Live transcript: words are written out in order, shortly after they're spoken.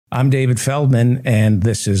I'm David Feldman, and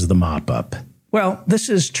this is the Mop-Up. Well, this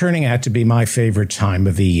is turning out to be my favorite time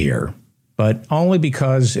of the year, but only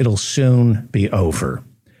because it'll soon be over.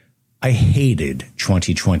 I hated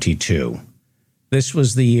 2022. This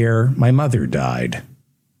was the year my mother died.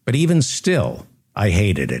 But even still, I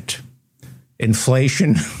hated it.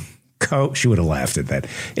 Inflation, she would have laughed at that.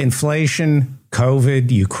 Inflation,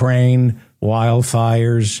 COVID, Ukraine,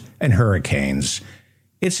 wildfires, and hurricanes.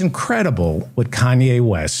 It's incredible what Kanye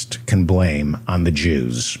West can blame on the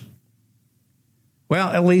Jews. Well,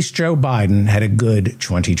 at least Joe Biden had a good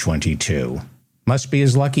 2022. Must be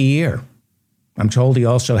his lucky year. I'm told he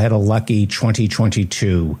also had a lucky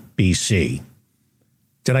 2022 BC.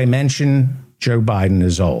 Did I mention Joe Biden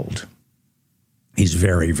is old? He's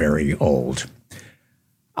very, very old.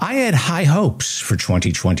 I had high hopes for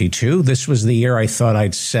 2022. This was the year I thought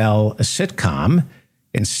I'd sell a sitcom.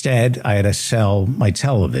 Instead, I had to sell my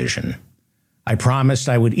television. I promised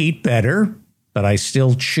I would eat better, but I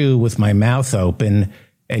still chew with my mouth open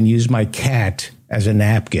and use my cat as a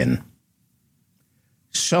napkin.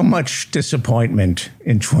 So much disappointment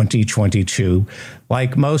in 2022.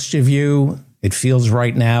 Like most of you, it feels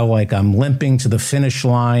right now like I'm limping to the finish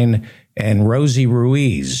line and Rosie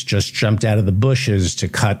Ruiz just jumped out of the bushes to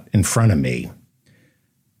cut in front of me.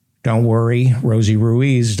 Don't worry, Rosie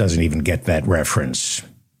Ruiz doesn't even get that reference.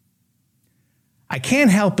 I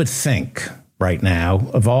can't help but think right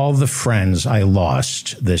now of all the friends I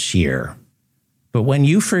lost this year. But when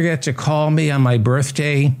you forget to call me on my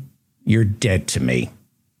birthday, you're dead to me.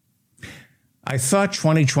 I thought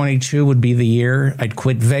 2022 would be the year I'd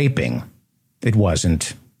quit vaping. It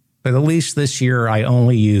wasn't. But at least this year I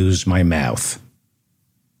only use my mouth.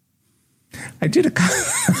 I did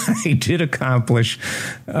accomplish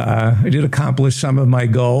some of my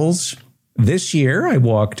goals. This year, I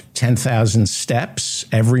walked 10,000 steps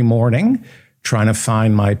every morning, trying to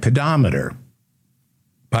find my pedometer.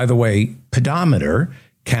 By the way, pedometer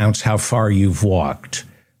counts how far you've walked,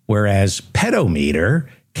 whereas pedometer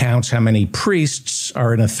counts how many priests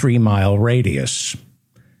are in a 3-mile radius.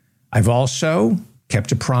 I've also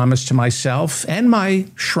kept a promise to myself and my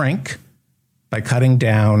shrink by cutting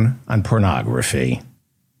down on pornography.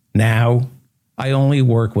 Now, I only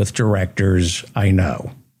work with directors I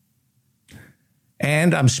know.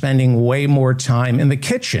 And I'm spending way more time in the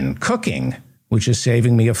kitchen cooking, which is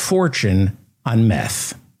saving me a fortune on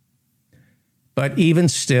meth. But even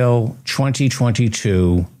still,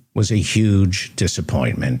 2022 was a huge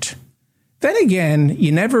disappointment. Then again,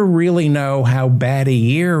 you never really know how bad a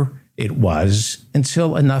year it was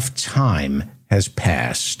until enough time has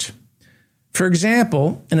passed. For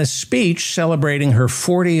example, in a speech celebrating her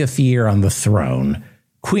 40th year on the throne,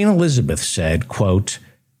 Queen Elizabeth said, quote,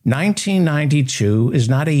 1992 is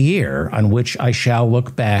not a year on which I shall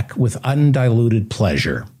look back with undiluted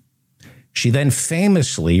pleasure. She then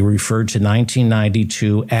famously referred to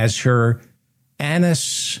 1992 as her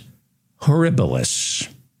annus horribilis.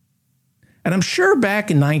 And I'm sure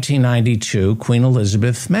back in 1992, Queen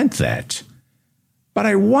Elizabeth meant that. But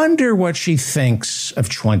I wonder what she thinks of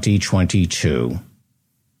 2022.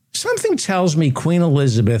 Something tells me Queen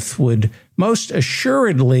Elizabeth would most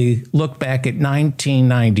assuredly look back at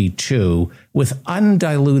 1992 with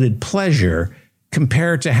undiluted pleasure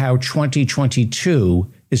compared to how 2022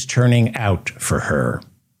 is turning out for her.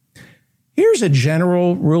 Here's a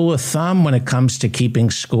general rule of thumb when it comes to keeping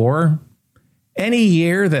score. Any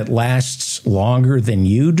year that lasts longer than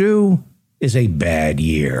you do is a bad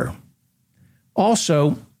year.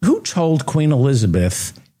 Also, who told Queen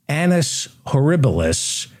Elizabeth annus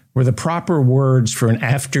horribilis were the proper words for an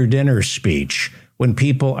after-dinner speech when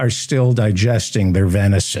people are still digesting their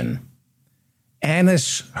venison?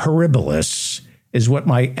 Annus horribilis is what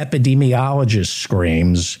my epidemiologist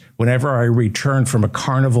screams whenever I return from a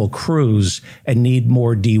Carnival cruise and need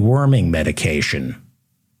more deworming medication.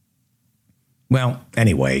 Well,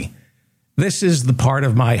 anyway, this is the part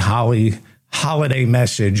of my holiday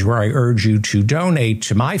message where I urge you to donate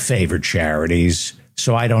to my favorite charities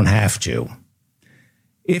so I don't have to.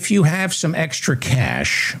 If you have some extra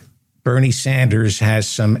cash, Bernie Sanders has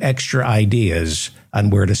some extra ideas on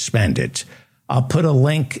where to spend it. I'll put a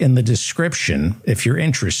link in the description if you're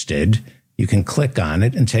interested. You can click on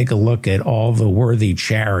it and take a look at all the worthy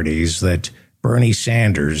charities that Bernie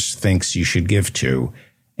Sanders thinks you should give to.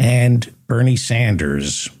 And Bernie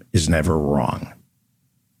Sanders is never wrong.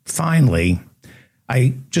 Finally,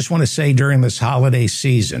 I just want to say during this holiday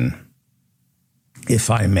season, if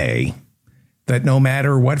I may, that no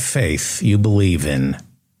matter what faith you believe in,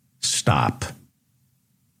 stop.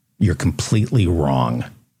 You're completely wrong.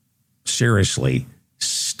 Seriously,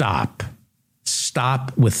 stop.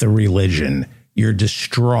 Stop with the religion. you're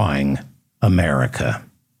destroying America.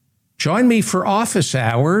 Join me for office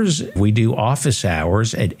hours. We do office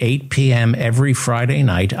hours at 8 p.m. every Friday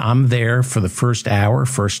night. I'm there for the first hour,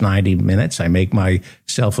 first 90 minutes. I make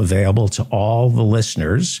myself available to all the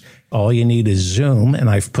listeners. All you need is Zoom, and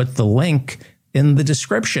I've put the link in the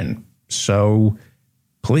description. So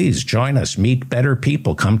please join us. Meet better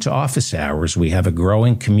people. Come to office hours. We have a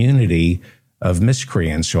growing community of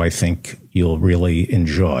miscreants who I think you'll really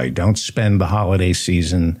enjoy. Don't spend the holiday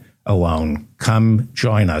season alone. Come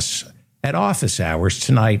join us at office hours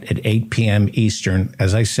tonight at 8 p.m. Eastern.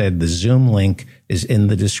 As I said, the Zoom link is in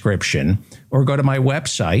the description. Or go to my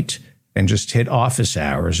website and just hit office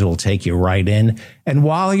hours. It'll take you right in. And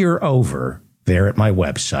while you're over there at my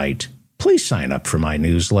website, please sign up for my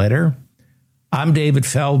newsletter. I'm David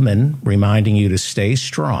Feldman, reminding you to stay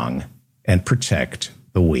strong and protect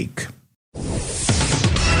the weak.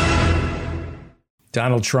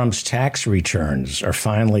 Donald Trump's tax returns are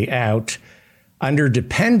finally out. Under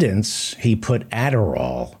dependence, he put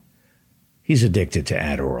Adderall. He's addicted to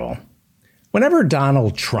Adderall. Whenever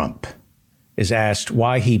Donald Trump is asked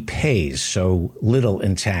why he pays so little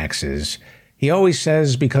in taxes, he always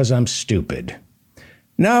says, because I'm stupid.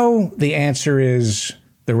 No, the answer is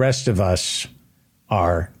the rest of us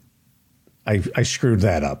are. I screwed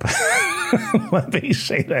that up. Let me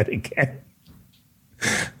say that again.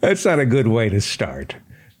 That's not a good way to start.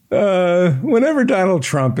 Whenever Donald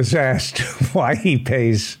Trump is asked why he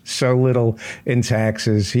pays so little in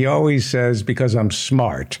taxes, he always says, because I'm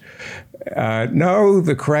smart. No,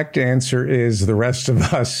 the correct answer is the rest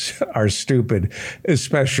of us are stupid,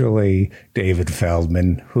 especially David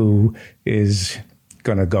Feldman, who is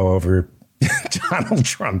going to go over Donald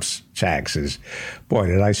Trump's taxes. Boy,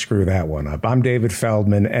 did I screw that one up. I'm David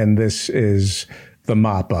Feldman, and this is the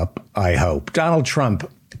mop-up, I hope. Donald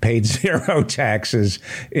Trump paid zero taxes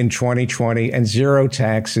in 2020 and zero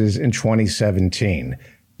taxes in 2017.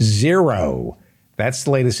 Zero. That's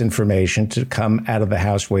the latest information to come out of the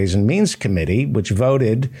House Ways and Means Committee, which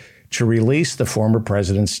voted to release the former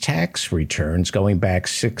president's tax returns going back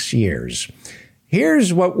 6 years.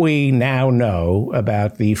 Here's what we now know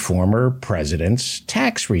about the former president's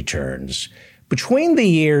tax returns. Between the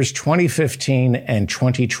years 2015 and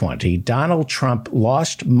 2020, Donald Trump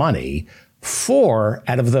lost money 4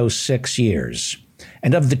 out of those 6 years.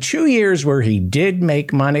 And of the 2 years where he did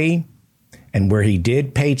make money and where he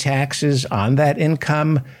did pay taxes on that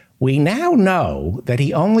income, we now know that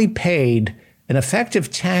he only paid an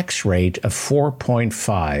effective tax rate of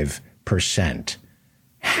 4.5%.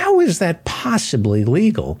 How is that possibly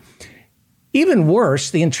legal? Even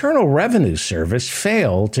worse, the Internal Revenue Service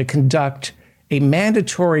failed to conduct a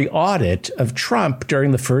mandatory audit of Trump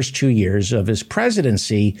during the first 2 years of his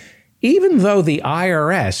presidency, even though the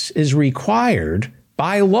IRS is required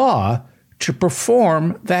by law to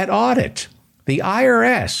perform that audit. The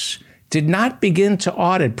IRS did not begin to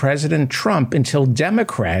audit President Trump until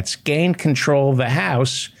Democrats gained control of the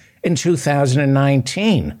House in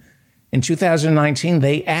 2019. In 2019,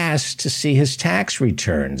 they asked to see his tax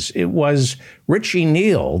returns. It was Richie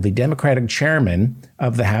Neal, the Democratic chairman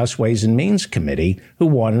of the House Ways and Means Committee, who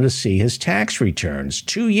wanted to see his tax returns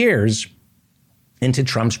 2 years into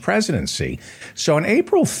Trump's presidency. So on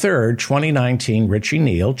April 3rd, 2019, Richie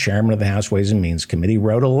Neal, chairman of the House Ways and Means Committee,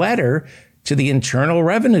 wrote a letter to the Internal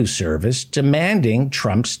Revenue Service demanding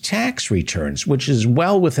Trump's tax returns, which is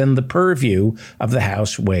well within the purview of the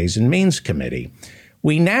House Ways and Means Committee.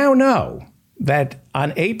 We now know that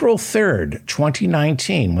on April 3rd,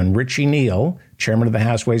 2019, when Richie Neal, chairman of the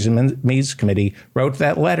House Ways and Means Committee, wrote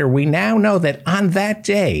that letter, we now know that on that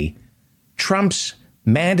day, Trump's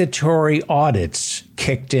mandatory audits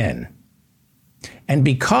kicked in. And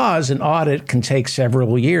because an audit can take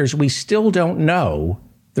several years, we still don't know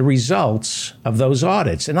the results of those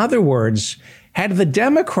audits. In other words, had the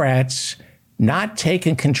Democrats not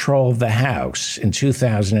taken control of the House in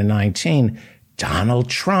 2019, Donald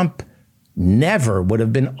Trump never would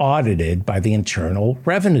have been audited by the Internal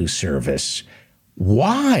Revenue Service.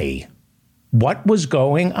 Why? What was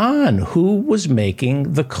going on? Who was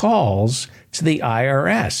making the calls to the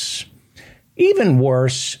IRS? Even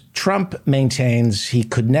worse, Trump maintains he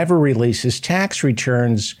could never release his tax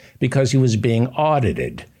returns because he was being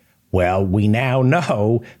audited. Well, we now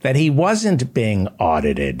know that he wasn't being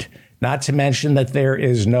audited, not to mention that there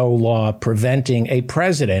is no law preventing a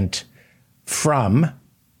president from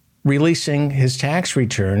releasing his tax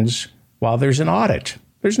returns while there's an audit.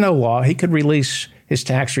 There's no law. He could release his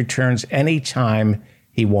tax returns anytime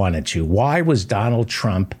he wanted to. Why was Donald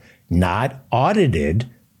Trump not audited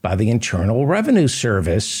by the Internal Revenue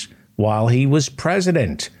Service while he was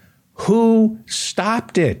president? Who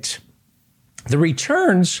stopped it? The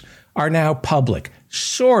returns are now public,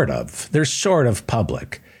 sort of. They're sort of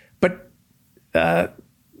public, but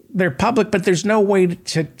they're public, but there's no way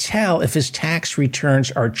to tell if his tax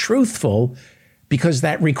returns are truthful because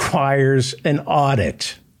that requires an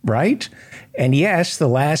audit, right? And yes, the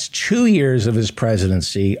last 2 years of his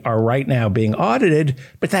presidency are right now being audited,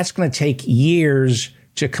 but that's going to take years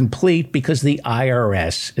to complete because the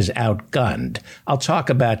IRS is outgunned. I'll talk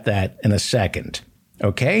about that in a second,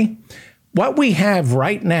 okay? What we have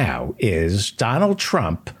right now is Donald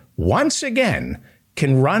Trump, once again,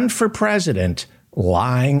 can run for president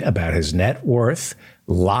lying about his net worth,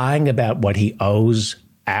 lying about what he owes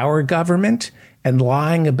our government, and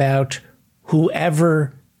lying about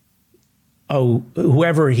whoever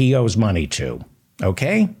he owes money to,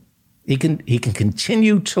 okay? He can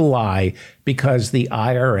continue to lie because the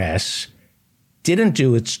IRS didn't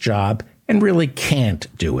do its job and really can't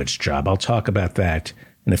do its job. I'll talk about that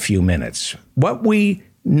in a few minutes. What we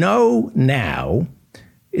know now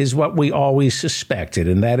is what we always suspected,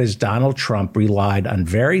 and that is Donald Trump relied on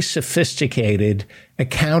very sophisticated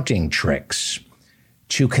accounting tricks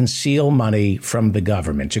to conceal money from the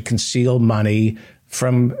government, to conceal money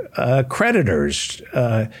from creditors.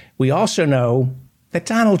 We also know that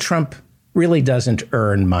Donald Trump really doesn't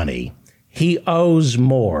earn money. He owes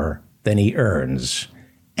more than he earns.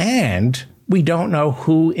 And we don't know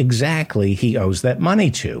who exactly he owes that money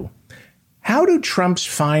to. How do Trump's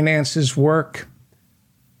finances work?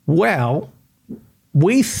 Well,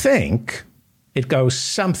 we think it goes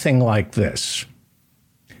something like this.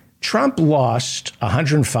 Trump lost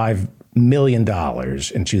 $105 million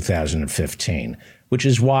in 2015, which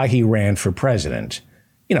is why he ran for president.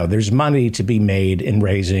 You know, there's money to be made in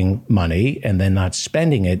raising money and then not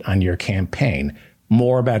spending it on your campaign.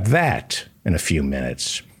 More about that in a few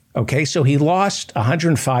minutes. Okay, so he lost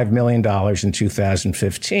 $105 million in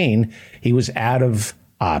 2015. He was out of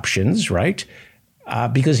options, right?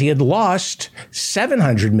 Because he had lost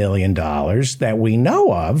 $700 million that we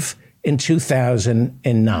know of in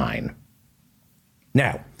 2009.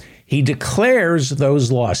 Now, he declares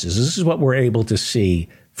those losses. This is what we're able to see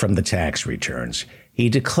from the tax returns. He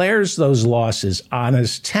declares those losses on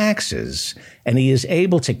his taxes, and he is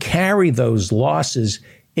able to carry those losses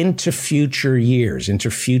into future years, into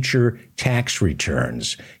future tax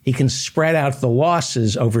returns. He can spread out the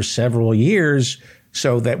losses over several years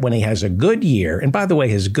so that when he has a good year, and by the way,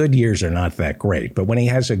 his good years are not that great, but when he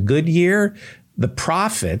has a good year, the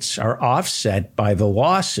profits are offset by the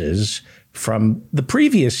losses from the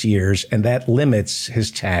previous years, and that limits his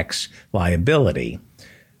tax liability.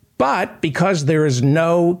 But because there is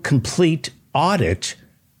no complete audit,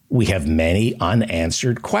 we have many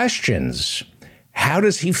unanswered questions. How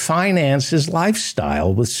does he finance his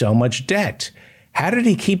lifestyle with so much debt? How did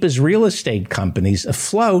he keep his real estate companies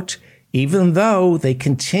afloat even though they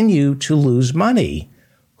continue to lose money?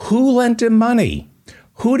 Who lent him money?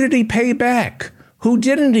 Who did he pay back? Who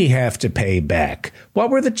didn't he have to pay back?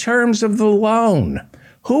 What were the terms of the loan?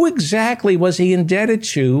 Who exactly was he indebted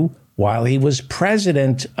to while he was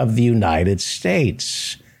president of the United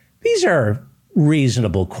States? These are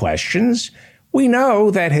reasonable questions. We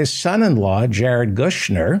know that his son-in-law, Jared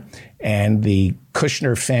Kushner, and the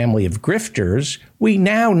Kushner family of grifters, we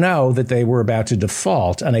now know that they were about to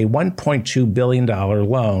default on a $1.2 billion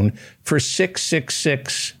loan for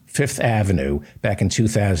 666 Fifth Avenue back in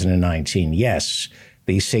 2019. Yes,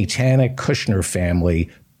 the satanic Kushner family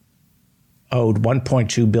owed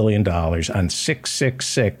 $1.2 billion on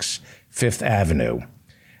 666 Fifth Avenue.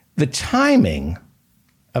 The timing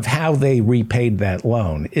of how they repaid that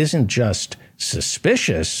loan isn't just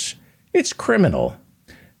suspicious, it's criminal.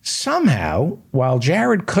 Somehow, while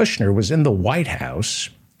Jared Kushner was in the White House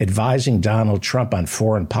advising Donald Trump on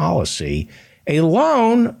foreign policy, a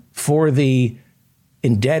loan for the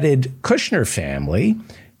indebted Kushner family,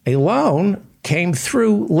 a loan came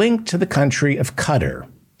through linked to the country of Qatar.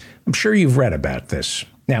 I'm sure you've read about this.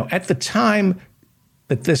 Now, at the time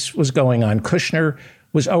that this was going on, Kushner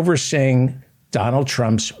was overseeing Donald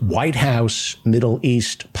Trump's White House Middle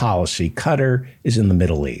East policy. Qatar is in the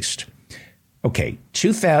Middle East. Okay,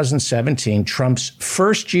 2017, Trump's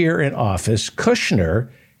first year in office, Kushner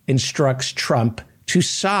instructs Trump to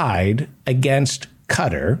side against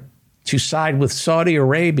Qatar, to side with Saudi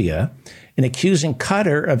Arabia in accusing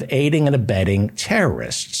Qatar of aiding and abetting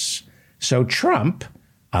terrorists. So Trump,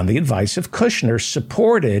 on the advice of Kushner,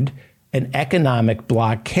 supported an economic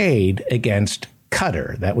blockade against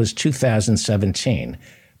Qatar. That was 2017.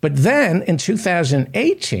 But then in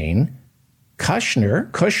 2018,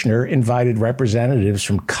 Kushner invited representatives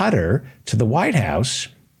from Qatar to the White House,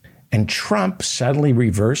 and Trump suddenly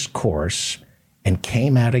reversed course and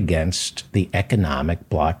came out against the economic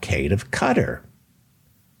blockade of Qatar.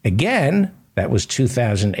 Again, that was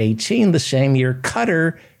 2018, the same year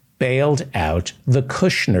Qatar bailed out the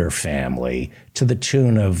Kushner family to the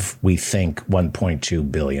tune of, we think,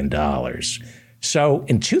 $1.2 billion. So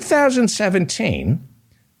in 2017,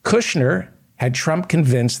 Kushner had Trump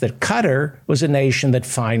convinced that Qatar was a nation that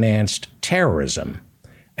financed terrorism.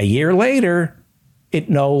 A year later, it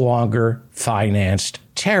no longer financed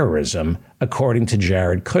terrorism, according to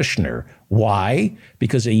Jared Kushner. Why?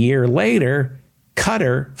 Because a year later,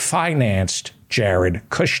 Qatar financed Jared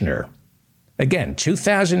Kushner. Again,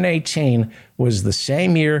 2018 was the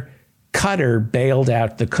same year Qatar bailed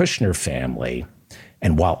out the Kushner family.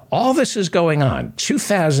 And while all this is going on,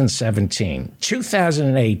 2017,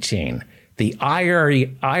 2018, the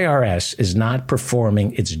IRS is not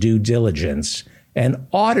performing its due diligence and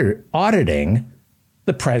auditing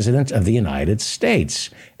the President of the United States.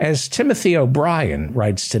 As Timothy O'Brien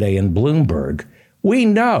writes today in Bloomberg, we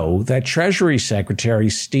know that Treasury Secretary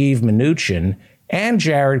Steve Mnuchin and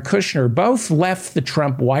Jared Kushner both left the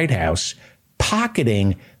Trump White House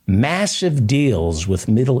pocketing massive deals with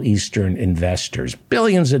Middle Eastern investors,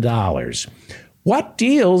 billions of dollars. What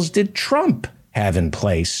deals did Trump have in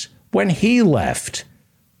place when he left?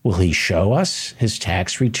 Will he show us his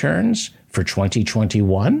tax returns for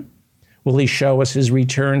 2021? Will he show us his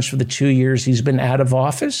returns for the 2 years he's been out of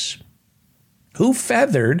office? Who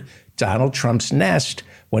feathered Donald Trump's nest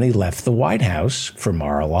when he left the White House for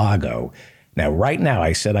Mar-a-Lago? Now, right now,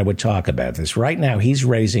 I said I would talk about this. Right now, he's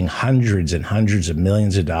raising hundreds and hundreds of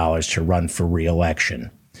millions of dollars to run for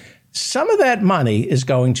re-election. Some of that money is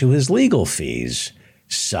going to his legal fees,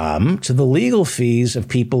 some to the legal fees of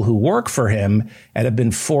people who work for him and have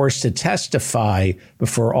been forced to testify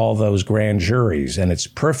before all those grand juries. And it's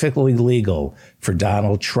perfectly legal for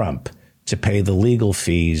Donald Trump to pay the legal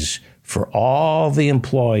fees for all the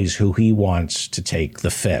employees who he wants to take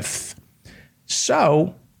the fifth.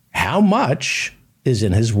 So how much is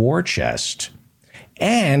in his war chest?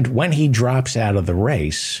 And when he drops out of the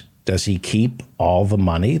race, does he keep all the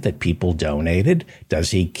money that people donated?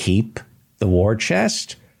 Does he keep the war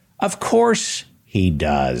chest? Of course he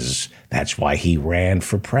does. That's why he ran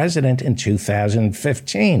for president in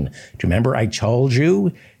 2015. Do you remember I told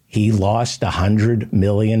you he lost $100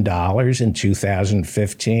 million in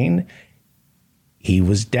 2015? He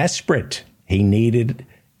was desperate. He needed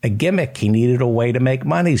a gimmick. He needed a way to make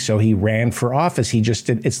money. So he ran for office. He just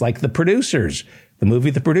did. It's like The Producers, the movie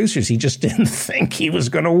The Producers. He just didn't think he was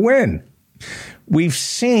going to win. We've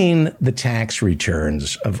seen the tax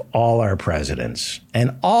returns of all our presidents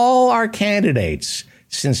and all our candidates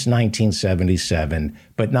since 1977,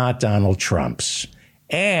 but not Donald Trump's.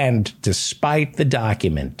 And despite the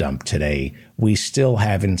document dump today, we still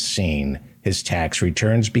haven't seen his tax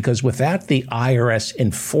returns, because without the IRS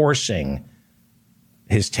enforcing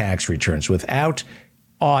his tax returns, without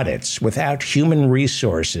audits, without human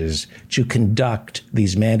resources to conduct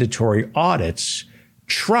these mandatory audits,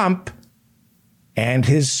 Trump and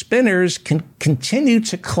his spinners can continue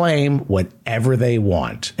to claim whatever they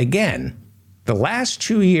want. Again, the last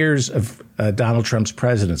 2 years of Donald Trump's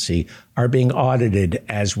presidency are being audited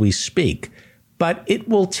as we speak. But it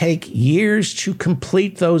will take years to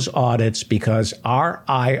complete those audits because our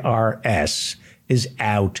IRS is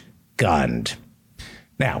outgunned.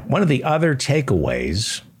 Now, one of the other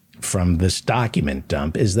takeaways from this document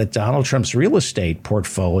dump is that Donald Trump's real estate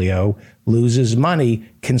portfolio loses money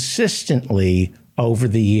consistently over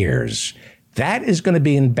the years. That is going to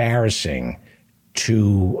be embarrassing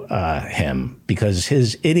to him, because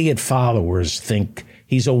his idiot followers think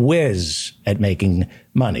he's a whiz at making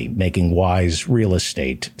money, making wise real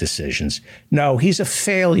estate decisions. No, he's a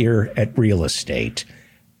failure at real estate.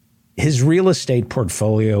 His real estate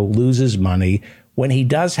portfolio loses money when he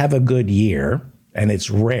does have a good year, and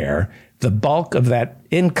it's rare. The bulk of that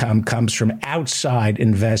income comes from outside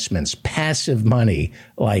investments, passive money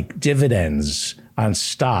like dividends on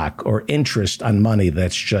stock or interest on money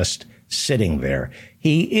that's just sitting there.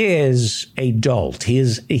 He is a dolt. He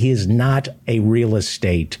is not a real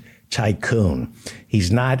estate tycoon.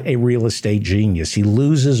 He's not a real estate genius. He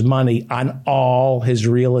loses money on all his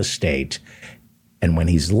real estate. And when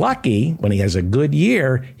he's lucky, when he has a good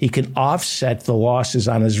year, he can offset the losses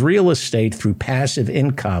on his real estate through passive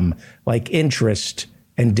income like interest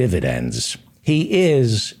and dividends. He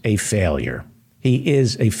is a failure. He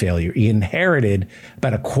is a failure. He inherited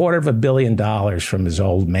about $250 million from his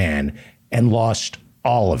old man and lost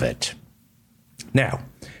all of it. Now,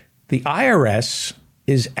 the IRS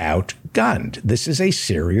is outgunned. This is a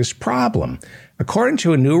serious problem. According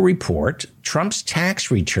to a new report, Trump's tax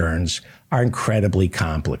returns are incredibly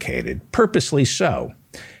complicated, purposely so.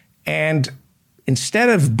 And instead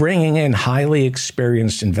of bringing in highly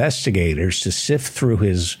experienced investigators to sift through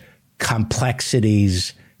his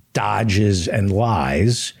complexities, dodges, and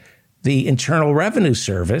lies, the Internal Revenue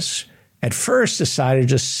Service at first decided to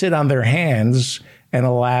just sit on their hands and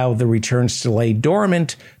allow the returns to lay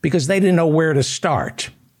dormant because they didn't know where to start.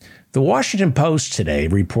 The Washington Post today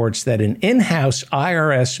reports that an in-house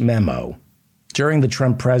IRS memo during the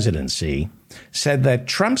Trump presidency said that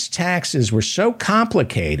Trump's taxes were so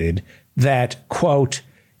complicated that, quote,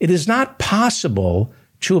 it is not possible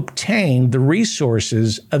to obtain the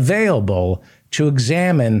resources available to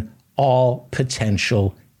examine all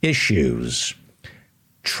potential issues.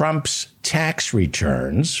 Trump's tax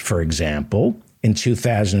returns, for example, in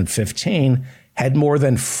 2015, had more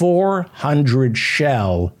than 400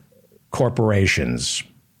 shell corporations.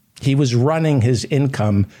 He was running his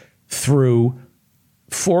income through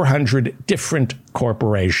 400 different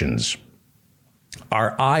corporations.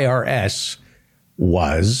 Our IRS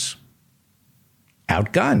was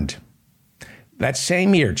outgunned. That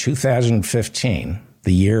same year, 2015,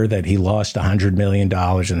 the year that he lost $100 million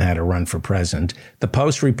and had to run for president, the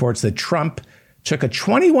Post reports that Trump took a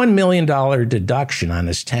 $21 million deduction on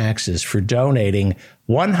his taxes for donating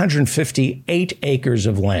 158 acres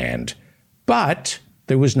of land. But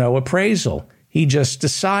there was no appraisal. He just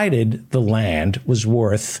decided the land was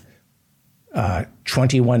worth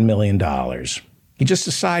 $21 million. He just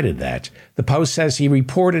decided that. The Post says he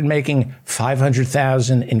reported making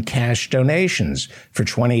 $500,000 in cash donations for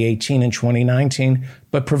 2018 and 2019,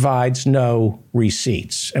 but provides no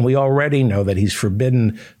receipts. And we already know that he's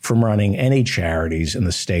forbidden from running any charities in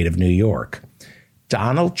the state of New York.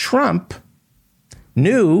 Donald Trump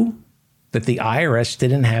knew that the IRS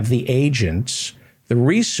didn't have the agents, the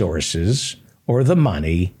resources, or the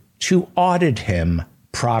money to audit him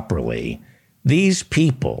properly. These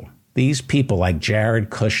people like Jared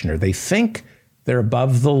Kushner, they think they're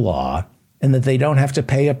above the law and that they don't have to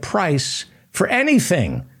pay a price for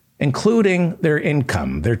anything, including their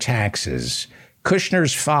income, their taxes.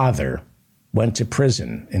 Kushner's father went to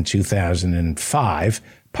prison in 2005,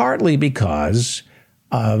 partly because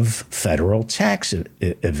of federal tax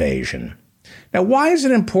evasion. Now, why is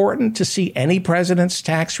it important to see any president's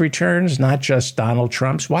tax returns, not just Donald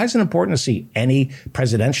Trump's? Why is it important to see any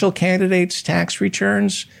presidential candidate's tax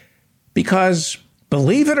returns? Because,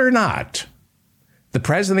 believe it or not, the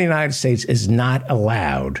president of the United States is not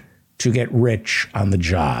allowed to get rich on the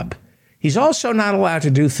job. He's also not allowed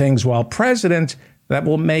to do things while president that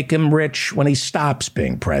will make him rich when he stops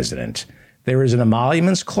being president. There is an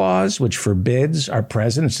emoluments clause which forbids our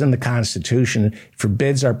president, it's in the Constitution,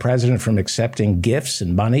 forbids our president from accepting gifts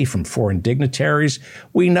and money from foreign dignitaries.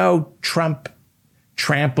 We know Trump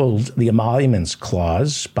trampled the emoluments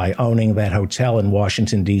clause by owning that hotel in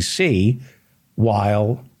Washington, D.C.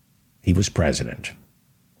 while he was president.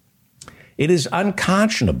 It is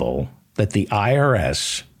unconscionable that the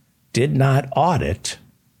IRS did not audit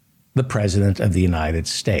the president of the United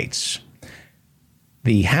States.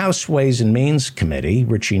 The House Ways and Means Committee,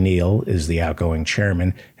 Richie Neal is the outgoing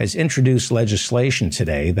chairman, has introduced legislation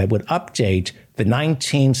today that would update the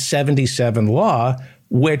 1977 law,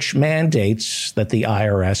 which mandates that the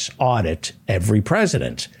IRS audit every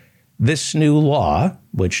president. This new law,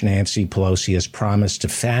 which Nancy Pelosi has promised to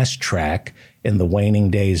fast track in the waning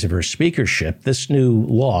days of her speakership, this new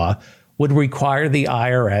law would require the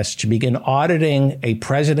IRS to begin auditing a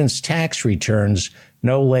president's tax returns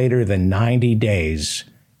no later than 90 days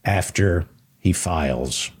after he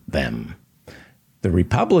files them. The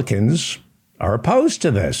Republicans are opposed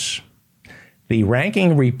to this. The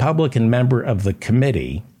ranking Republican member of the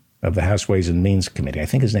committee, of the House Ways and Means Committee, I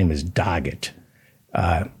think his name is Doggett,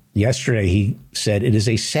 yesterday he said, it is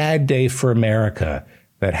a sad day for America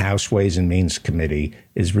that House Ways and Means Committee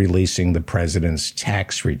is releasing the president's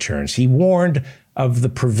tax returns. He warned of the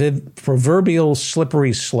proverbial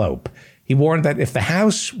slippery slope. He warned that if the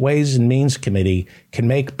House Ways and Means Committee can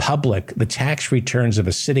make public the tax returns of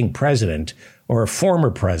a sitting president or a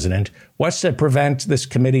former president, what's to prevent this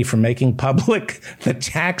committee from making public the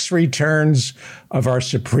tax returns of our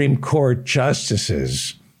Supreme Court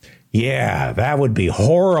justices? Yeah, that would be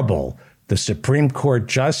horrible. The Supreme Court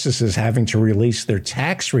justices having to release their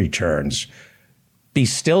tax returns. Be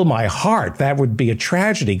still my heart. That would be a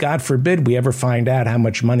tragedy. God forbid we ever find out how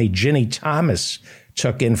much money Ginny Thomas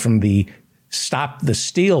took in from the Stop the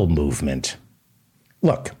Steal movement.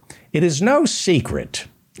 Look, it is no secret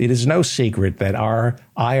that our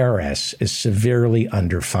IRS is severely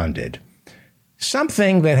underfunded,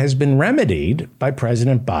 something that has been remedied by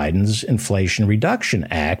President Biden's Inflation Reduction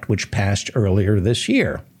Act, which passed earlier this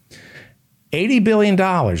year. $80 billion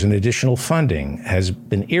in additional funding has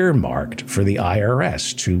been earmarked for the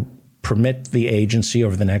IRS to permit the agency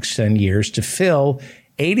over the next 10 years to fill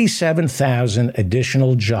 87,000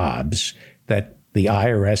 additional jobs that the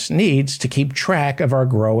IRS needs to keep track of our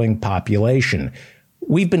growing population.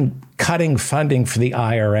 We've been cutting funding for the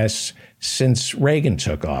IRS since Reagan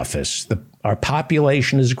took office. Our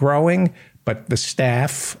population is growing, but the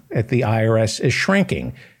staff at the IRS is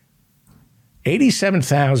shrinking.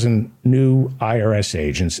 87,000 new IRS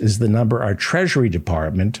agents is the number our Treasury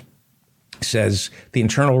Department says the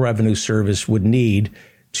Internal Revenue Service would need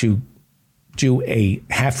to do a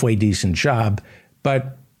halfway decent job,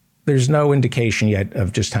 but there's no indication yet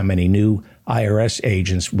of just how many new IRS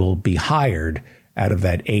agents will be hired out of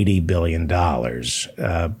that $80 billion.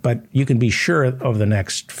 But you can be sure over the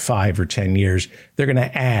next 5 or 10 years, they're going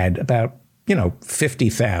to add about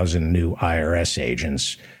 50,000 new IRS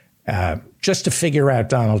agents just to figure out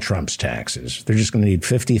Donald Trump's taxes. They're just going to need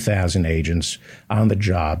 50,000 agents on the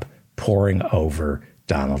job poring over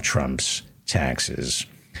Donald Trump's taxes.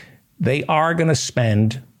 They are going to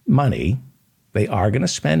spend money. They are going to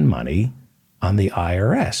spend money on the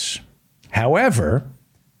IRS. However,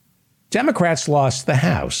 Democrats lost the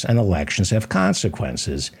House, and elections have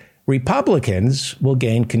consequences. Republicans will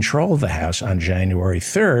gain control of the House on January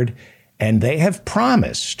 3rd, and they have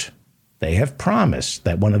promised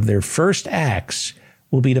that one of their first acts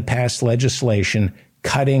will be to pass legislation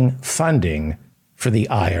cutting funding for the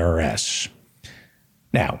IRS.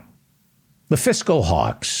 Now, the fiscal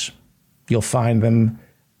hawks, you'll find them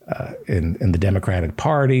in the Democratic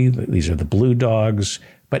Party. These are the blue dogs.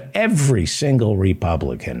 But every single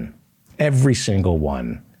Republican, every single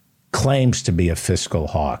one, claims to be a fiscal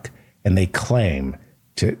hawk, and they claim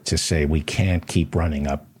to say we can't keep running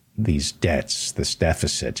up these debts, this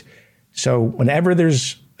deficit. So whenever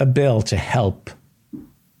there's a bill to help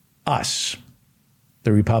us,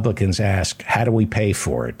 the Republicans ask, how do we pay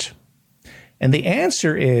for it? And the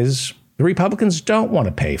answer is the Republicans don't want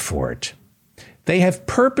to pay for it. They have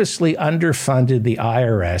purposely underfunded the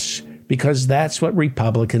IRS because that's what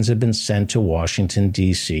Republicans have been sent to Washington,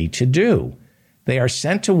 D.C. to do. They are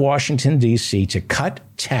sent to Washington, D.C. to cut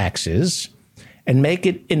taxes and make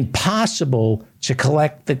it impossible to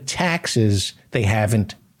collect the taxes they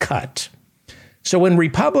haven't cut. So when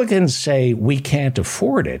Republicans say we can't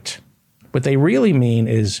afford it, what they really mean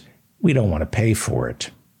is we don't want to pay for it.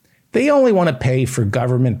 They only want to pay for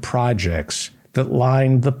government projects that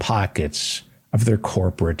line the pockets of their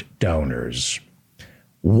corporate donors.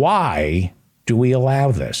 Why do we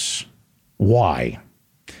allow this? Why?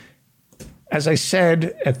 As I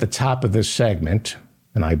said at the top of this segment,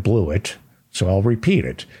 and I blew it, so I'll repeat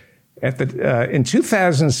it. In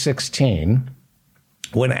 2016,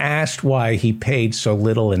 when asked why he paid so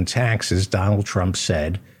little in taxes, Donald Trump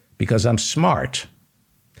said, because I'm smart.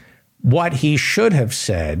 What he should have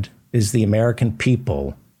said is the American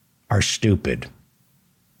people are stupid.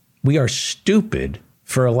 We are stupid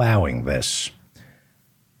for allowing this.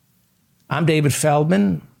 I'm David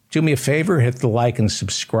Feldman. Do me a favor, hit the like and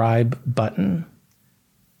subscribe button.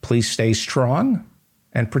 Please stay strong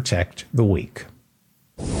and protect the weak.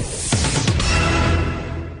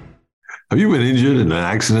 Have you been injured in an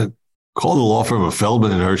accident? Call the law firm of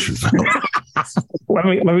Feldman and Hirschenfeld.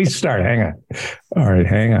 Let me start. Hang on. All right,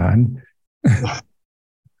 hang on.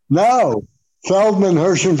 No, Feldman,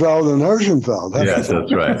 Hirschenfeld, and Hirschenfeld. Yes,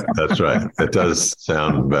 that's right. That's right. That does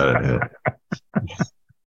sound better. Yeah.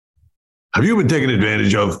 Have you been taken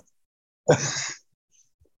advantage of?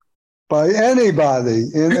 By anybody,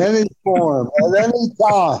 in any form, at any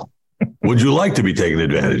time. Would you like to be taken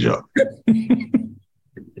advantage of?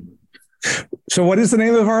 So what is the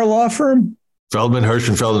name of our law firm? Feldman,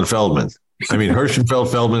 Hirschenfeld, and Feldman. I mean, Hirschenfeld,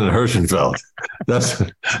 Feldman, and Hirschenfeld. That's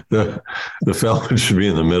the Feldman should be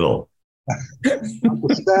in the middle.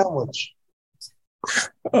 The sandwich.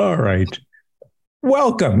 All right.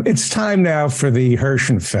 Welcome. It's time now for the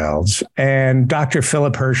Hirschenfelds. And Dr.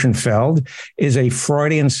 Philip Hirschenfeld is a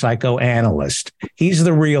Freudian psychoanalyst. He's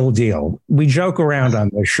the real deal. We joke around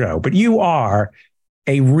on this show, but you are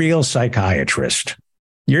a real psychiatrist.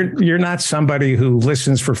 You're not somebody who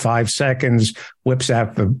listens for 5 seconds, whips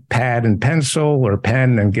out the pad and pencil or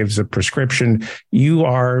pen and gives a prescription. You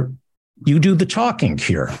do the talking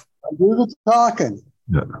here. I do the talking.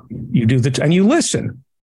 Yeah. You do and you listen.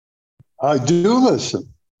 I do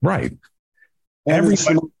listen. Right. And it's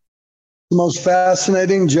the most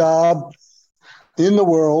fascinating job in the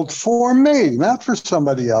world for me, not for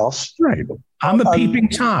somebody else. Right. I'm a peeping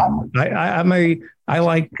Tom. I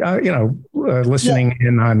like listening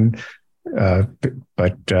in on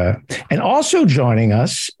And also joining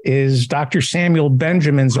us is Dr. Samuel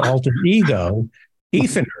Benjamin's alter ego,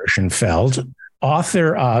 Ethan Hirschenfeld,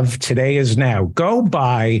 author of Today Is Now. Go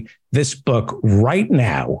buy this book right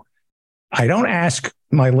now. I don't ask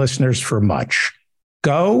my listeners for much.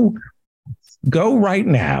 Go right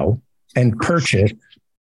now and purchase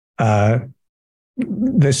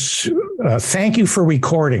this. Thank you for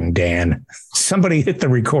recording, Dan. Somebody hit the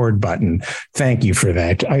record button. Thank you for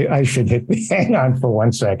that. I should hang on for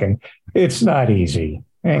 1 second. It's not easy.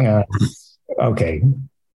 Hang on. Okay.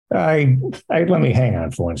 Let me hang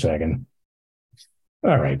on for 1 second.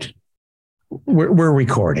 All right. We're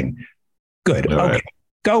recording. Good. All okay. Right.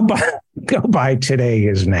 Go buy Today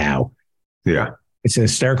Is Now. Yeah. It's a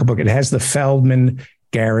hysterical book. It has the Feldman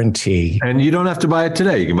guarantee. And you don't have to buy it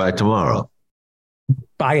today. You can buy it tomorrow.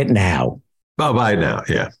 Buy it now. Oh, buy it now.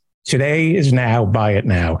 Yeah. Today Is Now. Buy it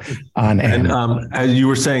now on Amazon. And as you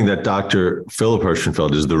were saying that Dr. Philip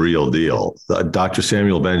Hirschenfeld is the real deal. Dr.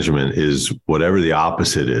 Samuel Benjamin is whatever the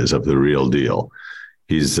opposite is of the real deal.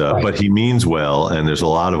 He's, right. But he means well, and there's a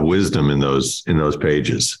lot of wisdom in those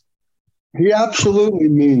pages. He absolutely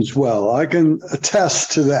means well. I can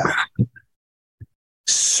attest to that.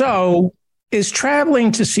 So, is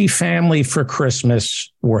traveling to see family for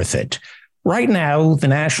Christmas worth it? Right now, the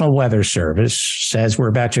National Weather Service says we're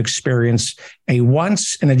about to experience a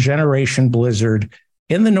once-in-a-generation blizzard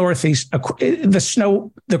in the Northeast. They're calling it the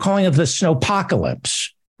snowpocalypse,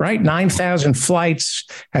 right? 9,000 flights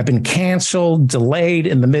have been canceled, delayed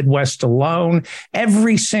in the Midwest alone.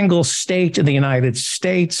 Every single state in the United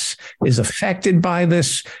States is affected by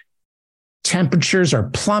this. Temperatures are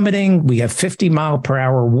plummeting. We have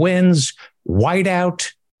 50-mile-per-hour winds,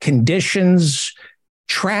 whiteout conditions.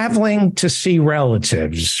 Traveling to see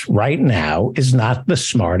relatives right now is not the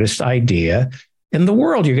smartest idea in the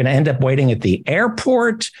world. You're going to end up waiting at the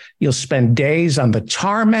airport. You'll spend days on the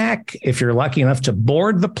tarmac if you're lucky enough to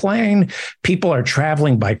board the plane. People are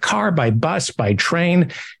traveling by car, by bus, by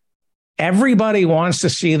train. Everybody wants to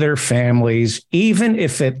see their families, even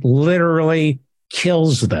if it literally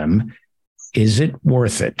kills them. Is it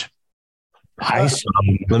worth it? Let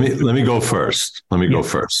me go first. Go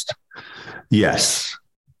first. Yes.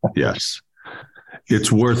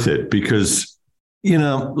 It's worth it because,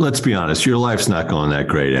 let's be honest, your life's not going that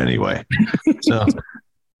great anyway. So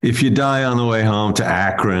if you die on the way home to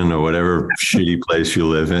Akron or whatever shitty place you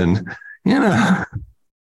live in,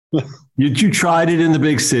 you tried it in the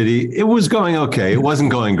big city. It was going okay. It wasn't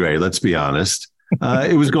going great. Let's be honest.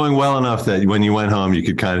 It was going well enough that when you went home, you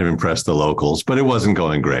could kind of impress the locals, but it wasn't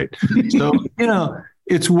going great. So,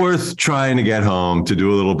 it's worth trying to get home to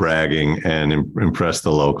do a little bragging and impress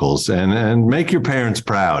the locals and make your parents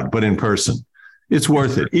proud, but in person. It's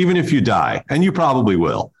worth it, even if you die, and you probably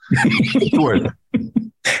will. It's worth it.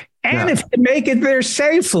 And if you make it there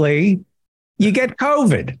safely, you get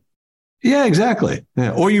COVID. Yeah, exactly.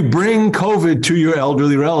 Yeah. Or you bring COVID to your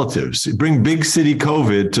elderly relatives. You bring big city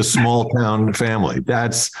COVID to small town family. They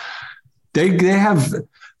have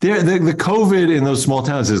the COVID in those small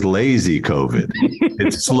towns is lazy COVID.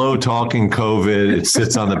 It's slow talking COVID. It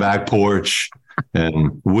sits on the back porch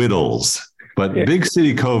and whittles. But big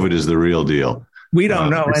city COVID is the real deal. We don't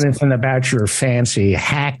know anything about your fancy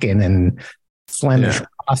Hacking and Flemish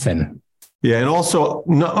coffin. Yeah, and also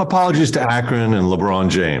apologies to Akron and LeBron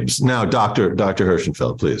James. Now, Dr.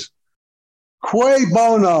 Hirschenfeld, please. Cui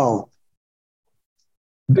bono.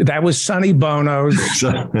 That was Sonny Bono's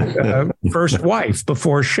first wife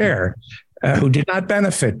before Cher, who did not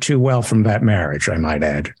benefit too well from that marriage, I might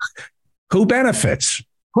add. Who benefits?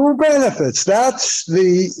 Who benefits? That's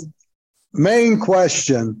the main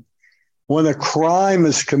question when a crime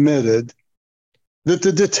is committed that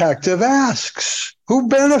the detective asks. Who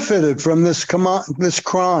benefited from this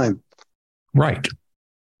crime? Right.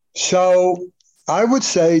 So I would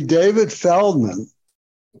say David Feldman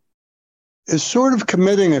is sort of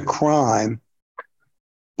committing a crime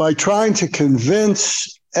by trying to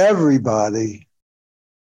convince everybody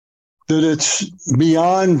that it's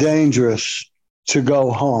beyond dangerous to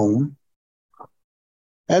go home.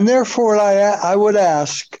 And therefore, I would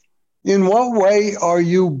ask, in what way are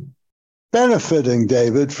you benefiting,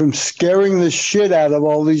 David, from scaring the shit out of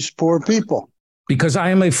all these poor people? Because I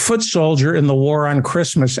am a foot soldier in the war on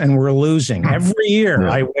Christmas and we're losing. Every year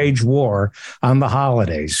I wage war on the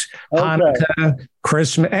holidays. Okay. Hanukkah,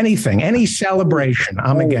 Christmas, anything, any celebration,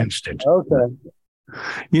 I'm against it. Okay.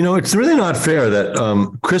 It's really not fair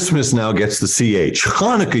that Christmas now gets the CH.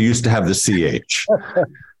 Hanukkah used to have the CH.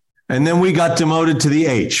 And then we got demoted to the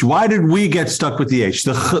H. Why did we get stuck with the H?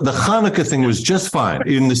 The Hanukkah thing was just fine.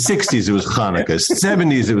 In the 60s, it was Hanukkah.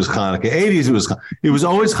 70s, it was Hanukkah. 80s, it was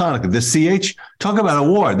always Hanukkah. The CH, talk about a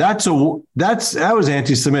war. That was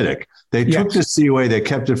anti-Semitic. They took the C away. They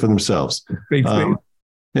kept it for themselves. They don't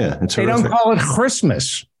call it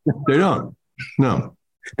Christmas. They don't. No.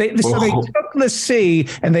 They took the C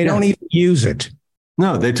and they don't even use it.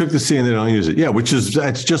 No, they took the C and they don't use it. Yeah,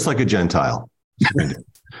 that's just like a Gentile.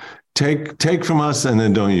 Take from us and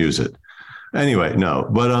then don't use it. Anyway, no.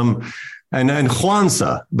 But and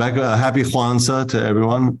Kwanzaa, back happy Kwanzaa to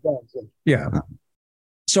everyone. Yeah.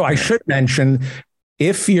 So I should mention,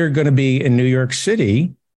 if you're going to be in New York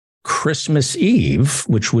City, Christmas Eve,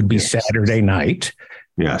 which would be Saturday night,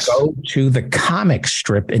 go to the comic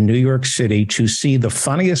strip in New York City to see the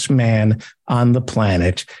funniest man on the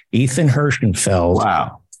planet, Ethan Hirschenfeld.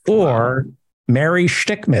 Wow. Or Mary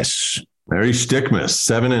Stickmis. Mary Stickmis,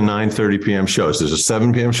 7 and 9:30 p.m. shows. There's a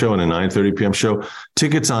 7 p.m. show and a 9:30 p.m. show.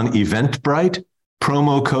 Tickets on Eventbrite,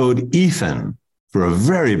 promo code Ethan for a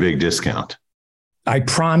very big discount. I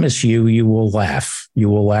promise you will laugh. You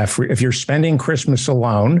will laugh. If you're spending Christmas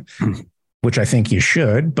alone, which I think you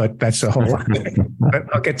should, but that's a whole thing.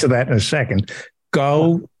 I'll get to that in a second.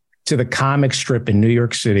 Go to the comic strip in New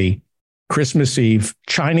York City, Christmas Eve,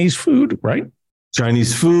 Chinese food, right?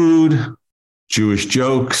 Chinese food, Jewish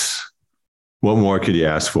jokes. What more could you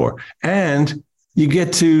ask for? And you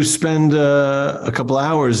get to spend a couple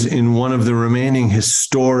hours in one of the remaining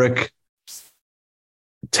historic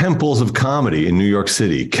temples of comedy in New York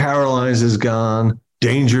City. Caroline's is gone.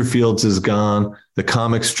 Dangerfield's is gone. The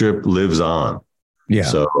comic strip lives on. Yeah.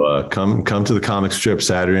 So come to the comic strip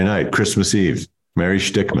Saturday night, Christmas Eve. Mary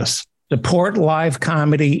Stickmis. Support live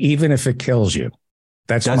comedy, even if it kills you.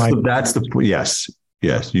 Yes.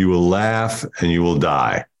 You will laugh and you will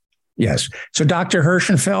die. Yes. So, Dr.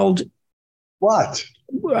 Hirschenfeld. What?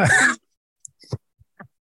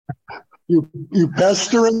 you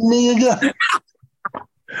pestering me again?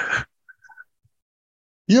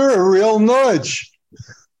 You're a real nudge.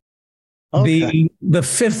 Okay. The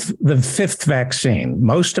fifth vaccine.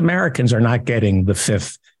 Most Americans are not getting the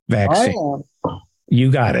fifth vaccine. You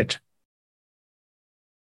got it.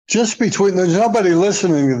 Just between, there's nobody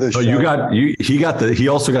listening to this show. He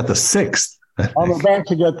also got the sixth. I'm about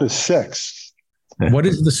to get the sixth. What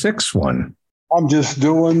is the sixth one? I'm just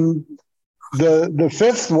doing the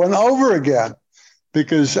fifth one over again,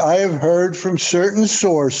 because I have heard from certain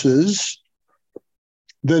sources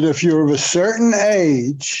that if you're of a certain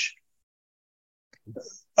age,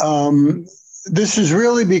 this has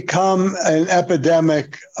really become an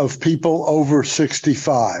epidemic of people over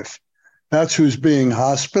 65. That's who's being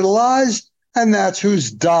hospitalized, and that's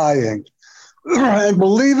who's dying. And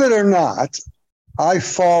believe it or not, I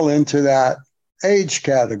fall into that age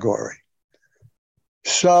category.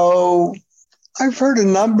 So I've heard a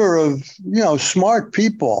number of, smart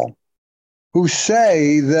people who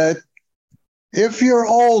say that if you're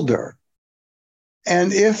older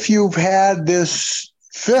and if you've had this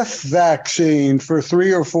fifth vaccine for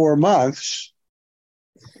 3 or 4 months,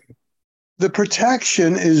 the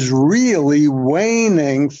protection is really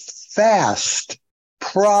waning fast,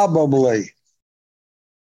 probably.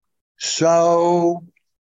 So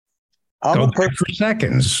Go back for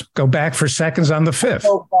seconds. Go back for seconds on the fifth.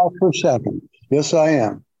 Go back for seconds. Yes, I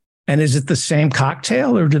am. And is it the same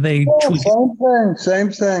cocktail, or do they? Same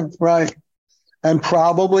thing, right. And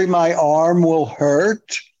probably my arm will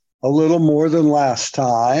hurt a little more than last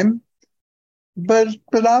time. But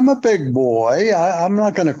I'm a big boy. I'm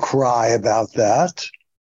not going to cry about that.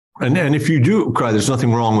 And if you do cry, there's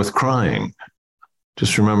nothing wrong with crying.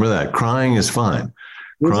 Just remember that. Crying is fine.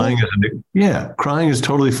 Crying is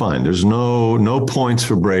totally fine. There's no points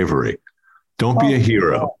for bravery. Don't be a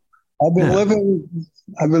hero. I've been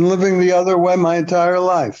living the other way my entire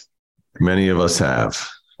life. Many of us have.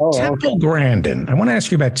 Temple Grandin. I want to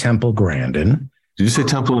ask you about Temple Grandin. Did you say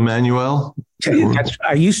Temple Emmanuel?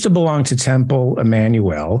 I used to belong to Temple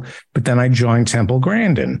Emmanuel, but then I joined Temple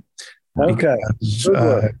Grandin. Okay.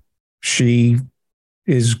 She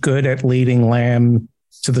is good at leading lamb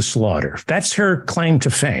to the slaughter. That's her claim to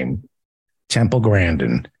fame, Temple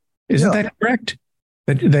Grandin. Isn't that correct?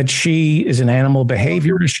 That she is an animal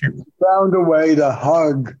behaviorist? Found a way to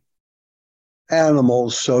hug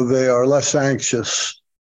animals so they are less anxious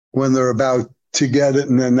when they're about to get it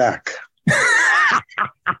in their neck.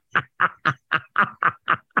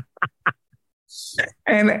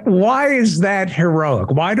 And why is that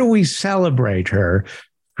heroic? Why do we celebrate her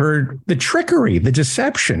for the trickery, the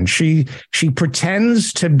deception? She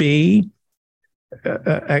pretends to be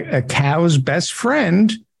a cow's best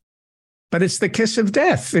friend but it's the kiss of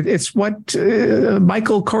death. It's what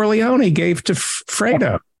Michael Corleone gave to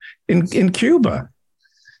Fredo in Cuba.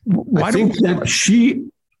 I think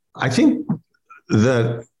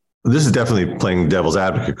that this is definitely playing devil's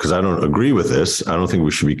advocate because I don't agree with this. I don't think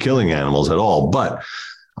we should be killing animals at all. But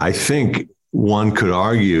I think one could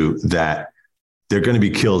argue that they're going to be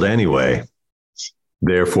killed anyway.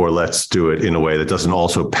 Therefore, let's do it in a way that doesn't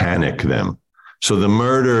also panic them. So the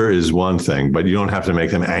murder is one thing, but you don't have to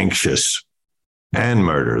make them anxious and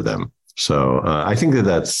murder them. So I think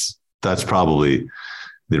that's probably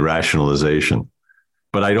the rationalization.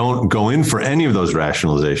 But I don't go in for any of those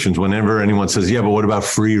rationalizations whenever anyone says, yeah, but what about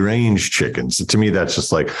free range chickens? To me, that's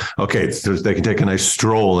just like, okay, they can take a nice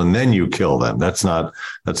stroll and then you kill them. That's not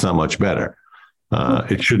much better.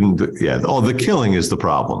 It shouldn't. Yeah. Oh, the killing is the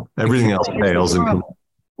problem. Everything else pales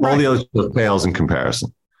all the other stuff pales in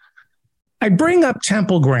comparison. I bring up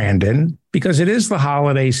Temple Grandin because it is the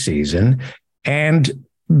holiday season and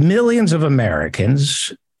millions of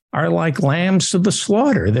Americans are like lambs to the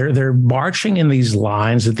slaughter. They're marching in these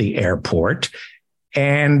lines at the airport.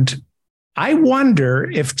 And I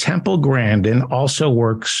wonder if Temple Grandin also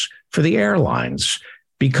works for the airlines,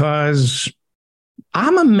 because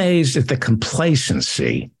I'm amazed at the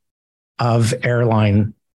complacency of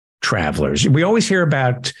airline travelers. We always hear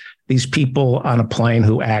about these people on a plane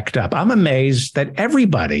who act up. I'm amazed that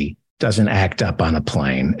everybody doesn't act up on a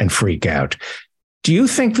plane and freak out. Do you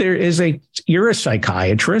think you're a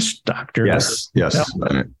psychiatrist, doctor? Yes. No?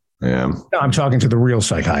 I am. No, I'm talking to the real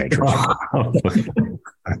psychiatrist.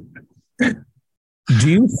 Do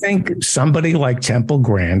you think somebody like Temple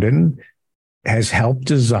Grandin has helped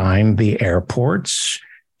design the airports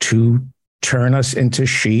to turn us into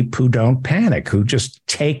sheep who don't panic, who just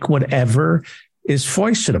take whatever is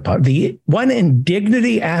foisted upon the one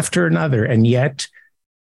indignity after another, and yet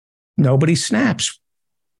nobody snaps?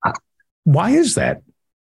 Why is that?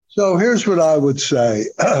 So here's what I would say.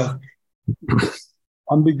 I'm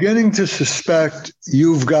beginning to suspect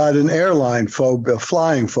you've got an airline phobia,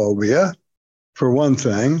 flying phobia, for one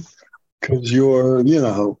thing, because you're,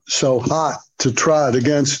 so hot to trot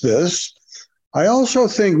against this. I also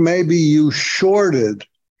think maybe you shorted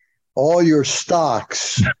all your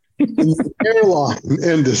stocks in the airline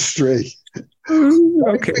industry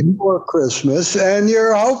before Christmas, and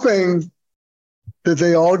you're hoping that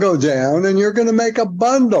they all go down and you're going to make a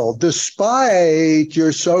bundle despite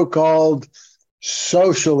your so-called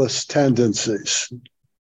socialist tendencies.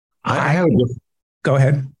 I have go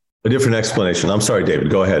ahead. A different explanation. I'm sorry,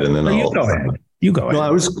 David. Go ahead, and then You go ahead. No,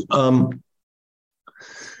 I was.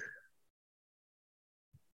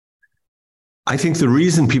 I think the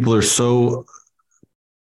reason people are so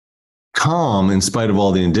calm, in spite of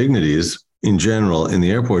all the indignities in general in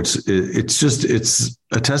the airports, it's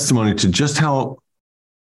a testimony to just how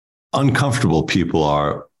uncomfortable people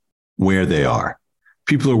are where they are.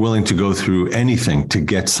 People are willing to go through anything to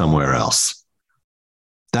get somewhere else.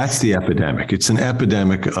 That's the epidemic. It's an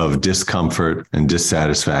epidemic of discomfort and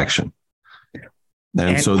dissatisfaction.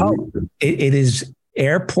 And so it is,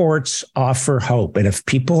 airports offer hope. And if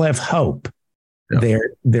people have hope,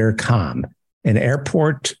 they're calm. An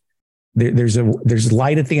airport, there's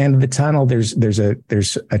light at the end of the tunnel. There's a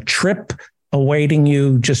trip awaiting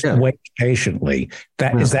you. Just wait patiently.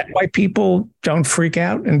 Is that why people don't freak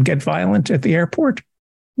out and get violent at the airport?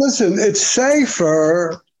 Listen, it's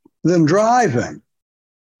safer than driving.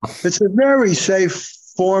 It's a very safe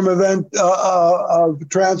form of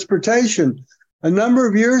transportation. A number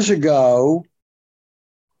of years ago,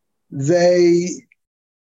 if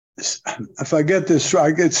I get this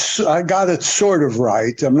right, I got it sort of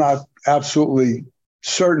right. I'm not absolutely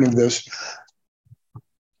certain of this,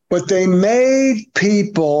 but they made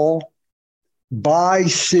people buy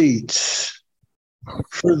seats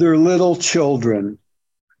for their little children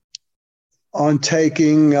on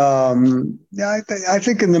taking, I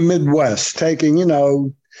think in the Midwest, taking,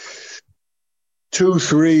 200,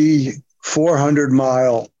 300,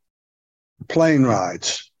 400-mile plane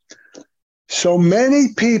rides. So many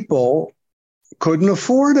people couldn't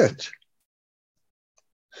afford it.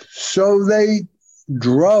 So they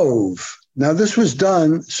drove. Now, this was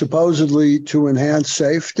done supposedly to enhance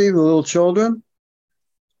safety of the little children.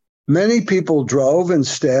 Many people drove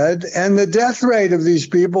instead, and the death rate of these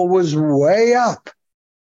people was way up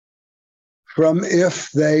from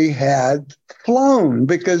if they had flown,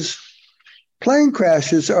 because plane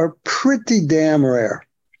crashes are pretty damn rare.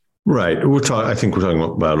 Right. I think we're talking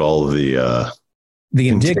about all of the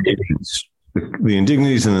indignities. The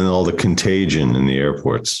indignities and then all the contagion in the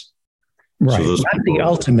airports. Right. So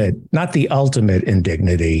not the ultimate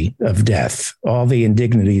indignity of death, all the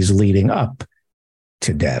indignities leading up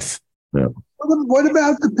to death. Yeah. What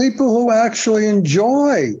about the people who actually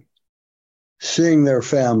enjoy seeing their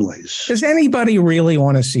families? Does anybody really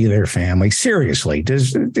want to see their family? Seriously,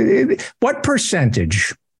 what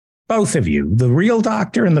percentage, both of you, the real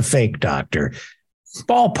doctor and the fake doctor,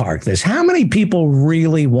 ballpark this? How many people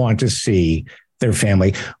really want to see their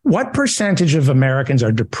family? What percentage of Americans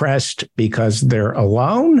are depressed because they're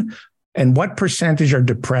alone? And what percentage are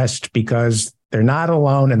depressed because they're not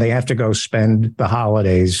alone and they have to go spend the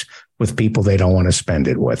holidays with people they don't want to spend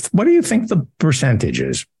it with? What do you think the percentage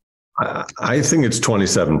is? I think it's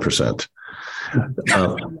 27%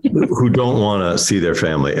 who don't want to see their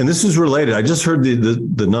family. And this is related. I just heard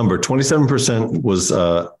the number. 27% was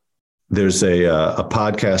there's a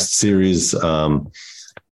podcast series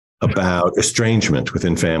about estrangement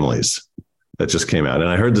within families that just came out. And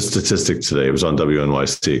I heard the statistic today. It was on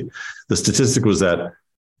WNYC. The statistic was that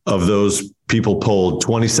of those people polled,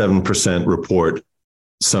 27% report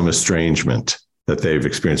some estrangement that they've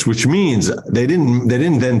experienced, which means they didn't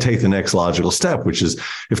then take the next logical step, which is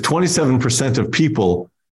if 27% of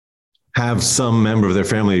people have some member of their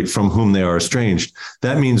family from whom they are estranged,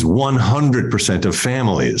 that means 100% of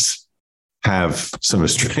families have some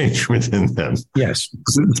estrangement in them. Yes.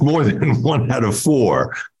 It's more than 1 out of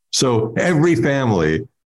 4. So every family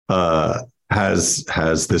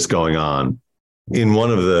has this going on in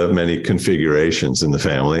one of the many configurations in the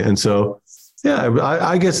family. And so, yeah,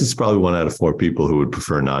 I guess it's probably 1 out of 4 people who would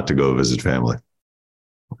prefer not to go visit family.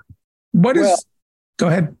 Go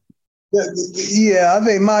ahead. Yeah,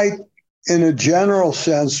 they might, in a general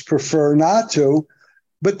sense, prefer not to.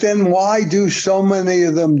 But then why do so many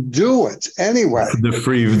of them do it anyway?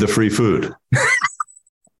 The free food.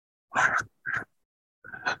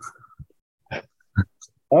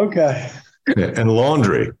 Okay. And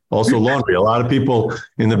laundry. Also laundry. A lot of people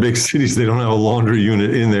in the big cities, they don't have a laundry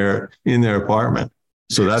unit in their apartment.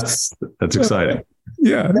 So that's exciting.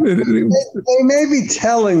 Yeah. They may be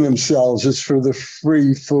telling themselves it's for the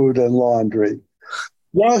free food and laundry.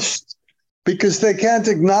 Just because they can't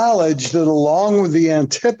acknowledge that along with the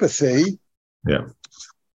antipathy,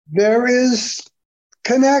 there is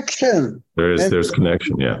connection. There's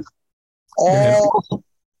connection, yeah.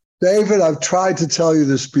 David, I've tried to tell you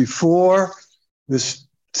this before. This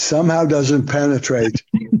somehow doesn't penetrate.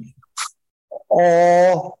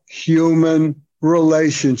 All human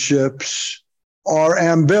relationships are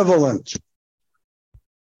ambivalent.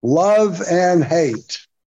 Love and hate.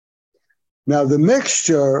 Now, the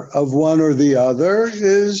mixture of one or the other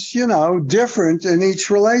is, different in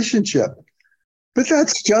each relationship. But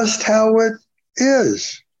that's just how it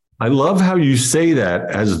is. I love how you say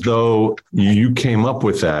that as though you came up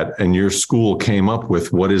with that and your school came up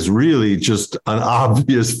with what is really just an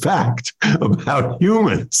obvious fact about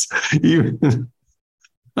humans.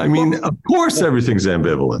 Of course, everything's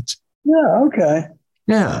ambivalent. Yeah, okay.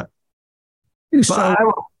 Yeah. But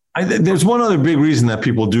there's one other big reason that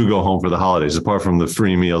people do go home for the holidays, apart from the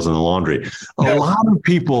free meals and the laundry. A lot of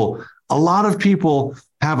people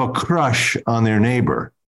have a crush on their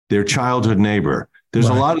neighbor, their childhood neighbor. There's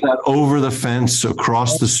a lot of that over the fence,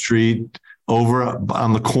 across the street, over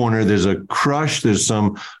on the corner. There's a crush. There's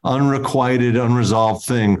some unrequited, unresolved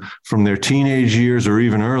thing from their teenage years or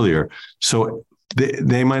even earlier. So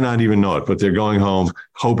they might not even know it, but they're going home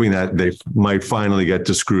hoping that they might finally get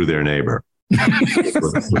to screw their neighbor.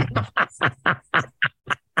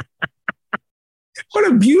 What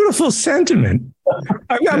a beautiful sentiment.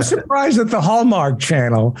 I'm surprised that the Hallmark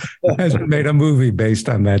Channel hasn't made a movie based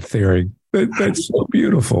on that theory. That's so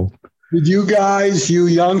beautiful. Did you guys, you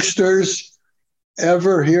youngsters,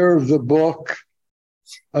 ever hear of the book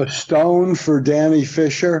A Stone for Danny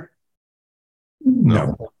Fisher?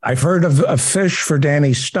 No. I've heard of A Fish for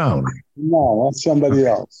Danny Stone. No, that's somebody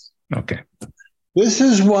else. Okay. This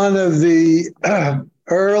is one of the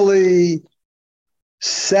early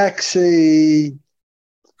sexy,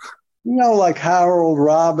 like Harold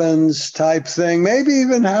Robbins type thing. Maybe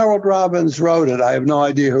even Harold Robbins wrote it. I have no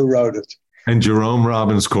idea who wrote it. And Jerome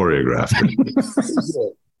Robbins choreographed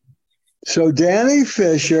it. So Danny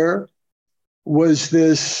Fisher was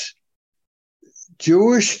this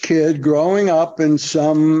Jewish kid growing up in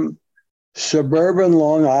some suburban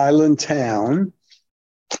Long Island town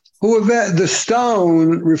who the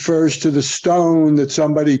stone refers to the stone that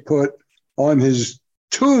somebody put on his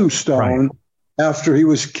tombstone after he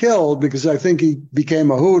was killed, because I think he became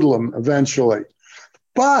a hoodlum eventually.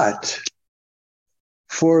 But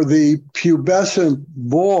for the pubescent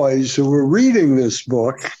boys who were reading this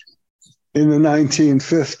book in the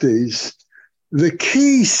 1950s, the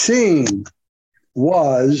key scene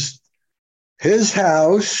was his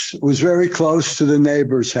house was very close to the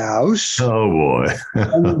neighbor's house. Oh, boy.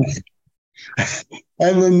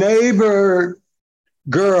 And the neighbor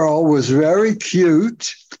girl was very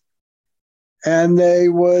cute. And they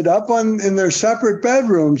would, in their separate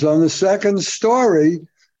bedrooms on the second story,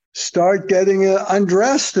 start getting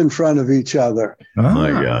undressed in front of each other. Oh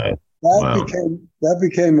my God. That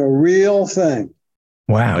became a real thing.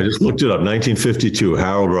 Wow. I just looked it up. 1952,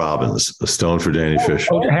 Harold Robbins, A Stone for Danny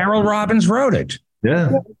Fisher. Oh, Harold Robbins wrote it.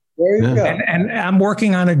 Yeah. There you go. And I'm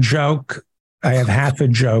working on a joke. I have half a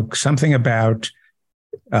joke, something about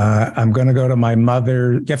I'm going to go to my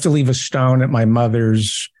mother. You have to leave a stone at my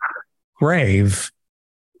mother's grave.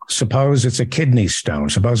 Suppose it's a kidney stone.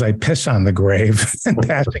 Suppose I piss on the grave and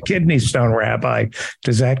pass a kidney stone, Rabbi.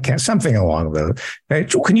 Does that count? Something along those.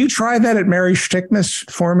 Can you try that at Mary Stickmas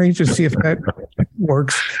for me to see if that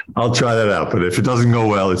works? I'll try that out. But if it doesn't go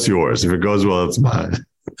well, it's yours. If it goes well, it's mine.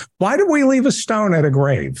 Why do we leave a stone at a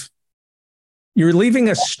grave? You're leaving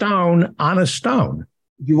a stone on a stone.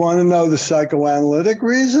 You want to know the psychoanalytic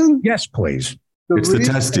reason? Yes, please. It's the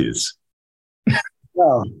testes.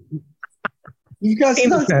 No. You got such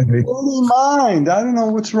a funny mind. I don't know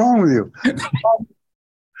what's wrong with you.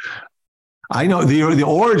 I know the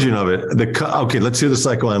origin of it. Okay, let's hear the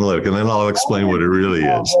psychoanalytic, and then I'll explain what it really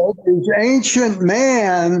is. This ancient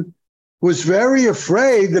man was very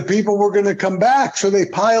afraid that people were going to come back, so they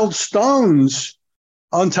piled stones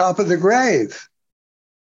on top of the grave.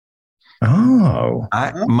 Oh,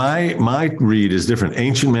 my read is different.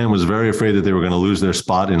 Ancient man was very afraid that they were going to lose their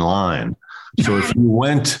spot in line. So if you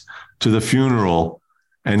went to the funeral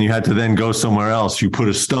and you had to then go somewhere else, you put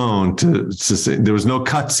a stone to say, there was no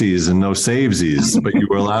cutsies and no savesies, but you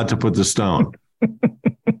were allowed to put the stone.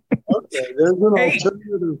 Okay, there's an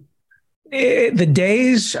alternative. The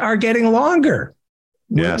days are getting longer.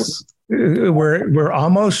 Yes. We're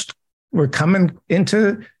coming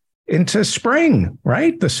into spring,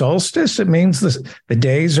 right? The solstice. It means the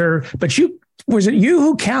days are, but was it you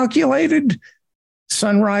who calculated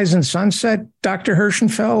sunrise and sunset, Dr.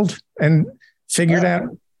 Hirschenfeld, and figured out?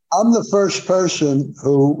 I'm the first person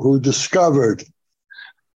who discovered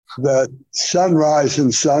that sunrise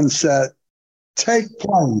and sunset take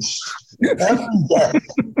place every day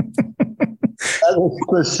at a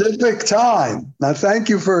specific time. Now, thank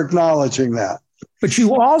you for acknowledging that. But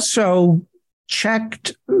you also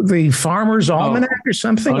checked the Farmer's Almanac or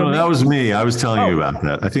something? Oh, no, that was me. I was telling you about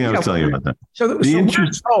that. I think I was telling you about that. So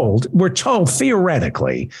we're told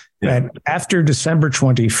theoretically that after December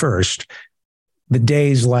 21st, the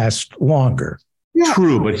days last longer. Yeah.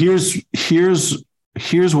 True, but here's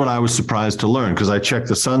what I was surprised to learn, because I checked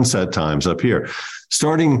the sunset times up here.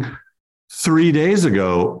 Starting 3 days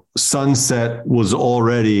ago, sunset was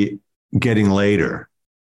already getting later.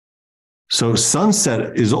 So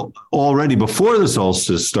sunset is already before the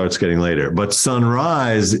solstice starts getting later, but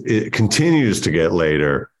sunrise, it continues to get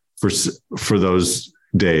later for those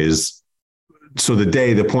days. So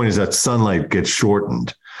the point is that sunlight gets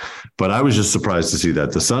shortened. But I was just surprised to see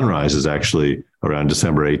that the sunrise is actually around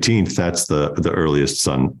December 18th. That's the earliest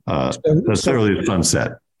that's the earliest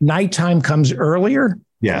sunset. Nighttime comes earlier?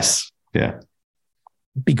 Yes. Yeah.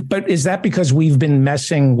 But is that because we've been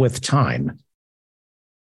messing with time?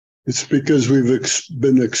 It's because we've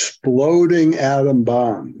been exploding atom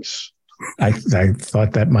bombs. I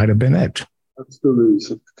thought that might have been it. That's the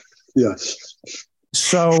reason. Yes.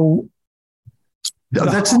 So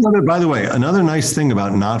that's by the way, another nice thing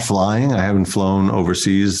about not flying. I haven't flown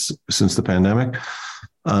overseas since the pandemic.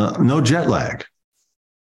 No jet lag.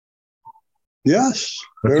 Yes.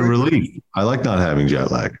 That's a relief. I like not having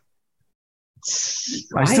jet lag.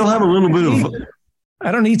 I still have a little bit of...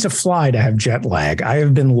 I don't need to fly to have jet lag. I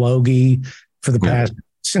have been logy for the past,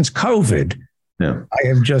 since COVID. Yeah. I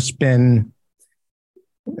have just been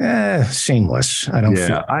seamless. I don't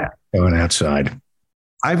feel going outside.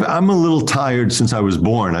 I'm a little tired since I was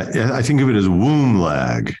born. I think of it as womb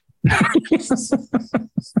lag.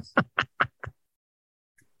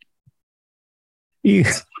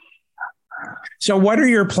 So what are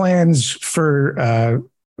your plans for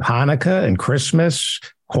Hanukkah and Christmas,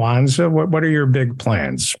 Kwanzaa? What are your big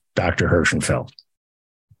plans, Dr. Hirschenfeld?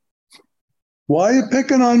 Why are you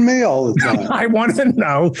picking on me all the time? I want to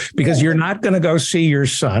know, because you're not going to go see your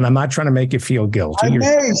son. I'm not trying to make you feel guilty.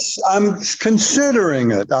 I'm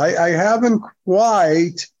considering it. I haven't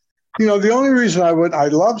quite. The only reason I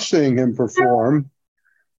love seeing him perform,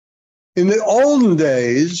 in the olden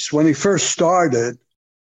days when he first started,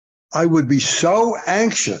 I would be so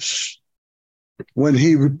anxious when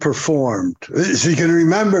he performed. Is he going to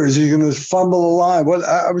remember? Is he going to fumble a line?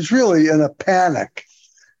 I was really in a panic.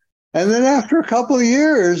 And then after a couple of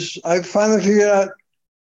years, I finally figured out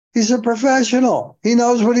He's a professional. He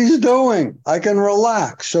knows what he's doing. I can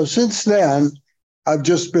relax. So since then, I've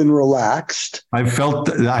just been relaxed. I felt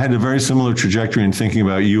that I had a very similar trajectory in thinking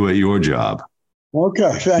about you at your job.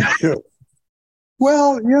 Okay, thank you.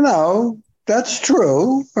 Well, that's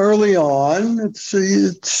true. Early on, it's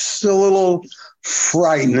a little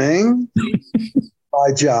frightening,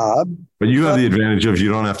 my job. But you have the advantage of you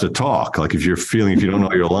don't have to talk. Like if you don't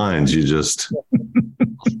know your lines, you just.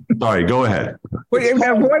 Sorry, go ahead.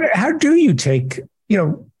 How do you take?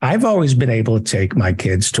 I've always been able to take my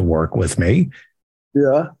kids to work with me.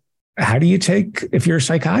 Yeah. How do you take, if you're a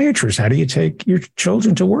psychiatrist, how do you take your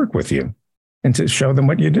children to work with you and to show them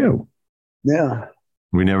what you do? Yeah.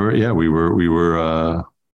 We were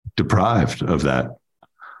deprived of that.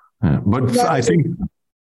 Yeah. But I think.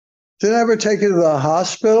 Did I ever take you to the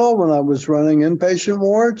hospital when I was running inpatient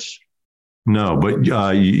wards? No, but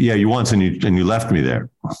you once, and you left me there.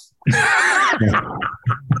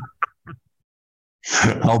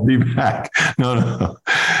 I'll be back. No.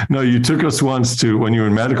 You took us once to, when you were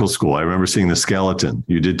in medical school. I remember seeing the skeleton.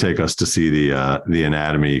 You did take us to see the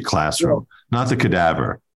anatomy classroom, not the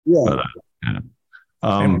cadaver. Yeah.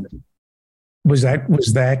 But, was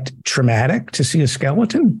that traumatic to see a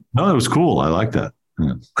skeleton? No, it was cool. I like that.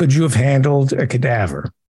 Yeah. Could you have handled a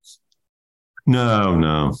cadaver?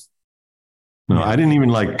 No. Yeah. I didn't even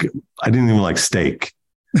like steak.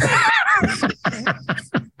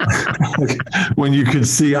 When you could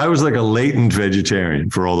see, I was like a latent vegetarian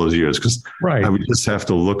for all those years because I would just have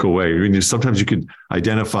to look away. I mean, sometimes you could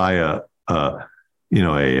identify a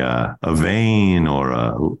vein or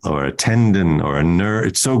a tendon or a nerve.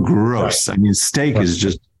 It's so gross. Right. I mean, steak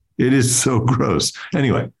is it is so gross.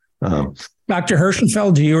 Anyway. Dr.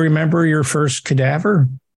 Hirschenfeld, do you remember your first cadaver?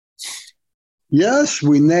 Yes,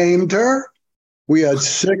 we named her. We had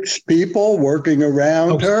 6 people working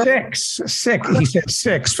around her. Six. He said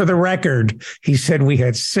 6 for the record. He said we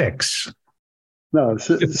had 6. No,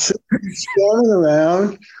 6 standing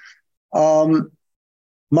around.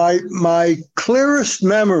 My clearest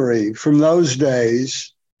memory from those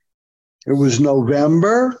days, it was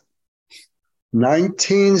November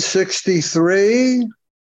 1963.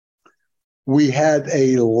 We had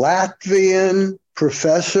a Latvian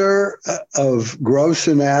professor of gross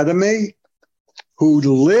anatomy who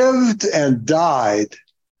lived and died.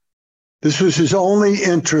 This was his only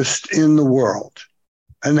interest in the world,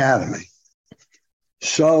 anatomy.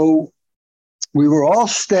 So we were all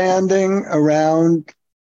standing around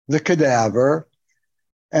the cadaver,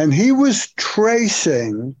 and he was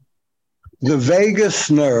tracing the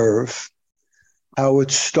vagus nerve, how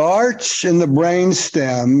it starts in the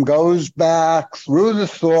brainstem, goes back through the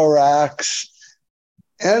thorax,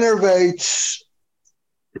 innervates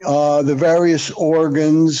the various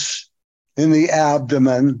organs in the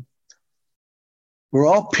abdomen. We're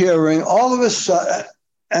all peering. All of a sudden,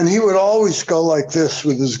 and he would always go like this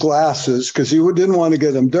with his glasses because he didn't want to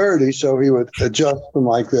get them dirty, so he would adjust them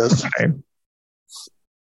like this. Okay.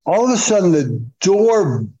 All of a sudden, the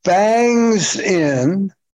door bangs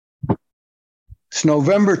in. It's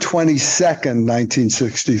November 22nd,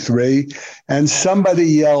 1963, and somebody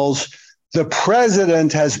yells, "The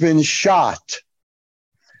president has been shot."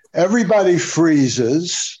 Everybody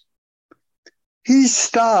freezes. He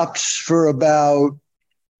stops for about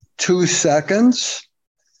 2 seconds.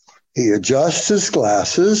 He adjusts his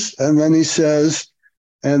glasses, and then he says,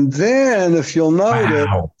 and then if you'll notice,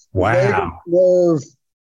 Wow.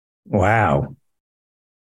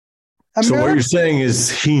 So what you're saying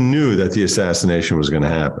is he knew that the assassination was going to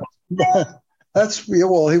happen. He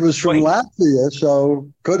was from Latvia,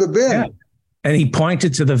 so could have been. Yeah. And he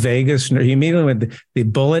pointed to the vagus nerve. He immediately went, the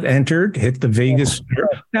bullet entered, hit the vagus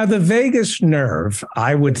nerve. Now, the vagus nerve,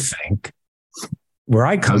 I would think, where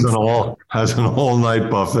I come from, has an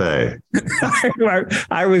all-night buffet.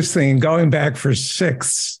 I was thinking going back for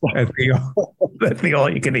 6 at the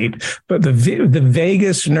all-you-can-eat. But the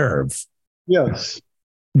vagus nerve. Yes.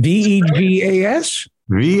 VEGAS?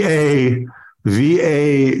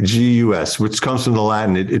 VAGUS, which comes from the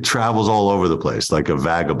Latin. It travels all over the place like a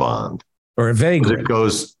vagabond. Or a vagrant. It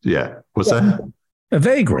goes, What's that? A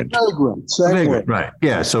vagrant. Vagrant, right.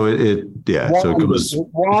 Yeah. So it goes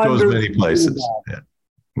many places.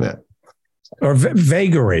 Yeah. Or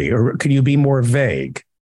vagary, or could you be more vague?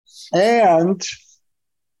 And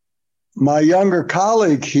my younger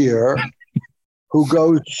colleague here, who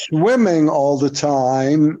goes swimming all the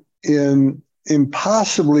time in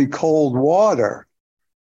impossibly cold water.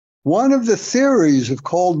 One of the theories of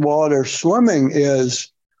cold water swimming is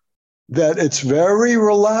that it's very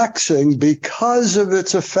relaxing because of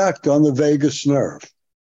its effect on the vagus nerve.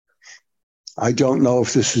 I don't know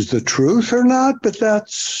if this is the truth or not, but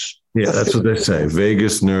that's what they say.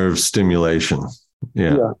 Vagus nerve stimulation.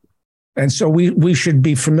 Yeah. And so we should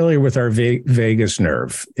be familiar with our vagus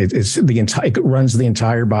nerve. It runs the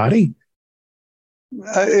entire body.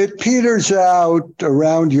 It peters out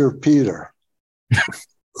around your Peter.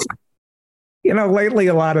 Lately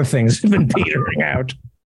a lot of things have been petering out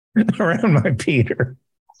around my Peter.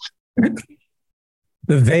 The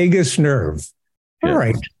vagus nerve. All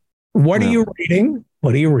right. What are you reading?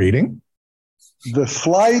 What are you reading? The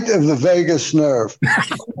Flight of the Vagus Nerve.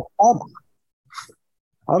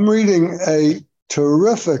 I'm reading a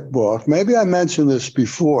terrific book. Maybe I mentioned this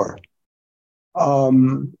before.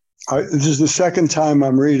 This is the second time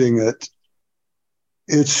I'm reading it.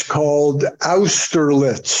 It's called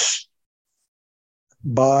Austerlitz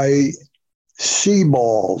by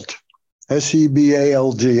Sebald,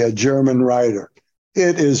 Sebald, a German writer.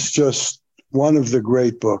 It is just one of the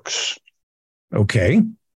great books. Okay.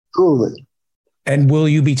 Truly. And will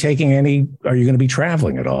you be are you going to be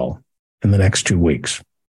traveling at all in the next 2 weeks?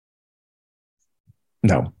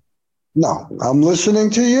 No, I'm listening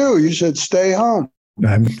to you. You said stay home.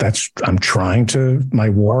 I'm trying to, my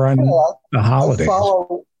war on the holidays. I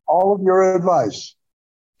follow all of your advice.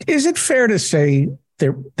 Is it fair to say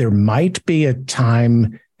there might be a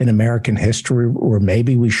time in American history where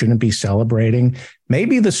maybe we shouldn't be celebrating?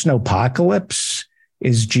 Maybe the snowpocalypse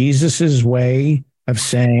is Jesus's way of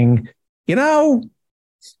saying,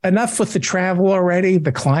 enough with the travel already,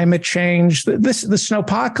 the climate change. The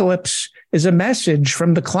snowpocalypse is a message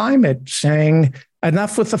from the climate saying,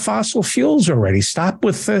 enough with the fossil fuels already. Stop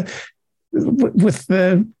with the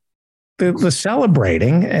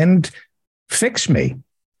celebrating and fix me.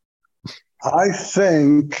 This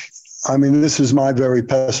is my very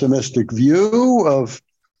pessimistic view of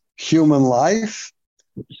human life,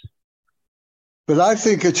 but I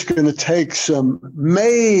think it's going to take some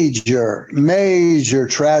major, major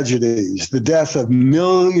tragedies, the death of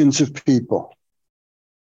millions of people,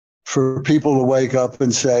 for people to wake up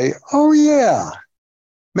and say, oh, yeah,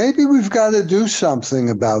 maybe we've got to do something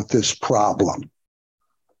about this problem.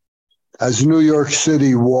 As New York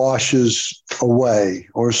City washes away,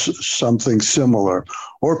 or something similar,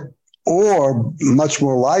 or much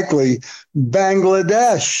more likely,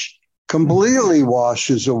 Bangladesh completely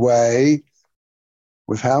washes away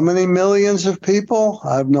with how many millions of people?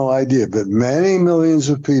 I have no idea, but many millions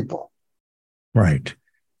of people. Right.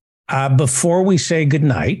 Before we say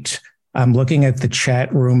goodnight, I'm looking at the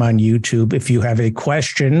chat room on YouTube. If you have a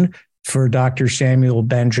question for Dr. Samuel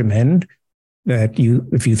Benjamin,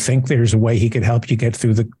 if you think there's a way he could help you get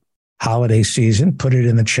through the holiday season, put it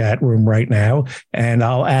in the chat room right now. And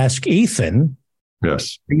I'll ask Ethan,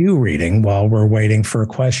 yes, what are you reading while we're waiting for a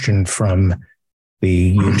question from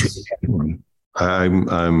the YouTube chat room? I've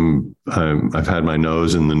had my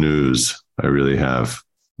nose in the news. I really have.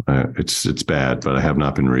 It's bad, but I have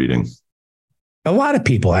not been reading. A lot of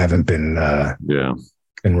people haven't been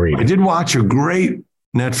been reading. I did watch a great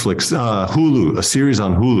Netflix, Hulu, a series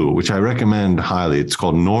on Hulu, which I recommend highly. It's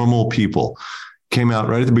called Normal People. Came out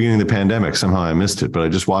right at the beginning of the pandemic. Somehow I missed it, but I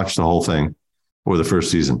just watched the whole thing, or the first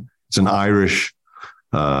season. It's an Irish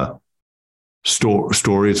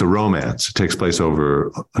story. It's a romance. It takes place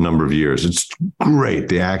over a number of years. It's great.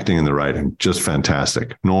 The acting and the writing, just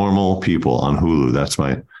fantastic. Normal People on Hulu. That's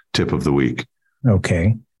my tip of the week.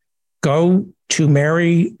 Okay. Go to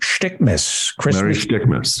Mary Stickmis. Mary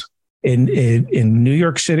Stickmis. In New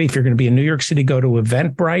York City. If you're going to be in New York City, go to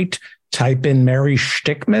Eventbrite, type in Mary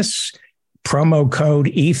Stickmis, promo code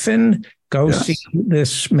Ethan. Go see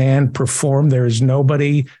this man perform. There is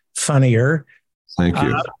nobody funnier. Thank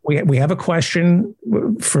you. We have a question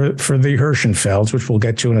for the Hirschenfelds, which we'll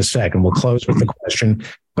get to in a second. We'll close with the question,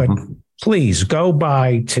 but please go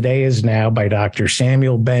buy Today Is Now by Dr.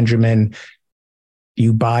 Samuel Benjamin.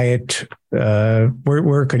 You buy it.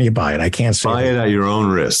 Where can you buy it? I can't say. Buy it at your own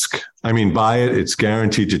risk. Buy it. It's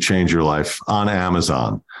guaranteed to change your life on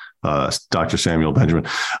Amazon. Dr. Samuel Benjamin.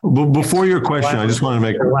 Before your question, I just want to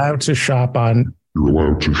make. You're allowed to shop on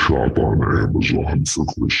Amazon for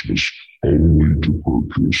Christmas, only to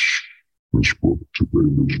purchase this book.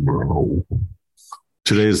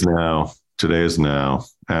 Today is now. Today is now.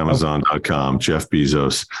 Amazon.com. Jeff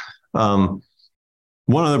Bezos.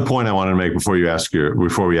 One other point I wanted to make before we ask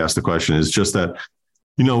the question is just that,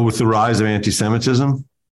 with the rise of anti-Semitism.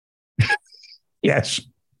 Yes.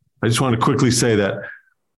 I just want to quickly say that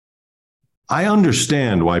I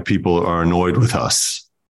understand why people are annoyed with us.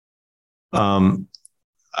 I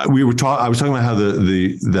was talking about how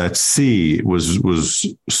that C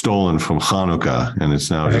was stolen from Hanukkah, and it's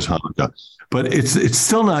now just Hanukkah, but it's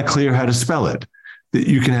still not clear how to spell it.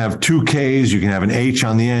 You can have two Ks, you can have an H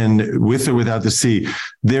on the end with or without the C.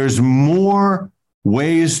 There's more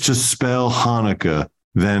ways to spell Hanukkah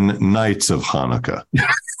than Nights of Hanukkah.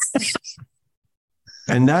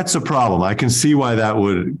 And that's a problem. I can see why that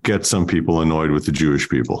would get some people annoyed with the Jewish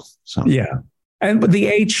people. So Yeah. But the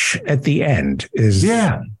H at the end is...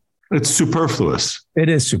 Yeah, it's superfluous. It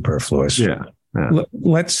is superfluous. Yeah.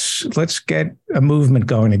 Let's get a movement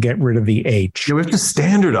going to get rid of the H. Yeah, we have to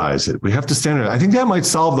standardize it. We have to standardize. I think that might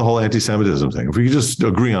solve the whole anti-Semitism thing. If we could just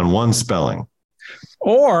agree on one spelling.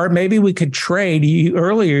 Or maybe we could trade.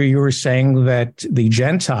 Earlier, you were saying that the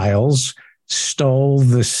Gentiles stole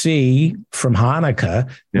the C from Hanukkah.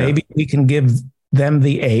 Yeah. Maybe we can give them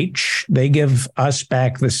the H. They give us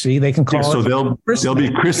back the C. They can call it. So they'll be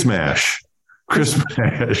Christmash.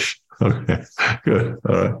 Christmash. Okay, good.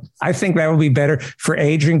 All right. I think that would be better for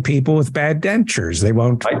aging people with bad dentures.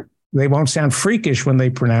 They won't sound freakish when they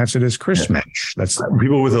pronounce it as Christmas. That's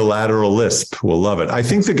People with a lateral lisp will love it. I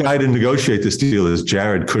think the guy to negotiate this deal is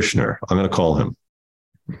Jared Kushner. I'm going to call him.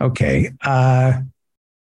 okay.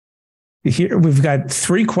 Here we've got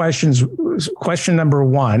three questions. Question number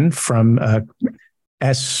one from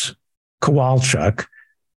S. Kowalchuk.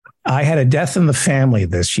 I had a death in the family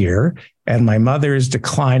this year, and my mother is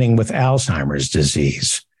declining with Alzheimer's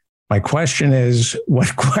disease. My question is,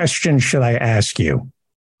 what question should I ask you?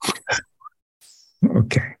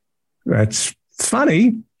 Okay, that's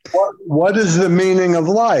funny. What is the meaning of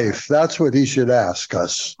life? That's what he should ask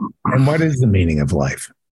us. And what is the meaning of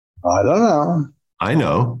life? I don't know. I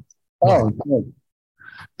know. Oh, good.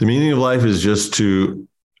 The meaning of life is just to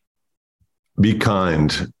be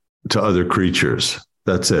kind to other creatures.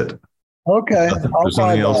 That's it. Okay. There's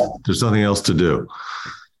nothing else. There's nothing else to do.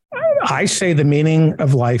 I say the meaning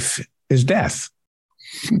of life is death.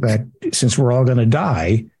 That since we're all going to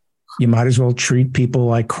die, you might as well treat people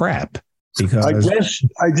like crap. Because I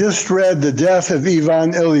just read The Death of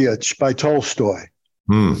Ivan Ilyich by Tolstoy.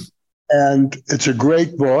 And it's a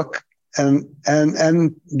great book. And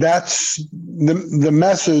that's the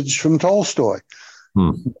message from Tolstoy.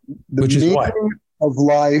 Which is what? Of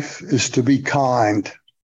life is to be kind.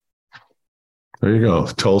 There you go.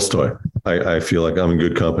 Tolstoy. I feel like I'm in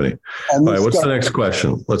good company. All right. What's the next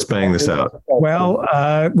question? Let's bang this out. Well,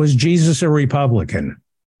 was Jesus a Republican?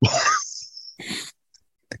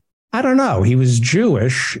 I don't know. He was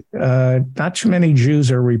Jewish. Not too many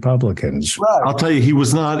Jews are Republicans. Right. I'll tell you, he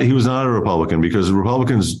was not a Republican because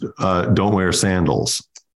Republicans don't wear sandals.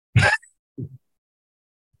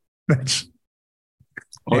 There's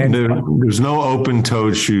no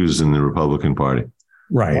open-toed shoes in the Republican Party.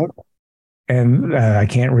 Right. And I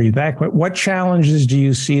can't read that. But what challenges do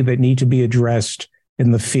you see that need to be addressed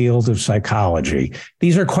in the field of psychology?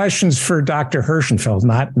 These are questions for Dr. Hirschenfeld,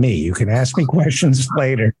 not me. You can ask me questions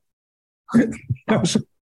later.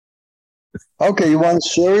 Okay, you want a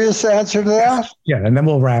serious answer to that? Yeah, and then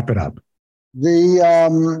we'll wrap it up.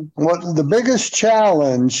 The biggest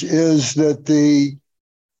challenge is that the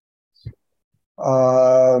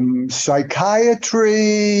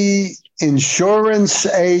psychiatry, insurance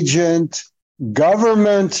agent,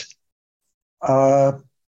 government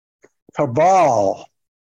cabal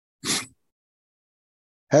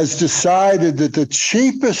has decided that the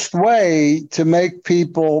cheapest way to make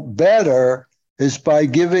people better is by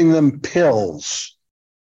giving them pills.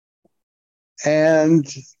 And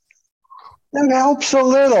it helps a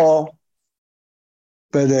little,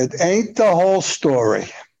 but it ain't the whole story.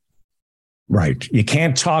 Right. You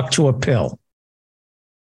can't talk to a pill.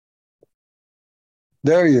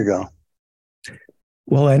 There you go.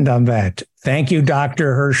 We'll end on that. Thank you,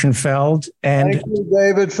 Dr. Hirschenfeld. And thank you,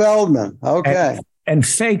 David Feldman. Okay. And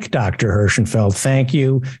fake Dr. Hirschenfeld, thank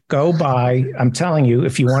you. Go buy, I'm telling you,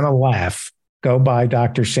 if you want to laugh, go buy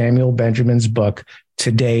Dr. Samuel Benjamin's book,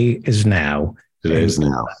 Today is Now. Today is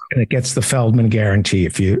Now. And it gets the Feldman guarantee.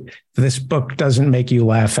 If this book doesn't make you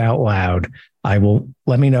laugh out loud,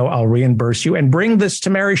 let me know. I'll reimburse you and bring this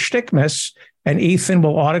to Mary Stickmis, and Ethan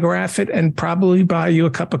will autograph it and probably buy you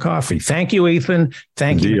a cup of coffee. Thank you, Ethan.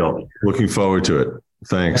 Thank you. Deal. Looking forward to it.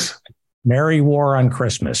 Thanks. Merry War on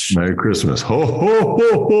Christmas. Merry Christmas. Ho, ho,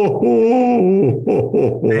 ho, ho, ho,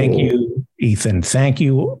 ho. Thank you, Ethan. Thank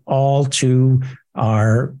you all to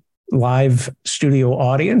our live studio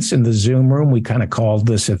audience in the Zoom room. We kind of called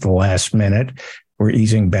this at the last minute. We're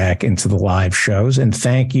easing back into the live shows. And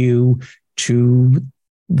thank you to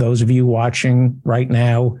those of you watching right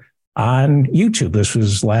now on YouTube. This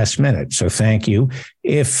was last minute. So thank you.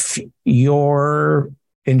 If you're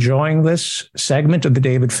enjoying this segment of the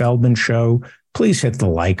David Feldman Show, please hit the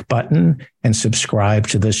like button and subscribe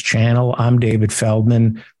to this channel. I'm David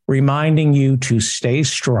Feldman, reminding you to stay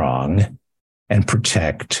strong and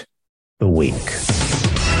protect the weak.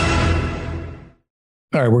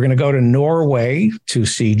 All right, we're going to go to Norway to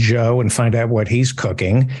see Joe and find out what he's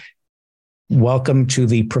cooking. Welcome to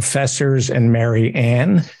the Professors and Mary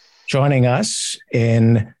Ann. Joining us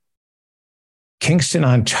in Kingston,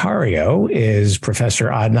 Ontario is Professor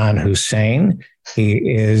Adnan Hussain. He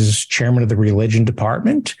is chairman of the religion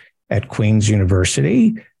department at Queen's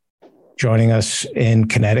University. Joining us in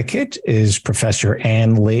Connecticut is Professor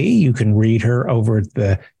Ann Lee. You can read her over at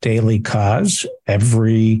the Daily Cause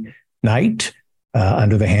every night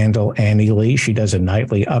under the handle Annie Lee. She does a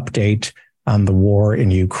nightly update on the war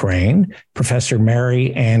in Ukraine. Professor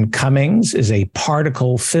Mary Ann Cummings is a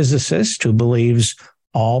particle physicist who believes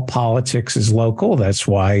all politics is local. That's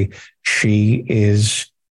why she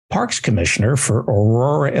is Parks Commissioner for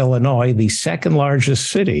Aurora, Illinois, the second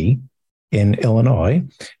largest city in Illinois.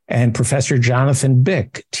 And Professor Jonathan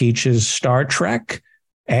Bick teaches Star Trek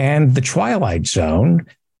and The Twilight Zone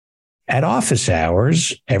at office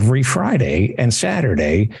hours every Friday and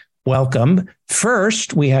Saturday. Welcome.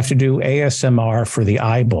 First, we have to do ASMR for the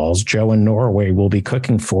eyeballs. Joe in Norway will be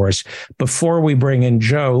cooking for us. Before we bring in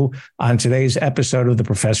Joe on today's episode of the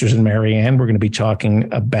Professors and Mary Ann, we're going to be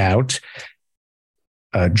talking about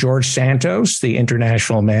George Santos, the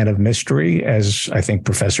international man of mystery, as I think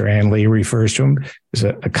Professor Ann Lee refers to him, is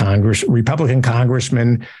a Republican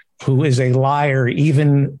congressman who is a liar,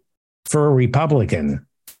 even for a Republican.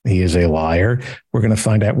 He is a liar. We're going to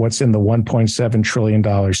find out what's in the $1.7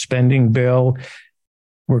 trillion spending bill.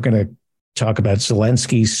 We're going to talk about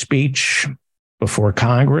Zelensky's speech before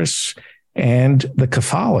Congress and the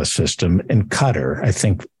kafala system in Qatar. I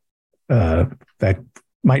think that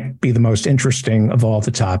might be the most interesting of all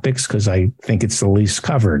the topics because I think it's the least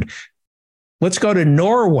covered. Let's go to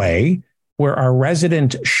Norway, where our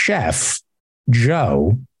resident chef,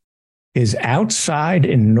 Joe, is outside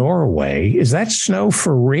in Norway. Is that snow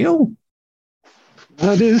for real?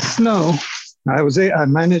 That is snow. I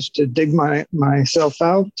managed to dig myself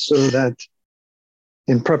out so that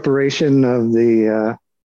in preparation of the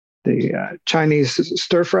Chinese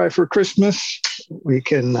stir fry for Christmas, we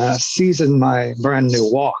can season my brand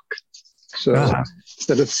new wok. So I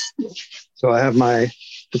have my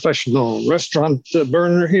professional restaurant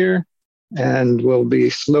burner here, and we'll be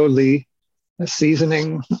slowly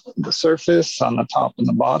seasoning the surface on the top and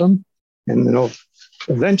the bottom, and it'll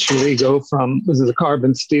eventually go from, this is a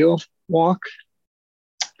carbon steel wok,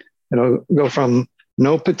 it'll go from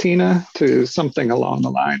no patina to something along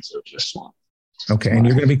the lines of this one. Okay, and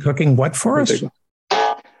you're going to be cooking what for us?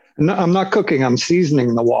 No, I'm not cooking, I'm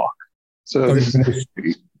seasoning the wok. So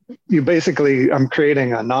you basically, I'm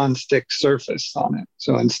creating a non-stick surface on it.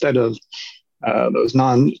 So instead of those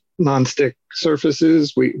non-stick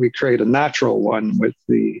surfaces, we create a natural one with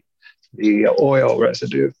the oil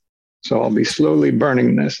residue. So I'll be slowly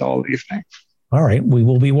burning this all evening. All right, we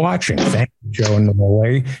will be watching. Thank you, Joe in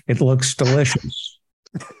Norway. It looks delicious,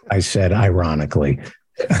 I said ironically.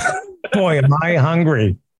 Boy, am I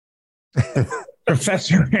hungry.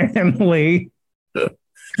 Professor Ann Lee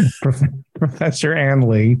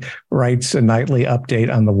writes a nightly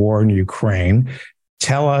update on the war in Ukraine.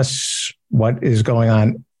 Tell us what is going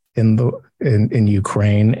on in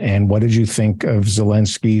Ukraine, and what did you think of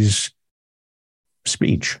Zelensky's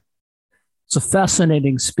speech? It's a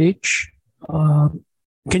fascinating speech. Can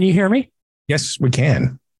you hear me? Yes, we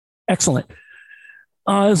can. Excellent.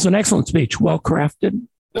 It's an excellent speech, well crafted.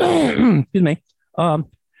 Excuse me.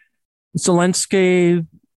 Zelensky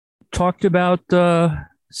talked about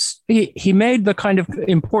he made the kind of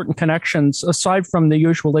important connections aside from the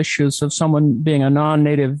usual issues of someone being a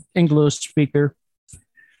non-native English speaker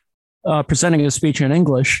presenting a speech in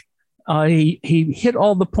English. He hit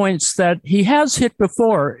all the points that he has hit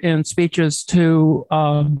before in speeches to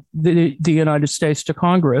the United States, to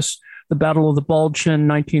Congress. The Battle of the Bulge in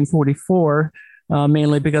 1944,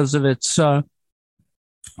 mainly because of its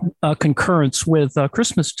concurrence with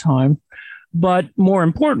Christmas time. But more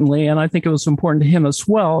importantly, and I think it was important to him as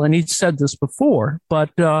well, and he'd said this before, but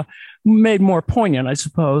made more poignant, I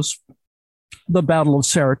suppose, the Battle of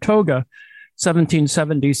Saratoga,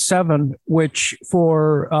 1777, which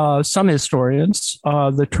for some historians,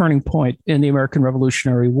 the turning point in the American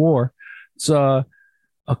Revolutionary War. It's a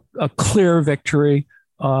clear victory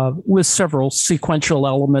with several sequential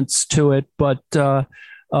elements to it, but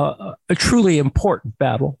a truly important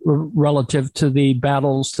battle relative to the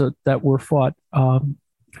battles that were fought.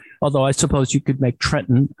 Although I suppose you could make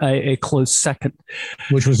Trenton a close second.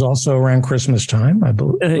 Which was also around Christmas time, I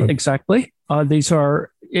believe. Exactly. These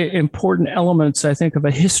are important elements, I think, of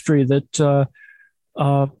a history that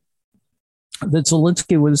that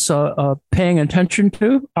Zelensky was paying attention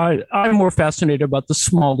to. I'm more fascinated about the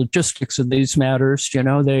small logistics of these matters. You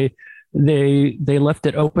know, they left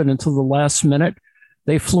it open until the last minute.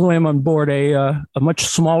 They flew him on board a much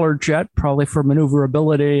smaller jet, probably for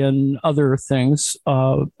maneuverability and other things,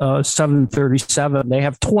 737. They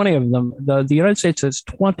have 20 of them. The United States has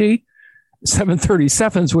 20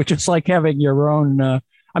 737s, which is like having your own.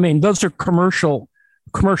 Those are commercial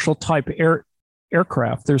type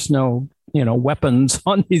aircraft. There's no, weapons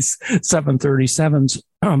on these 737s.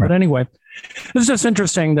 But anyway, it's just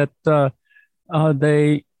interesting that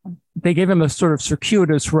they gave him a sort of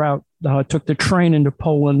circuitous route, took the train into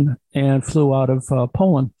Poland and flew out of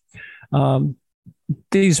Poland.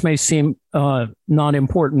 These may seem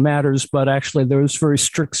non-important matters, but actually there was very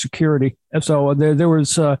strict security. So there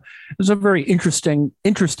was it was a very interesting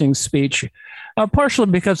speech, partially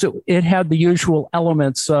because it had the usual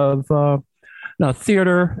elements of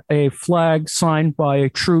theater, a flag signed by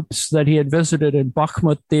troops that he had visited in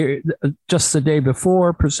Bakhmut just the day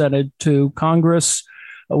before, presented to Congress,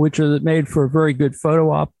 which is made for a very good photo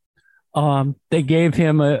op. They gave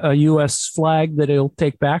him a U.S. flag that he'll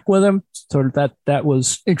take back with him. Sort of that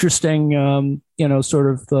was interesting. Sort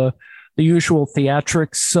of the usual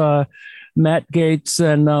theatrics. Matt Gaetz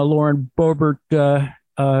and Lauren Boebert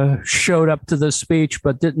showed up to the speech,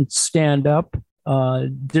 but didn't stand up,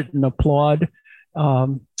 didn't applaud.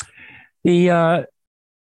 The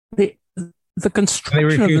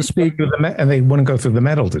construction of the speech, and they wouldn't go through the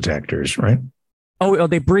metal detectors, right? Oh,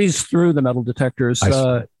 they breezed through the metal detectors.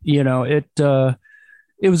 It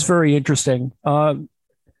was very interesting.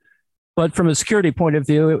 But from a security point of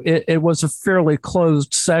view, it was a fairly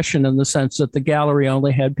closed session in the sense that the gallery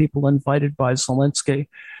only had people invited by Zelensky.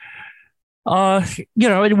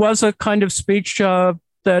 It was a kind of speech that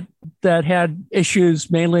had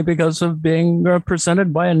issues mainly because of being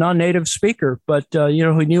presented by a non-native speaker, but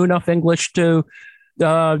who knew enough English to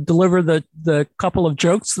deliver the couple of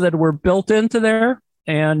jokes that were built into there,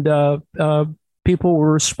 and people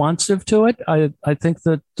were responsive to it. I think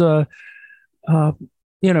that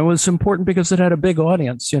it was important because it had a big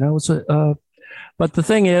audience. It was but the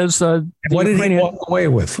thing is, what did he walk away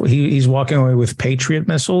with? He's walking away with Patriot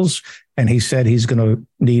missiles, and he said he's going to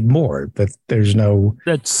need more. That there's no.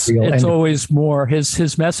 It's always more.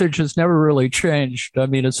 His message has never really changed. I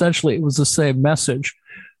mean, essentially, it was the same message.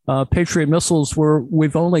 Patriot missiles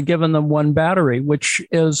we've only given them one battery, which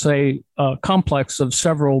is a complex of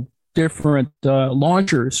several different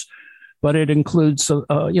launchers, but it includes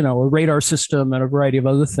a radar system and a variety of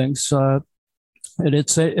other things. And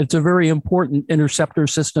it's a very important interceptor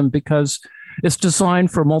system because it's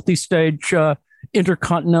designed for multi-stage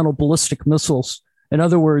intercontinental ballistic missiles. In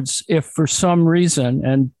other words, if for some reason,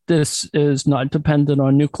 and this is not dependent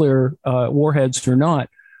on nuclear warheads or not,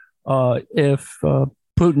 if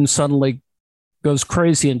Putin suddenly goes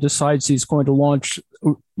crazy and decides he's going to launch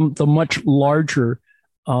the much larger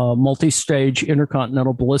multi-stage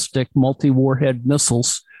intercontinental ballistic multi-warhead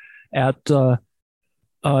missiles at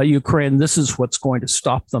Ukraine, this is what's going to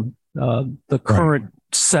stop them. The current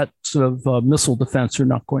sets of missile defense are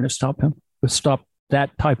not going to stop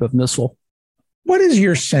that type of missile. What is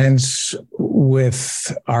your sense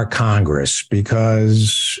with our Congress?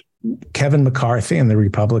 Because Kevin McCarthy and the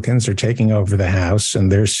Republicans are taking over the House,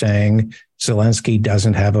 and they're saying Zelensky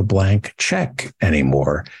doesn't have a blank check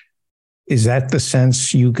anymore. Is that the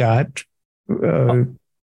sense you got?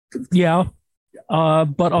 Yeah.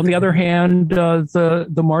 But on the other hand,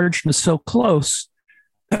 the margin is so close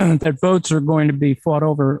that votes are going to be fought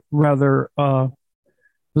over rather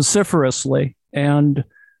vociferously. And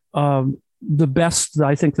the best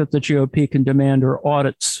I think that the GOP can demand are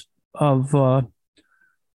audits of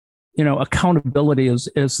accountability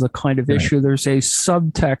is the kind of issue. There's a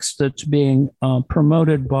subtext that's being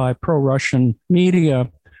promoted by pro-Russian media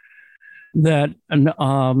that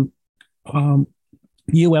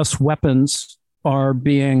U.S. weapons are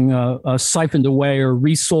being siphoned away or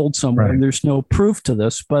resold somewhere. Right. There's no proof to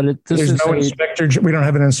this, but inspector. We don't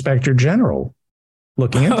have an inspector general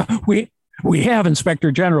looking into it. We have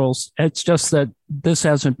inspector generals. It's just that this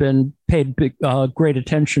hasn't been paid great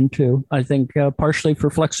attention to, I think, partially for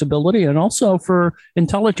flexibility and also for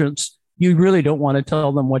intelligence. You really don't want to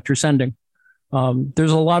tell them what you're sending.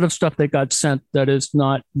 There's a lot of stuff that got sent that is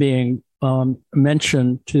not being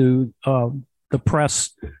mentioned to the press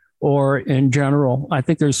or in general. I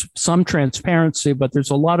think there's some transparency, but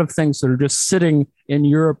there's a lot of things that are just sitting in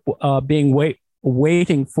Europe being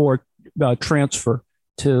waiting for transfer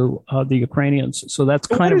to the Ukrainians. So that's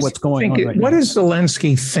kind of what's going on right now. What does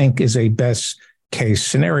Zelensky think is a best case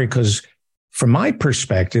scenario? Because from my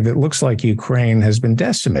perspective, it looks like Ukraine has been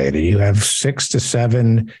decimated. You have 6 to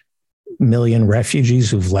 7 million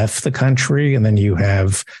refugees who've left the country, and then you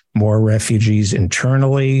have more refugees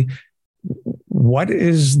internally. How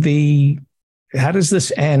does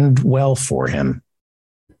this end well for him?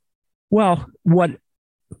 Well, what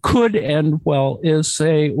could end well is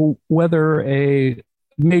whether a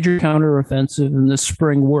major counteroffensive in the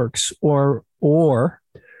spring works, or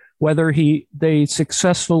whether they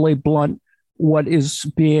successfully blunt what is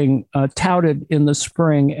being touted in the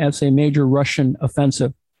spring as a major Russian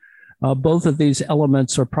offensive. Both of these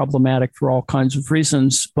elements are problematic for all kinds of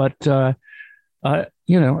reasons, but as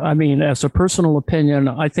a personal opinion,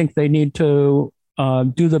 I think they need to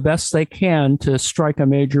do the best they can to strike a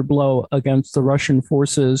major blow against the Russian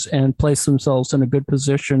forces and place themselves in a good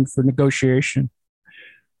position for negotiation.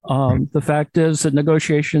 The fact is that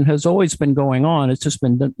negotiation has always been going on. It's just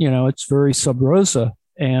been, it's very sub rosa.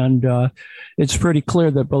 And it's pretty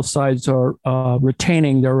clear that both sides are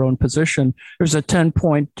retaining their own position. There's a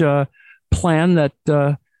 10-point plan that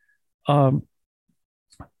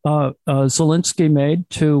Zelensky made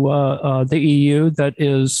to the EU that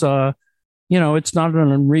is, it's not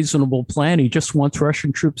an unreasonable plan. He just wants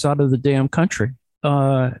Russian troops out of the damn country.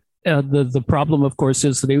 The problem, of course,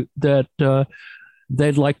 is that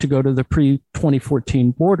they'd like to go to the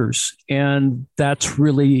pre-2014 borders. And that's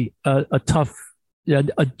really a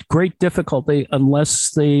great difficulty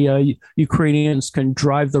unless the Ukrainians can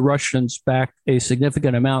drive the Russians back a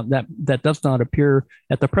significant amount. That does not appear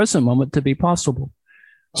at the present moment to be possible.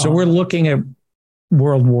 So we're looking at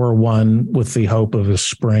World War I with the hope of a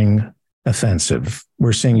spring offensive.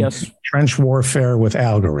 We're seeing trench warfare with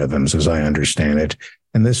algorithms, as I understand it.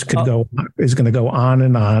 And this is going to go on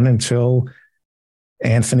and on until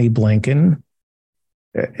Anthony Blinken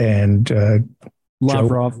and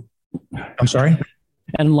Lavrov. I'm sorry?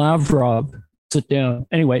 And Lavrov sit down.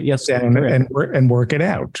 Anyway, yes. And work it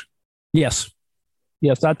out. Yes.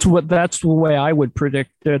 That's the way I would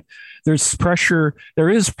predict it. There is pressure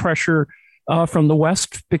from the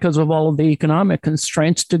West because of all of the economic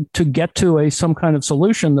constraints to get to some kind of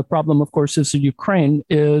solution. The problem, of course, is that Ukraine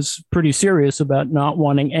is pretty serious about not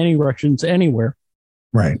wanting any Russians anywhere.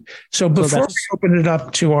 Right. So before we open it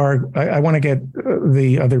up to I want to get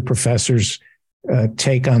the other professors'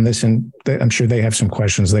 take on this, and I'm sure they have some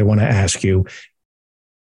questions they want to ask you.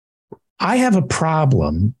 I have a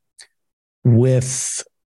problem with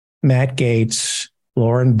Matt Gaetz,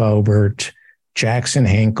 Lauren Boebert, Jackson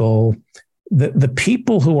Hinkle, the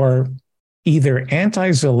people who are either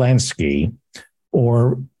anti-Zelensky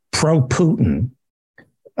or pro-Putin.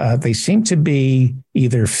 They seem to be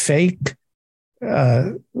either fake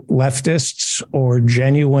leftists or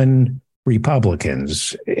genuine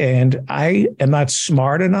Republicans. And I am not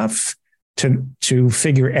smart enough to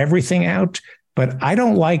figure everything out, but I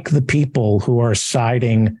don't like the people who are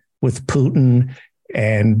siding with Putin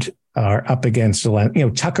and are up against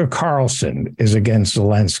Zelensky. Tucker Carlson is against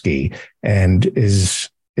Zelensky and is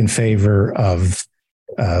in favor of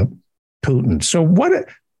Putin. So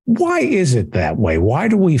why is it that way? Why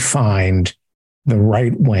do we find the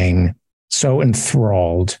right wing so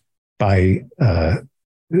enthralled by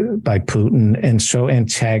Putin and so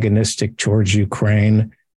antagonistic towards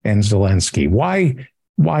Ukraine and Zelensky? Why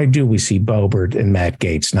do we see Boebert and Matt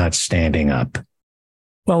Gaetz not standing up?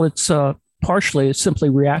 Well, it's simply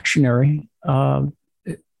reactionary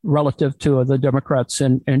relative to the Democrats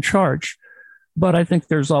in charge. But I think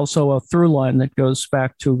there's also a through line that goes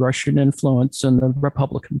back to Russian influence in the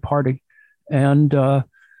Republican Party. And,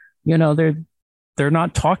 they're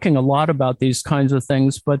not talking a lot about these kinds of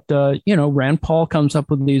things. But, Rand Paul comes up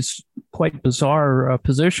with these quite bizarre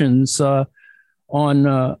positions on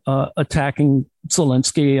attacking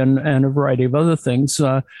Zelensky and a variety of other things.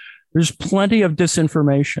 There's plenty of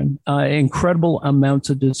disinformation, incredible amounts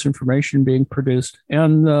of disinformation being produced.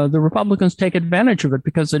 And the Republicans take advantage of it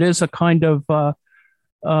because it is a kind of,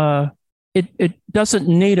 it doesn't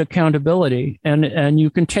need accountability. And you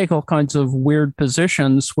can take all kinds of weird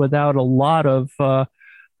positions without a lot of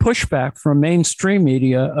pushback from mainstream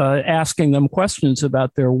media asking them questions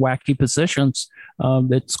about their wacky positions.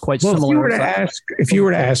 It's quite similar. If you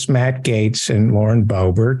were to ask Matt Gaetz and Lauren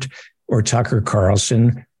Boebert or Tucker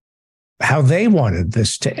Carlson how they wanted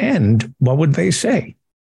this to end, what would they say?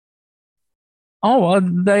 Oh,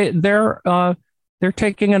 they're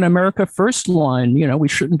taking an America First line. We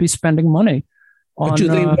shouldn't be spending money on. Do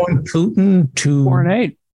they want Putin to foreign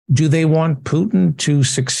aid? Do they want Putin to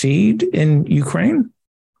succeed in Ukraine?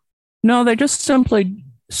 No, they just simply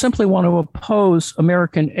want to oppose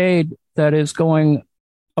American aid that is going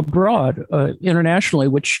abroad, internationally,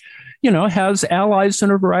 which, has allies in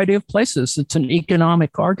a variety of places. It's an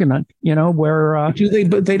economic argument, where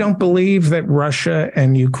But they don't believe that Russia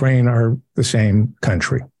and Ukraine are the same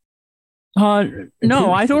country.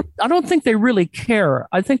 No, I don't think they really care.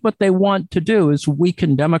 I think what they want to do is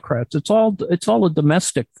weaken Democrats. It's all a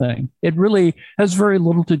domestic thing. It really has very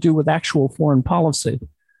little to do with actual foreign policy,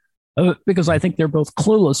 because I think they're both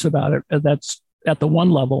clueless about it. That's at the one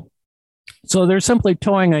level. So they're simply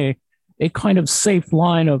towing a kind of safe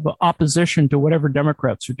line of opposition to whatever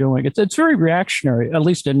Democrats are doing. It's very reactionary, at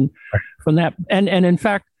least from that. And in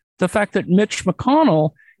fact, the fact that Mitch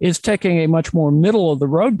McConnell is taking a much more middle of the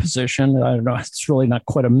road position. I don't know, it's really not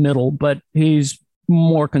quite a middle, but he's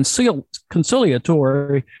more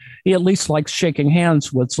conciliatory. He at least likes shaking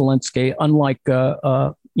hands with Zelensky, unlike,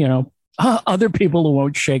 other people who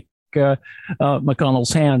won't shake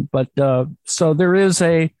McConnell's hand. But so there is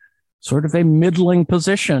a sort of a middling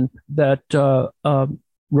position that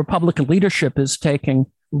Republican leadership is taking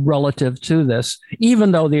relative to this,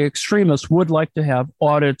 even though the extremists would like to have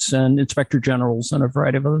audits and inspector generals and a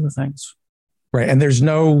variety of other things. Right. And there's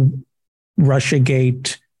no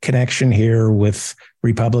Russiagate connection here with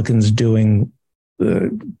Republicans doing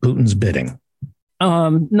Putin's bidding.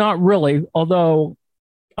 Not really, although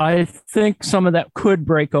I think some of that could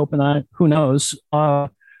break open. Who knows?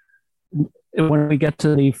 When we get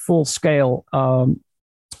to the full scale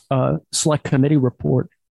select committee report,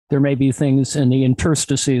 there may be things in the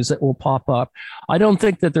interstices that will pop up. I don't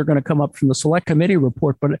think that they're going to come up from the select committee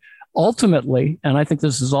report, but ultimately, and I think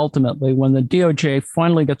this is ultimately, when the DOJ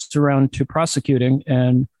finally gets around to prosecuting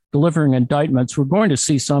and delivering indictments, we're going to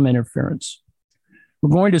see some interference. We're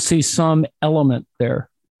going to see some element there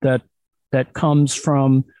that comes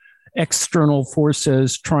from external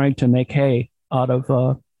forces trying to make hay out of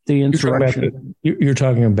the insurrection. You're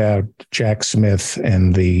talking about Jack Smith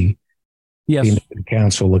and the Yes. The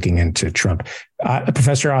council looking into Trump.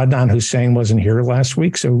 Professor Adnan Hussein wasn't here last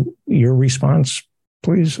week, so your response,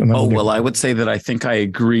 please. I would say that I think I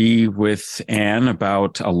agree with Anne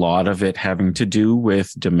about a lot of it having to do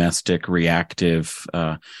with domestic reactive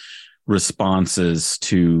responses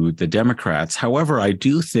to the Democrats. However, I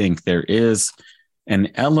do think there is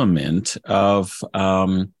an element of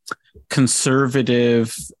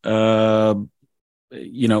conservative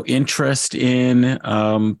interest in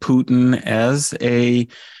Putin as a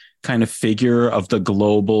kind of figure of the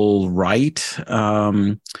global right,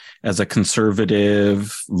 as a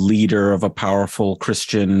conservative leader of a powerful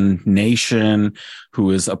Christian nation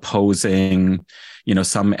who is opposing,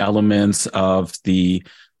 some elements of the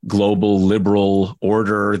global liberal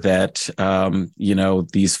order that,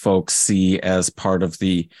 these folks see as part of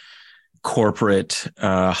the corporate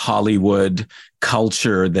Hollywood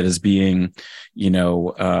culture that is being,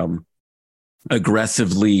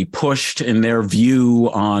 aggressively pushed in their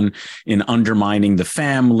view in undermining the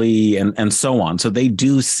family and so on. So they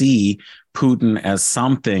do see Putin as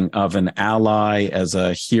something of an ally, as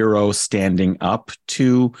a hero standing up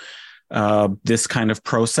to this kind of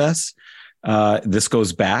process. This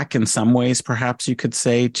goes back in some ways, perhaps you could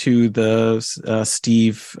say, to the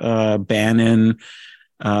Steve Bannon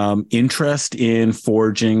interest in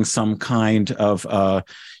forging some kind of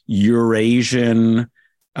Eurasian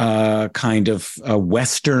kind of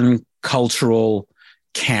Western cultural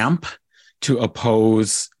camp to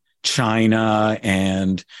oppose China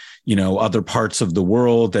and, other parts of the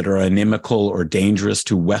world that are inimical or dangerous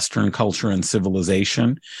to Western culture and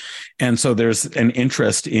civilization. And so there's an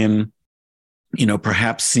interest in,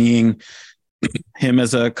 perhaps seeing him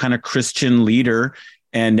as a kind of Christian leader.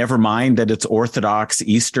 And never mind that it's Orthodox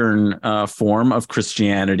Eastern form of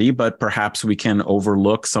Christianity, but perhaps we can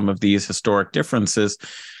overlook some of these historic differences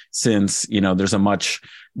since, there's a much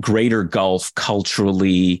greater gulf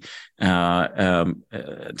culturally,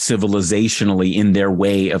 civilizationally in their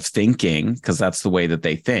way of thinking, because that's the way that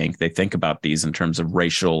they think. They think about these in terms of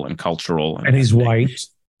racial and cultural. And he's white.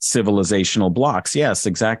 Civilizational blocks. Yes,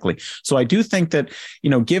 exactly. So I do think that,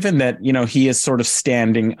 given that, he is sort of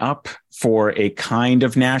standing up for a kind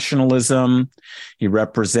of nationalism, he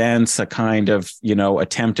represents a kind of,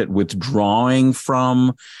 attempt at withdrawing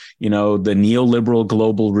from, the neoliberal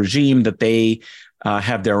global regime that they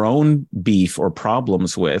have their own beef or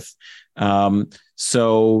problems with.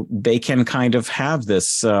 So they can kind of have this,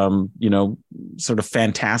 sort of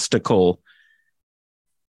fantastical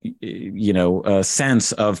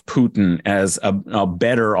sense of Putin as a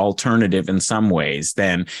better alternative in some ways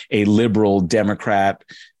than a liberal democratic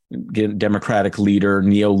leader,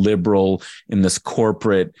 neoliberal in this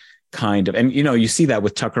corporate, kind of, and, you see that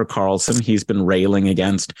with Tucker Carlson. He's been railing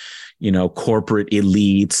against, corporate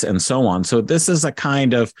elites and so on. So this is a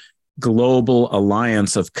kind of global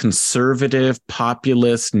alliance of conservative,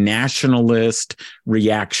 populist, nationalist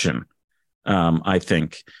reaction, I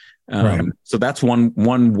think. Right. So that's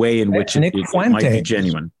one way in which it might be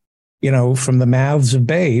genuine. From the mouths of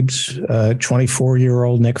babes,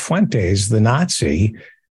 24-year-old Nick Fuentes, the Nazi,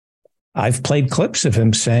 I've played clips of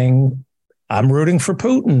him saying, I'm rooting for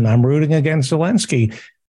Putin. I'm rooting against Zelensky.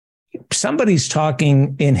 Somebody's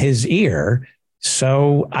talking in his ear.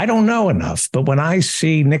 So I don't know enough. But when I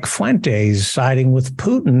see Nick Fuentes siding with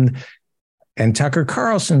Putin and Tucker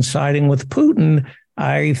Carlson siding with Putin,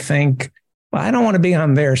 I think, well, I don't want to be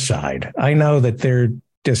on their side. I know that they're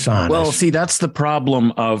dishonest. Well, see, that's the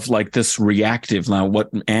problem of like this reactive, now what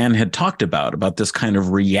Anne had talked about this kind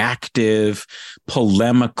of reactive,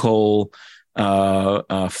 polemical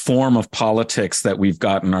form of politics that we've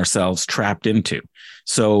gotten ourselves trapped into.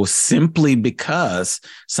 So simply because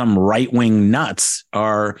some right-wing nuts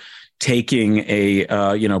are taking a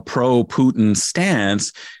pro-Putin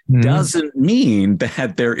stance doesn't mean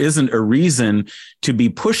that there isn't a reason to be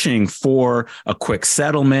pushing for a quick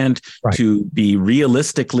settlement, right, to be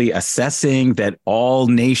realistically assessing that all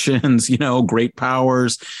nations, great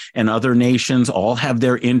powers and other nations all have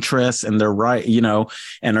their interests and their right,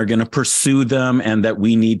 and are going to pursue them, and that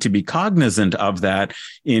we need to be cognizant of that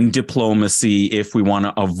in diplomacy if we want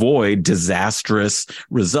to avoid disastrous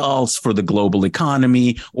results for the global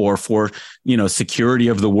economy or for, security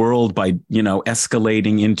of the world by,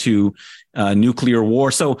 escalating into nuclear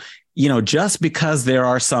war. So, just because there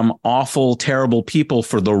are some awful, terrible people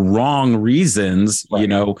for the wrong reasons, right,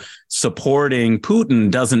 supporting Putin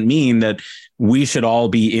doesn't mean that we should all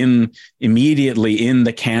be immediately in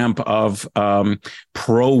the camp of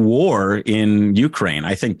pro-war in Ukraine.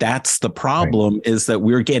 I think that's the problem, right, is that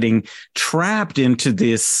we're getting trapped into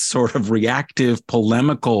this sort of reactive,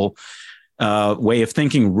 polemical way of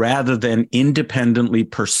thinking rather than independently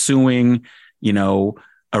pursuing,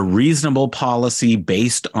 a reasonable policy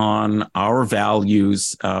based on our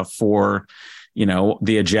values for,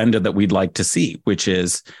 the agenda that we'd like to see, which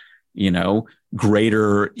is,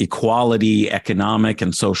 greater equality, economic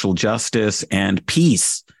and social justice, and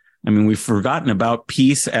peace. I mean, we've forgotten about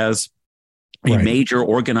peace as a right, major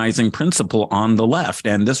organizing principle on the left.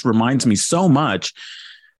 And this reminds me so much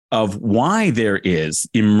of why there is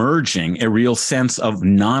emerging a real sense of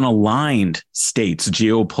non-aligned states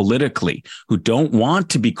geopolitically who don't want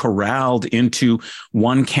to be corralled into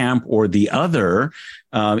one camp or the other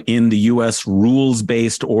in the U.S.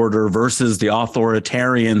 rules-based order versus the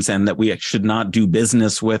authoritarians, and that we should not do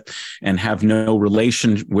business with and have no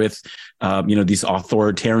relation with, these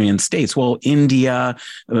authoritarian states. Well, India,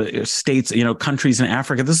 states, countries in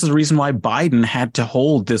Africa. This is the reason why Biden had to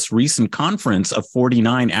hold this recent conference of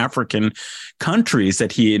 49 African countries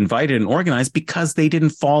that he invited and organized, because they didn't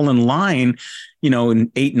fall in line,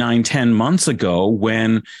 in 8, 9, 10 months ago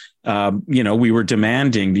when we were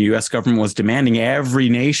demanding, the U.S. government was demanding every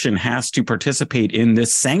nation has to participate in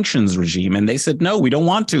this sanctions regime. And they said, no, we don't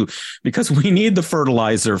want to, because we need the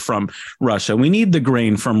fertilizer from Russia. We need the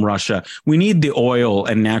grain from Russia. We need the oil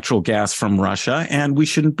and natural gas from Russia. And we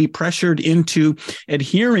shouldn't be pressured into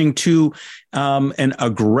adhering to an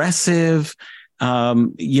aggressive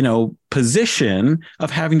position of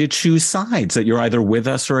having to choose sides, that you're either with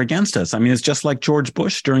us or against us. I mean, it's just like George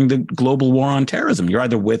Bush during the global war on terrorism. You're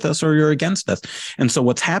either with us or you're against us. And so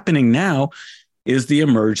what's happening now is the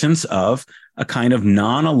emergence of a kind of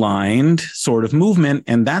non-aligned sort of movement.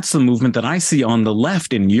 And that's the movement that I see on the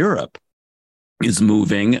left in Europe is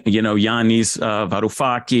moving. Yanis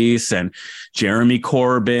Varoufakis and Jeremy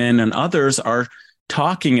Corbyn and others are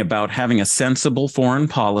talking about having a sensible foreign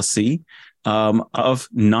policy of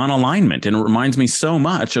non-alignment. And it reminds me so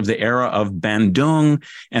much of the era of Bandung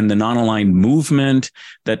and the non-aligned movement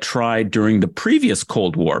that tried during the previous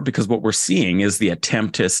Cold War, because what we're seeing is the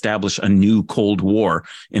attempt to establish a new Cold War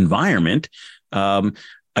environment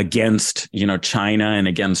against, China and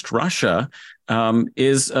against Russia,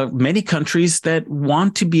 is many countries that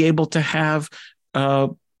want to be able to have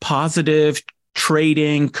positive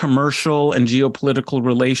trading, commercial, and geopolitical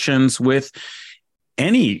relations with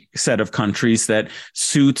any set of countries that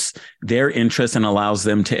suits their interests and allows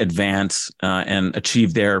them to advance and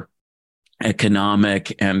achieve their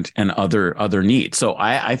economic and other needs. So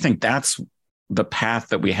I think that's the path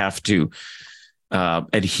that we have to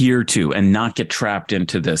adhere to, and not get trapped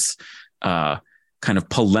into this kind of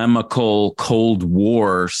polemical Cold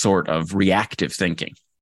War sort of reactive thinking.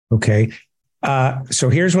 Okay. So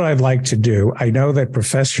here's what I'd like to do. I know that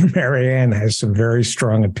Professor Marianne has some very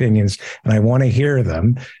strong opinions, and I want to hear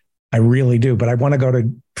them. I really do. But I want to go to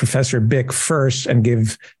Professor Bick first and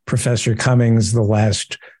give Professor Cummings the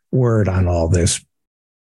last word on all this.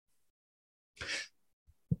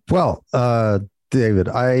 Well, David,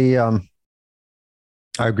 I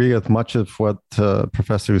agree with much of what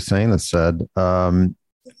Professor Hussein has said.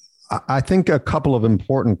 I think a couple of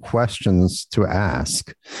important questions to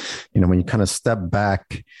ask, when you kind of step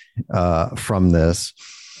back from this,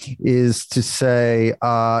 is to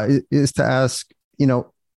ask,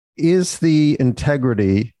 is the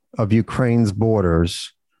integrity of Ukraine's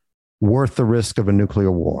borders worth the risk of a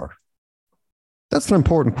nuclear war? That's an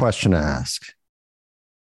important question to ask.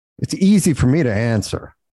 It's easy for me to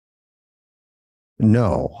answer.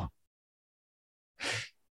 No.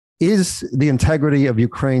 Is the integrity of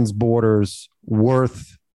Ukraine's borders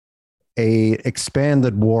worth an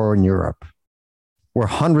expanded war in Europe, where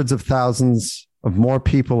hundreds of thousands of more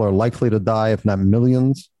people are likely to die, if not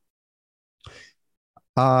millions?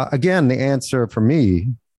 Again, the answer for me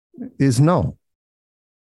is no.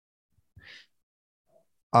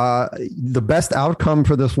 The best outcome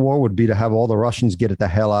for this war would be to have all the Russians get the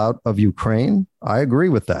hell out of Ukraine. I agree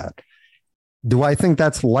with that. Do I think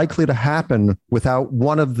that's likely to happen without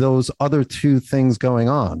one of those other two things going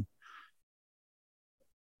on?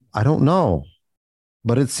 I don't know,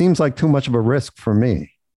 but it seems like too much of a risk for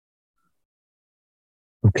me.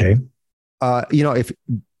 Okay. If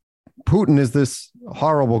Putin is this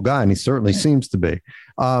horrible guy, and he certainly seems to be,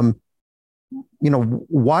 why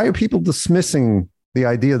are people dismissing the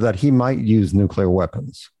idea that he might use nuclear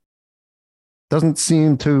weapons? Doesn't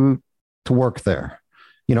seem to work there.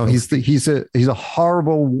 He's a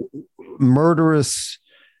horrible, murderous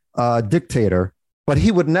dictator, but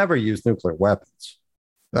he would never use nuclear weapons.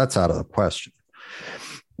 That's out of the question.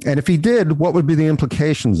 And if he did, what would be the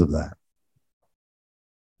implications of that?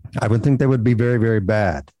 I would think they would be very, very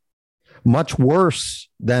bad. Much worse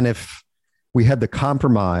than if we had to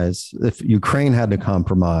compromise, if Ukraine had to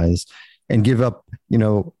compromise and give up,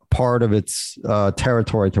 part of its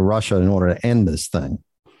territory to Russia in order to end this thing.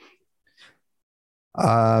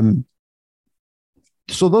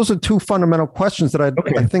 So those are two fundamental questions that I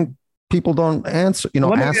think people don't answer,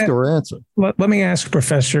 answer. Let me ask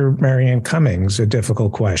Professor Marianne Cummings a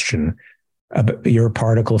difficult question. You're a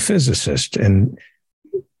particle physicist, and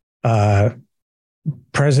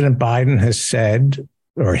President Biden has said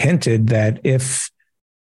or hinted that if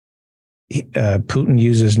Putin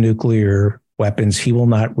uses nuclear weapons, he will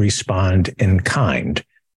not respond in kind.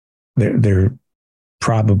 They're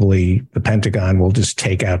probably, the Pentagon will just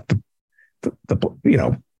take out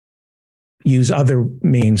the use other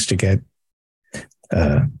means to get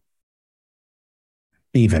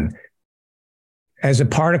even. As a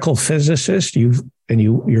particle physicist,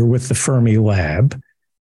 you're with the Fermi Lab.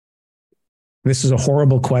 This is a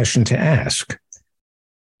horrible question to ask.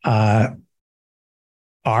 Are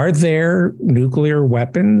there nuclear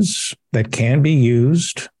weapons that can be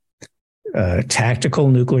used, tactical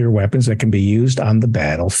nuclear weapons that can be used on the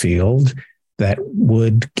battlefield that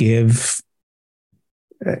would give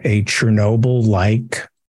a Chernobyl-like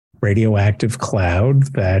radioactive cloud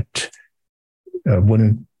that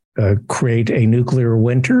wouldn't create a nuclear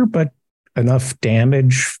winter, but enough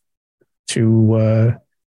damage to...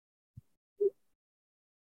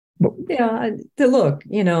 Look,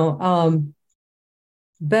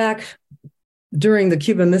 back during the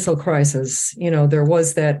Cuban Missile Crisis, there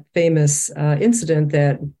was that famous incident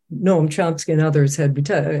that Noam Chomsky and others had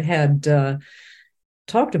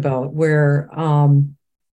talked about, where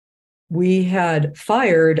we had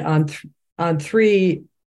fired on three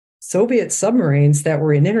Soviet submarines that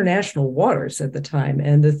were in international waters at the time,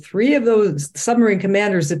 and the three of those submarine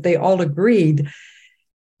commanders, that they all agreed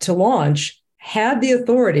to launch, had the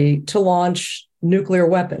authority to launch nuclear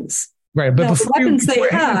weapons. Right, but now, the weapons they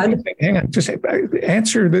had. Hang on, just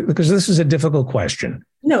answer because this is a difficult question.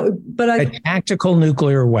 No, but a tactical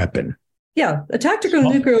nuclear weapon. Yeah, a tactical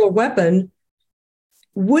nuclear weapon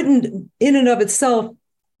wouldn't, in and of itself,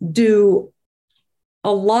 do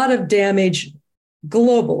a lot of damage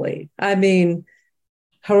globally. I mean,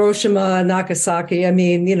 Hiroshima, Nagasaki. I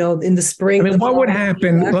mean, in the spring. What would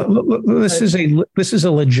happen? This is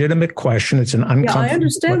a legitimate question. It's an uncomfortable. Yeah, I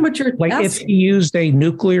understand what you're asking. If he used a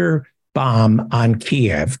nuclear bomb on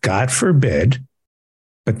Kiev, God forbid,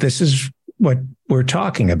 but this is what we're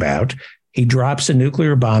talking about. He drops a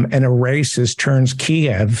nuclear bomb and turns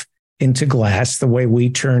Kiev into glass the way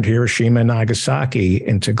we turned Hiroshima and Nagasaki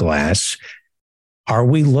into glass. Are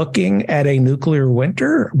we looking at a nuclear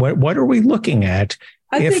winter? What are we looking at?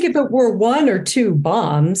 I think if it were one or two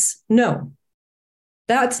bombs, no,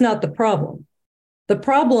 that's not the problem. The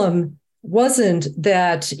problem wasn't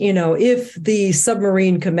that, if the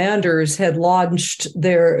submarine commanders had launched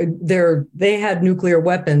they had nuclear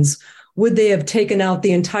weapons, would they have taken out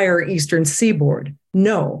the entire eastern seaboard?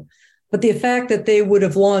 No. But the fact that they would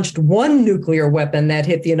have launched one nuclear weapon that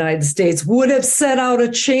hit the United States would have set out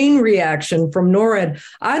a chain reaction from NORAD.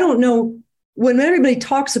 I don't know, when everybody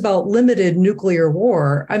talks about limited nuclear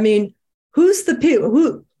war, I mean,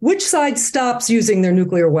 which side stops using their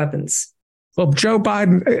nuclear weapons? Well, Joe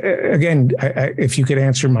Biden, again, if you could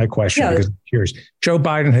answer my question, because I'm curious. Joe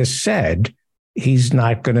Biden has said he's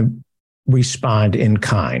not going to respond in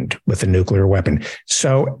kind with a nuclear weapon.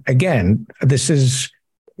 So again, this is,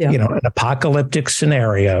 an apocalyptic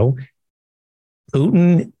scenario.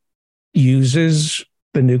 Putin uses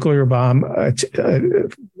the nuclear bomb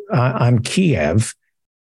on Kiev.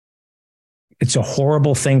 It's a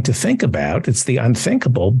horrible thing to think about. It's the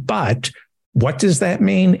unthinkable. But what does that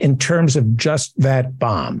mean in terms of just that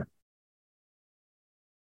bomb?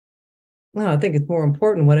 Well, I think it's more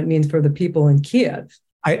important what it means for the people in Kiev.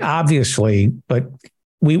 But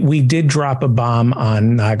we did drop a bomb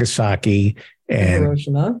on Nagasaki and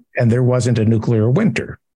Hiroshima, and there wasn't a nuclear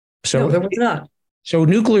winter. So no, there was not. So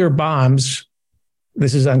nuclear bombs,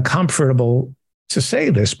 this is uncomfortable to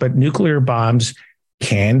say this, but nuclear bombs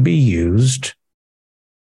can be used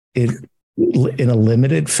in a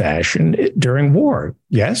limited fashion during war.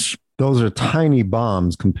 Yes? Those are tiny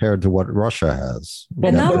bombs compared to what Russia has.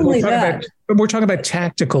 And not only that, but we're talking about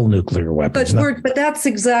tactical nuclear weapons. But that's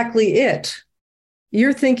exactly it.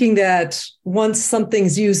 You're thinking that once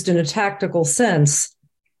something's used in a tactical sense,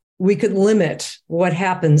 we could limit what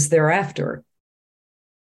happens thereafter.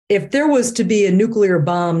 If there was to be a nuclear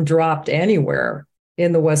bomb dropped anywhere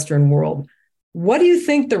in the Western world, what do you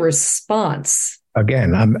think the response?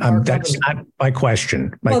 Again, that's not my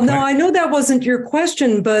question. No, I know that wasn't your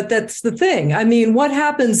question, but that's the thing. I mean, what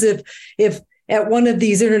happens if at one of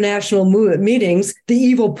these international meetings, the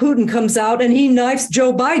evil Putin comes out and he knifes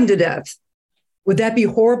Joe Biden to death? Would that be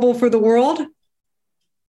horrible for the world?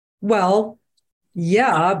 Well,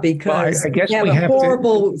 yeah, because I guess we have a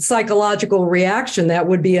horrible psychological reaction that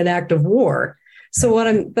would be an act of war. So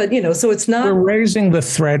so it's not. We're raising the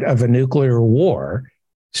threat of a nuclear war.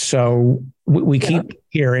 So we keep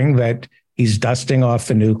hearing that he's dusting off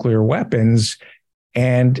the nuclear weapons,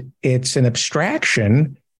 and it's an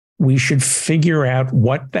abstraction. We should figure out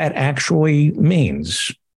what that actually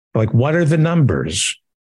means. Like, what are the numbers?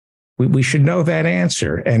 We should know that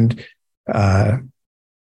answer. And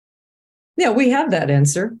we have that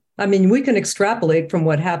answer. I mean, we can extrapolate from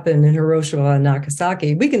what happened in Hiroshima and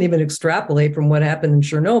Nagasaki. We can even extrapolate from what happened in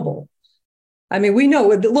Chernobyl. I mean, we know,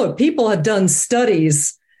 look, people have done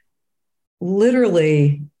studies.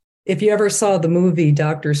 Literally, if you ever saw the movie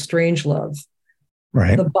Dr. Strangelove,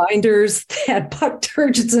 right? The binders that Buck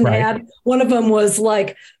Turgidson had, one of them was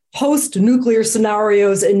like post-nuclear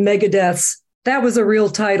scenarios and megadeaths. That was a real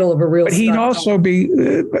title of a real. But he'd also be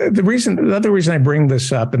the other reason I bring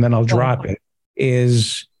this up, and then I'll drop it,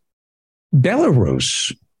 is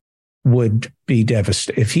Belarus would be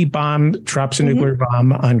devastated if he drops a nuclear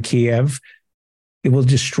bomb on Kiev. It will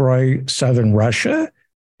destroy southern Russia.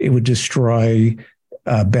 It would destroy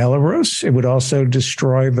Belarus. It would also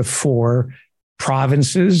destroy the 4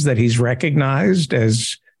 provinces that he's recognized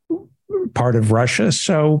as part of Russia.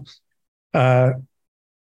 So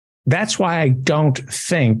that's why I don't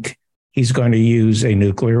think he's going to use a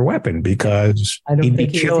nuclear weapon, because he'd be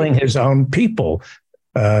killing his own people.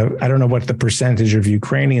 I don't know what the percentage of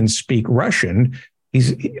Ukrainians speak Russian.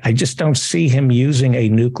 I just don't see him using a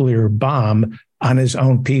nuclear bomb on his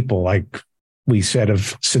own people, like we said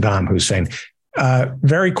of Saddam Hussein.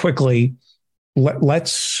 Very quickly,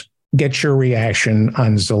 let's get your reaction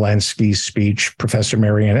on Zelensky's speech, Professor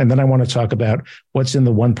Marianne, and then I want to talk about what's in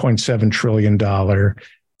the $1.7 trillion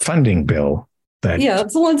funding bill.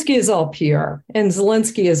 Zelensky is all PR, and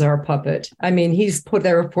Zelensky is our puppet. I mean, he's put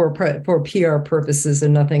there for PR purposes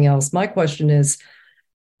and nothing else. My question is,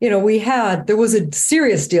 there was a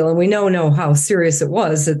serious deal, and we know how serious it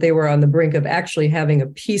was, that they were on the brink of actually having a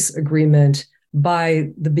peace agreement by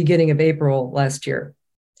the beginning of April last year.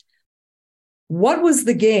 What was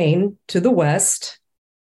the gain to the West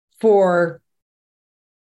for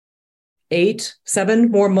 8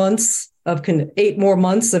 more months of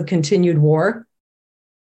continued war?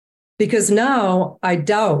 Because now I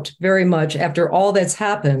doubt very much, after all that's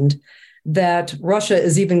happened, that Russia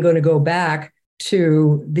is even going to go back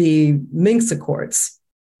to the Minsk Accords.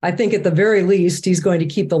 I think at the very least, he's going to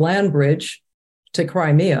keep the land bridge to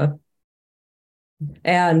Crimea.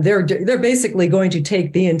 And they're basically going to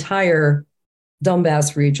take the entire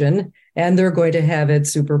Donbass region, and they're going to have it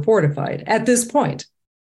super fortified at this point.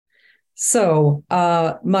 So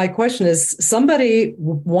my question is, somebody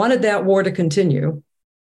wanted that war to continue.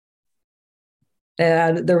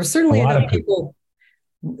 And there were certainly enough people.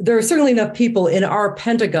 There are certainly enough people in our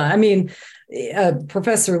Pentagon. I mean,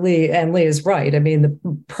 Professor Lee is right. I mean, the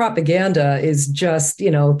propaganda is just,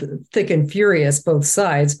 thick and furious, both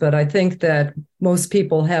sides. But I think that most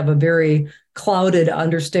people have a very clouded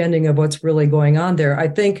understanding of what's really going on there. I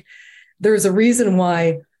think there's a reason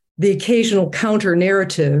why the occasional counter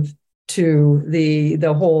narrative to the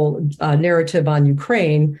whole narrative on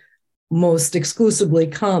Ukraine most exclusively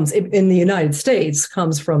comes in the United States,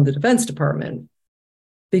 comes from the Defense Department,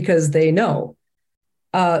 because they know.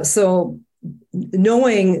 So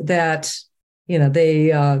knowing that, they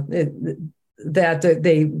had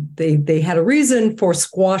a reason for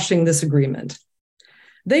squashing this agreement.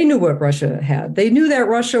 They knew what Russia had. They knew that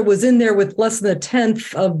Russia was in there with less than a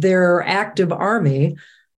tenth of their active army.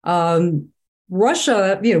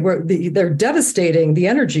 Russia, they're devastating the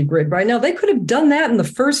energy grid right now. They could have done that in the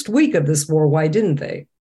first week of this war. Why didn't they?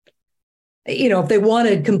 If they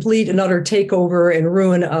wanted complete and utter takeover and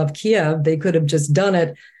ruin of Kiev, they could have just done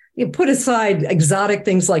it. Put aside exotic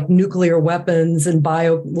things like nuclear weapons and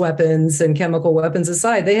bioweapons and chemical weapons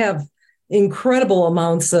aside. They have incredible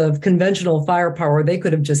amounts of conventional firepower. They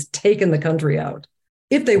could have just taken the country out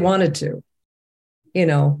if they wanted to.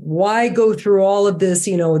 Why go through all of this,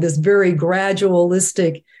 this very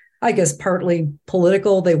gradualistic, I guess partly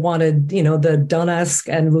political. They wanted, the Donetsk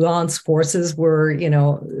and Luhansk forces were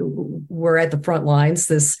at the front lines.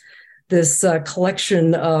 This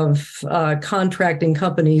collection of contracting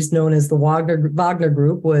companies known as the Wagner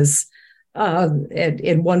Group was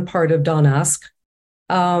in one part of Donetsk.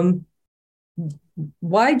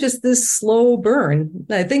 Why just this slow burn?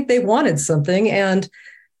 I think they wanted something, and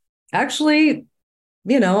actually,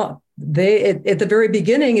 they at the very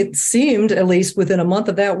beginning, it seemed, at least within a month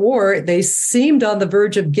of that war, they seemed on the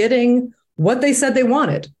verge of getting what they said they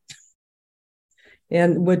wanted.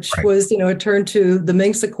 And which was, it turned to the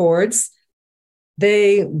Minsk Accords.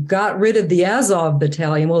 They got rid of the Azov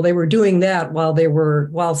battalion. Well, they were doing that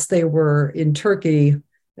whilst they were in Turkey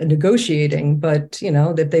negotiating, but,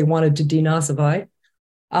 that they wanted to denazify.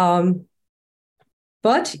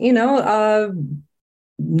 But,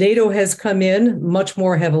 NATO has come in much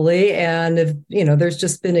more heavily, and there's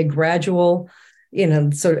just been a gradual,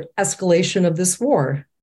 sort of escalation of this war.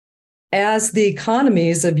 As the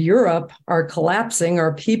economies of Europe are collapsing,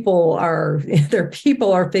 their people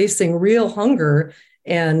are facing real hunger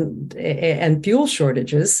and fuel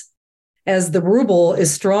shortages. As the ruble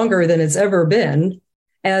is stronger than it's ever been,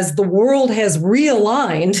 as the world has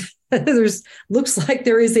realigned, looks like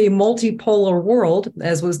there is a multipolar world,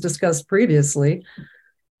 as was discussed previously.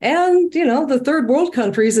 And, the third world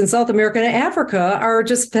countries in South America and Africa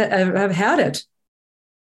have had it.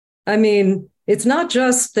 I mean, it's not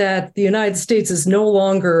just that the United States is no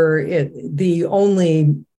longer the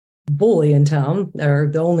only bully in town or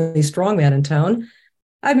the only strongman in town.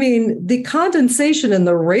 I mean, the condensation and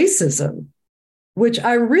the racism, which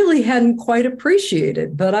I really hadn't quite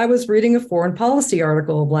appreciated, but I was reading a foreign policy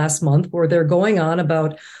article last month where they're going on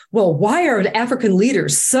about, well, why are African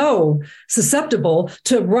leaders so susceptible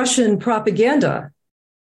to Russian propaganda?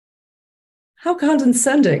 How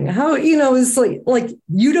condescending. How, it's like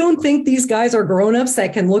you don't think these guys are grown-ups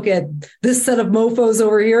that can look at this set of mofos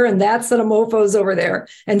over here and that set of mofos over there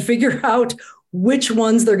and figure out which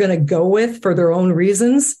ones they're going to go with for their own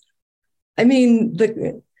reasons? I mean,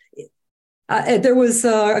 there was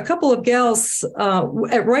a couple of gals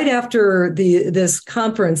right after this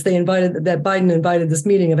conference. Biden invited this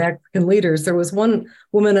meeting of African leaders. There was one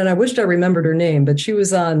woman, and I wished I remembered her name, but she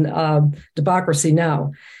was on Democracy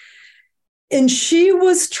Now! And she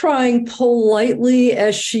was trying politely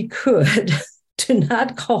as she could to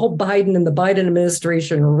not call Biden and the Biden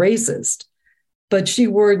administration racist. But she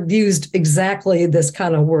used exactly this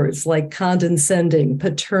kind of words like condescending,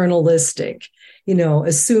 paternalistic,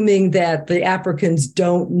 assuming that the Africans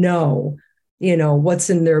don't know, what's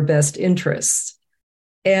in their best interests.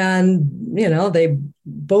 And, they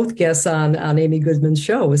both guests on Amy Goodman's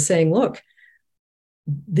show was saying, look,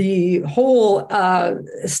 the whole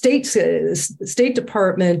State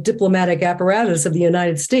Department diplomatic apparatus of the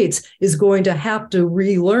United States is going to have to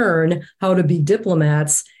relearn how to be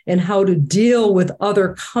diplomats and how to deal with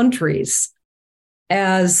other countries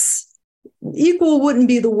as equal wouldn't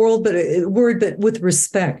be the word, but with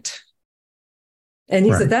respect. And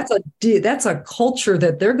he said that's a culture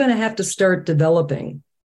that they're going to have to start developing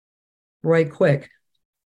right quick.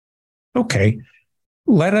 Okay.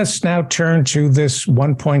 Let us now turn to this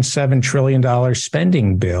 $1.7 trillion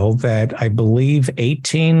spending bill that I believe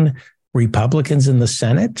 18 Republicans in the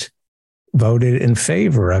Senate voted in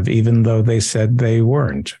favor of, even though they said they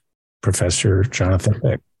weren't. Professor Jonathan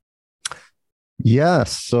Pick.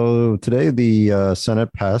 Yes. So today the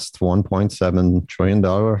Senate passed $1.7 trillion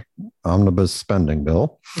omnibus spending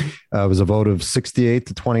bill. It was a vote of 68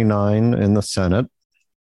 to 29 in the Senate.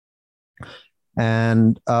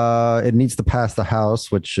 And it needs to pass the House,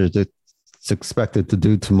 which it's expected to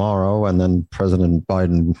do tomorrow. And then President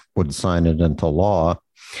Biden would sign it into law.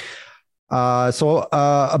 So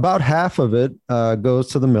about half of it goes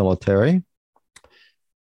to the military.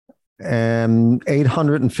 And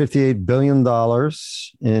 $858 billion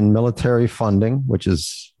in military funding, which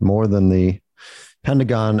is more than the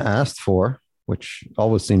Pentagon asked for, which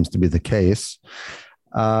always seems to be the case.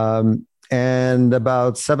 And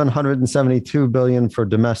about $772 billion for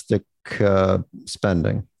domestic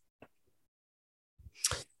spending.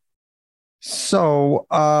 So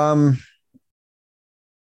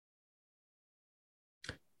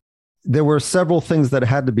there were several things that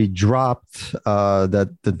had to be dropped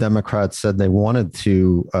that the Democrats said they wanted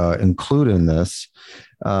to include in this,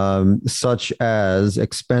 such as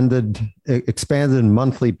expanded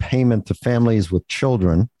monthly payment to families with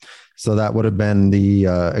children. So that would have been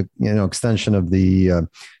the extension of the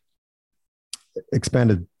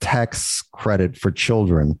expanded tax credit for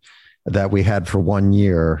children that we had for 1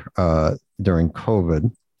 year during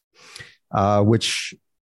COVID, which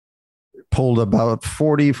pulled about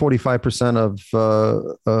 45%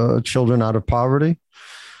 of children out of poverty.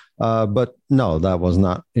 But no, that was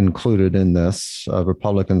not included in this.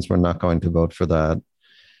 Republicans were not going to vote for that.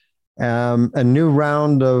 A new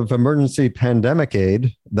round of emergency pandemic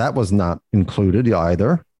aid, that was not included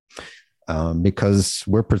either, because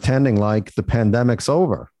we're pretending like the pandemic's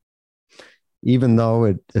over, even though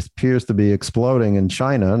it appears to be exploding in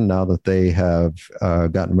China now that they have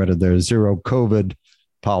gotten rid of their zero COVID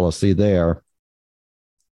policy there.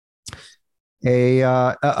 They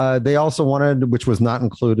also wanted, which was not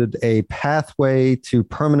included, a pathway to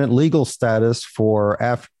permanent legal status for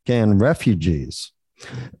Afghan refugees.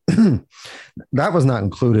 That was not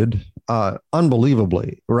included,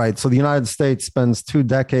 unbelievably, right? So the United States spends 2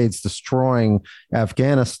 decades destroying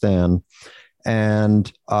Afghanistan,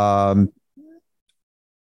 and the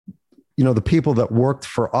people that worked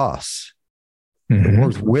for us,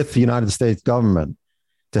 worked with the United States government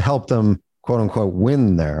to help them, quote unquote,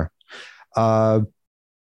 win there.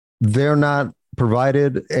 They're not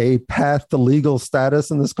provided a path to legal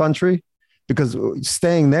status in this country, because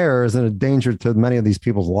staying there is a danger to many of these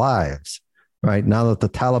people's lives, right? Now that the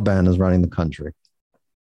Taliban is running the country.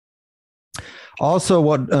 Also,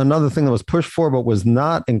 another thing that was pushed for but was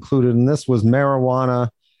not included in this was marijuana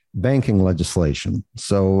banking legislation.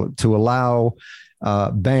 So to allow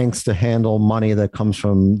banks to handle money that comes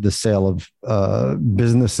from the sale of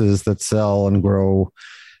businesses that sell and grow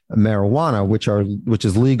marijuana, which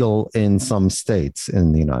is legal in some states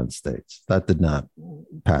in the United States. That did not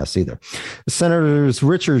pass either. Senators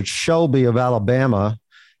Richard Shelby of Alabama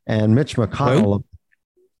and Mitch McConnell.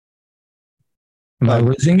 Am I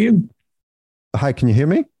losing you? Hi, can you hear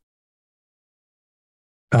me?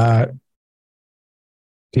 Can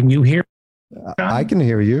you hear? I can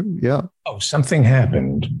hear you. Yeah. Oh, something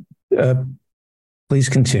happened. Please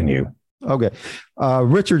continue. Okay.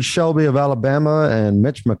 Richard Shelby of Alabama and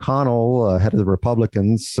Mitch McConnell, head of the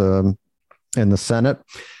Republicans in the Senate,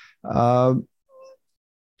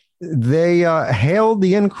 they hailed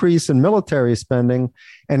the increase in military spending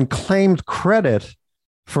and claimed credit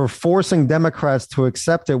for forcing Democrats to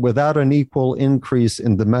accept it without an equal increase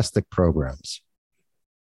in domestic programs.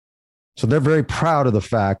 So they're very proud of the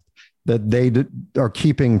fact that they are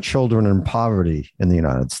keeping children in poverty in the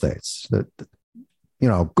United States. That,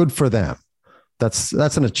 good for them. That's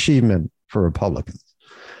an achievement for Republicans.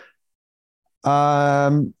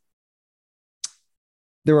 There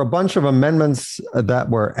were a bunch of amendments that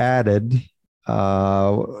were added,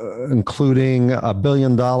 including $1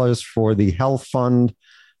 billion for the health fund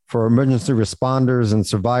for emergency responders and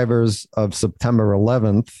survivors of September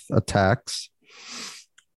 11th attacks.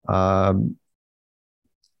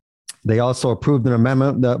 They also approved an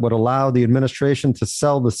amendment that would allow the administration to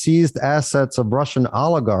sell the seized assets of Russian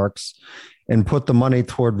oligarchs and put the money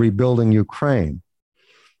toward rebuilding Ukraine.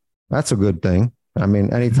 That's a good thing. I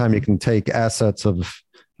mean, anytime you can take assets of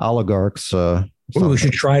oligarchs. We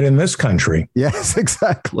should try it in this country. Yes,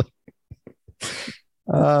 exactly.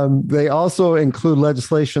 They also include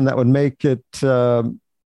legislation that would make it a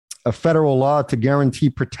federal law to guarantee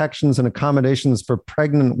protections and accommodations for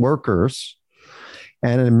pregnant workers,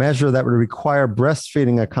 and a measure that would require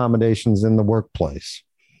breastfeeding accommodations in the workplace.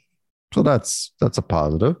 So that's a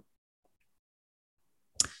positive.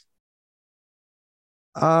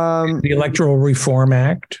 The Electoral Reform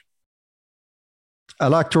Act.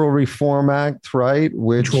 Electoral Reform Act, right?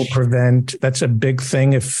 Which will prevent, that's a big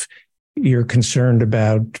thing if you're concerned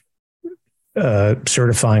about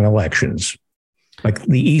certifying elections. Like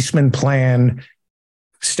the Eastman Plan,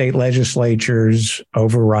 state legislatures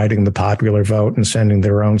overriding the popular vote and sending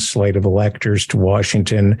their own slate of electors to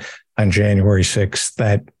Washington on January 6th,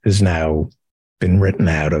 that has now been written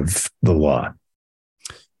out of the law.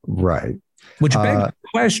 Right. Which begs the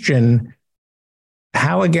question,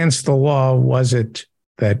 how against the law was it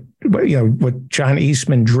that, what John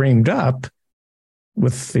Eastman dreamed up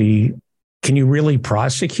with can you really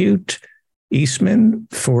prosecute Eastman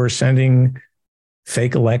for sending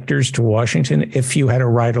fake electors to Washington if you had to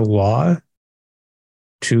write a law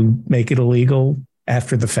to make it illegal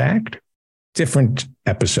after the fact? Different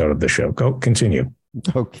episode of the show. Continue.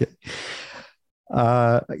 Okay.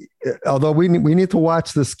 Although we need to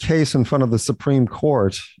watch this case in front of the Supreme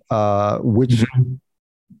Court, which,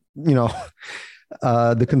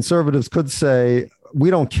 the conservatives could say, we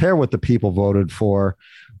don't care what the people voted for.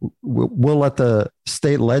 We'll let the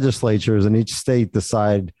state legislatures in each state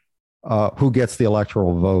decide who gets the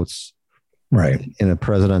electoral votes in a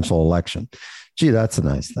presidential election. Gee, that's a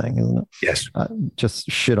nice thing, isn't it? Yes. Just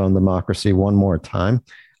shit on democracy one more time.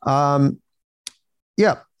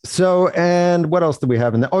 Yeah. So, and what else did we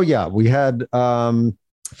have in there? Oh, yeah. We had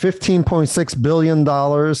 $15.6 billion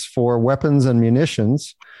for weapons and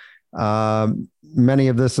munitions. Many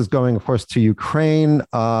of this is going, of course, to Ukraine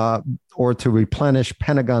or to replenish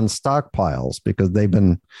Pentagon stockpiles because they've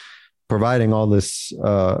been providing all these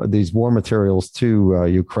war materials to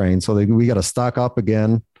Ukraine. So we got to stock up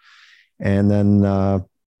again. And then, the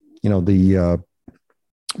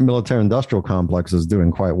military industrial complex is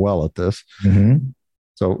doing quite well at this. Mm-hmm.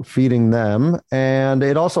 So feeding them. And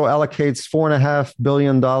it also allocates $4.5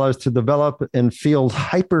 billion to develop and field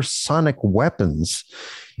hypersonic weapons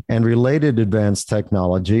and related advanced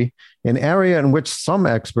technology, an area in which some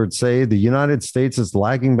experts say the United States is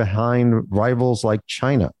lagging behind rivals like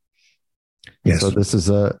China. Yes. So this is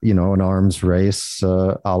an arms race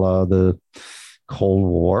a la the Cold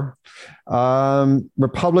War.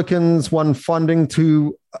 Republicans won funding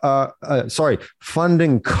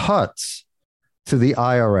funding cuts to the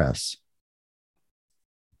IRS.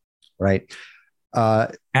 Right.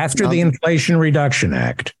 After the Inflation Reduction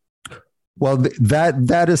Act. Well,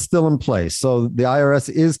 that is still in place. So the IRS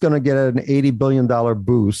is going to get an $80 billion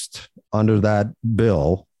boost under that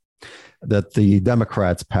bill that the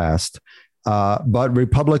Democrats passed. But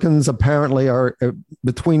Republicans apparently are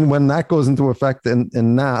between when that goes into effect and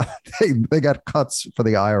now they got cuts for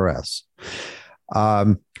the IRS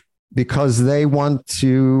because they want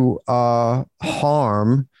to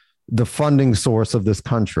harm the funding source of this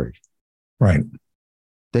country. Right.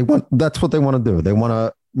 That's what they want to do. They want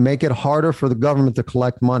to make it harder for the government to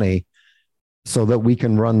collect money so that we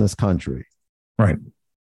can run this country. Right.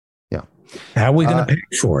 Yeah. How are we going to pay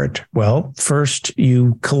for it? Well, first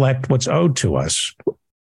you collect what's owed to us.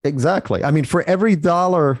 Exactly. I mean, for every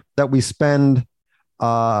dollar that we spend,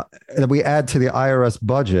 that we add to the IRS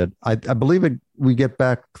budget, I believe we get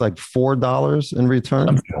back like $4 in return.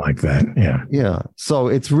 Something like that. Yeah. Yeah. So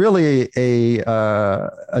it's really a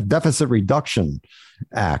deficit reduction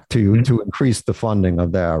act to increase the funding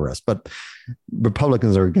of the IRS, but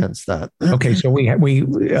Republicans are against that. Okay, so we have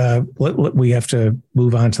to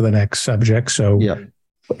move on to the next subject. So,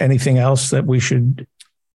 anything else that we should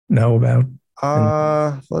know about?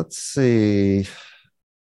 Let's see.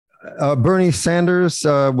 Bernie Sanders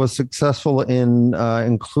was successful in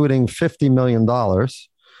including $50 million,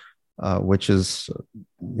 which is,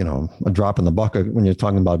 a drop in the bucket when you're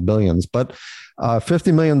talking about billions, but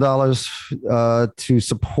 $50 million to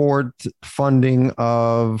support funding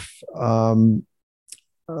of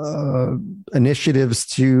initiatives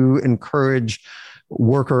to encourage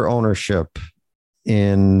worker ownership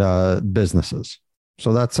in businesses.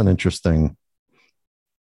 So that's an interesting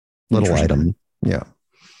little item. Yeah.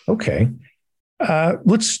 Okay.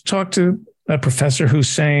 Let's talk to Professor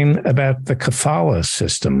Hussein about the kafala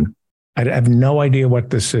system. I have no idea what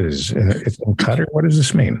this is. It's in Qatar. What does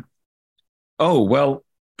this mean? Oh, well,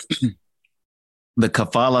 the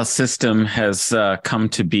kafala system has come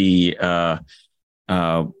to be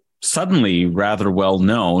suddenly rather well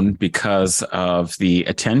known because of the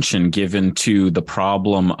attention given to the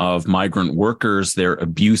problem of migrant workers, their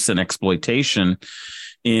abuse and exploitation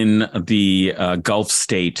in the Gulf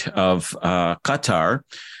state of Qatar,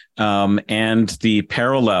 and the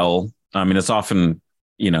parallel. I mean, it's often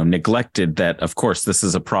neglected that, of course, this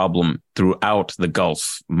is a problem throughout the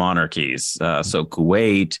Gulf monarchies. So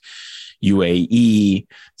Kuwait, UAE,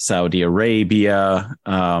 Saudi Arabia,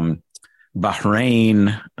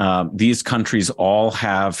 Bahrain. These countries all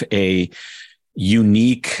have a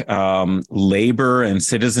unique labor and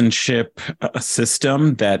citizenship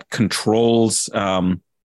system that controls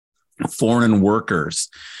foreign workers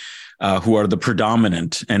who are the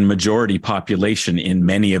predominant and majority population in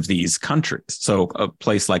many of these countries. So a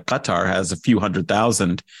place like Qatar has a few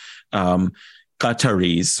 100,000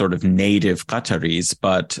 Qataris, sort of native Qataris,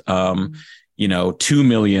 but 2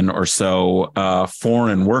 million or so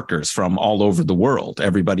foreign workers from all over the world,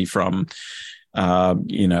 everybody from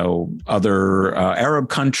other Arab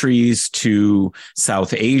countries to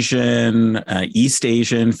South Asian, East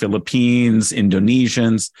Asian, Philippines,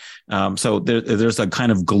 Indonesians. So there's a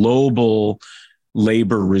kind of global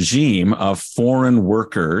labor regime of foreign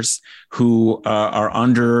workers who are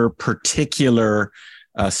under particular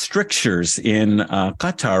strictures in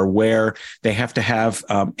Qatar, where they have to have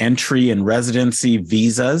entry and residency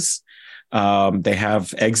visas. They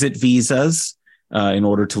have exit visas. In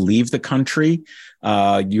order to leave the country,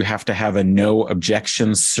 you have to have a no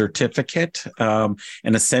objections certificate. And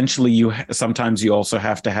essentially, sometimes you also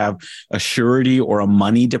have to have a surety or a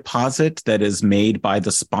money deposit that is made by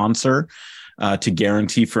the sponsor to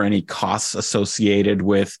guarantee for any costs associated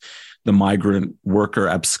with the migrant worker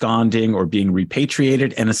absconding or being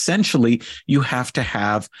repatriated. And essentially, you have to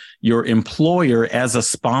have your employer as a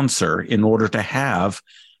sponsor in order to have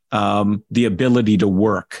the ability to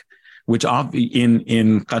work, which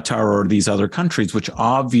in Qatar or these other countries, which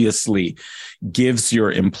obviously gives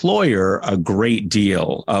your employer a great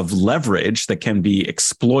deal of leverage that can be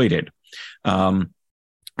exploited. And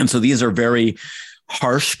so these are very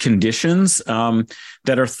harsh conditions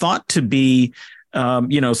that are thought to be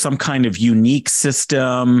some kind of unique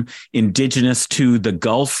system indigenous to the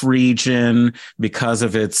Gulf region because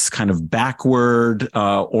of its kind of backward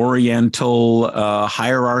Oriental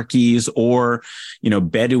hierarchies, or,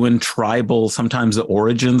 Bedouin tribal. Sometimes the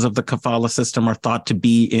origins of the kafala system are thought to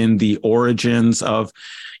be in the origins of,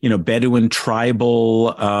 Bedouin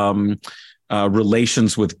tribal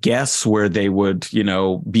relations with guests, where they would,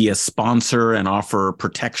 be a sponsor and offer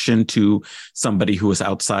protection to somebody who is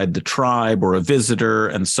outside the tribe or a visitor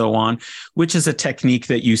and so on, which is a technique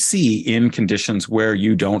that you see in conditions where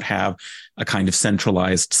you don't have a kind of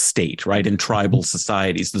centralized state, right? In tribal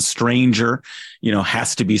societies, the stranger,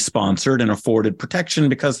 has to be sponsored and afforded protection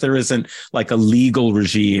because there isn't like a legal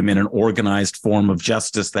regime in an organized form of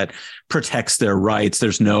justice that protects their rights.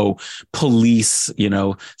 There's no police,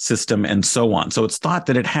 system and so on. So it's thought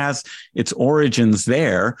that it has its origins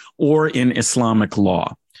there or in Islamic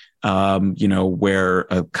law. Where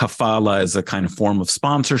a kafala is a kind of form of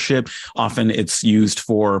sponsorship. Often it's used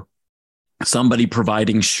for somebody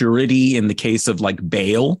providing surety in the case of like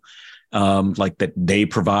bail, like that they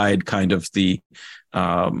provide kind of the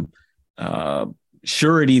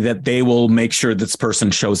surety that they will make sure this person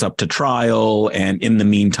shows up to trial and in the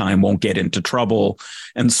meantime won't get into trouble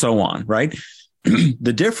and so on, right?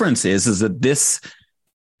 The difference is that this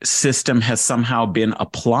system has somehow been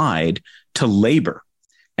applied to labor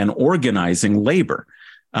and organizing labor.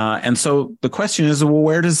 And so the question is, well,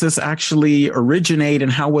 where does this actually originate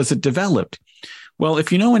and how was it developed? Well,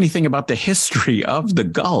 if you know anything about the history of the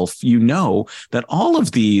Gulf, you know that all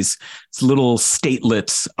of these little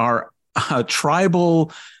statelets are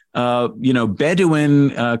tribal,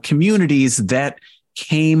 Bedouin communities that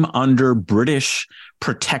came under British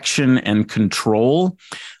protection and control,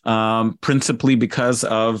 principally because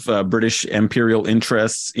of British imperial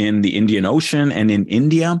interests in the Indian Ocean and in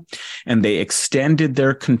India. And they extended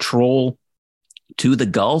their control to the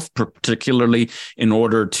Gulf, particularly in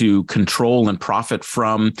order to control and profit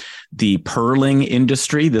from the pearling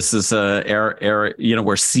industry. This is a area,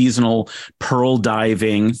 where seasonal pearl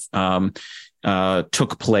diving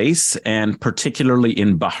took place, and particularly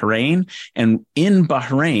in Bahrain. And in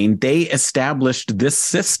Bahrain, they established this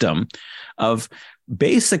system of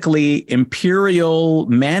basically imperial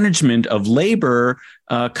management of labor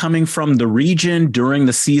coming from the region during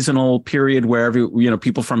the seasonal period, wherever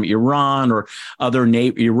people from Iran or other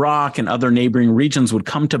Iraq and other neighboring regions would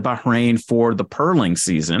come to Bahrain for the pearling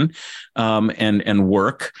season and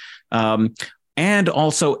work. And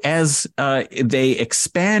also, as they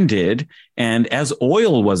expanded and as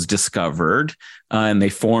oil was discovered, and they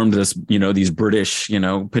formed this, these British,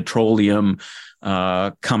 petroleum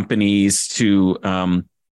companies to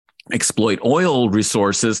exploit oil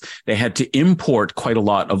resources, they had to import quite a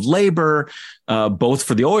lot of labor, both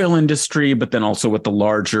for the oil industry, but then also with the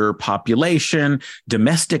larger population,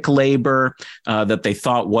 domestic labor that they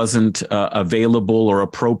thought wasn't available or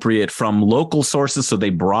appropriate from local sources. So they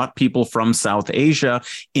brought people from South Asia.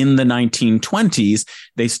 In the 1920s,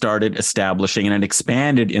 they started establishing, and it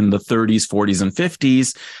expanded in the 30s, 40s, and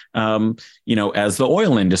 50s, as the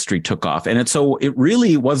oil industry took off. And so it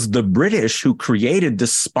really was the British who created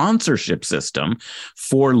this sponsorship system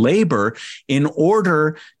for labor in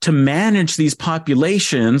order to manage these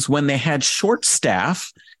populations when they had short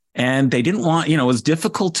staff. And they didn't want, it was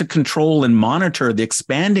difficult to control and monitor the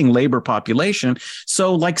expanding labor population.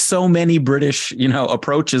 So like so many British,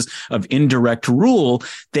 approaches of indirect rule,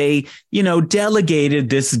 they, delegated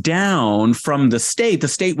this down from the state. The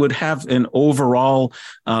state would have an overall,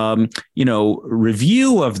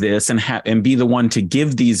 review of this and be the one to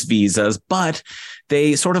give these visas. But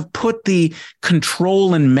they sort of put the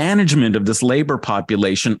control and management of this labor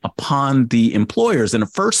population upon the employers. And it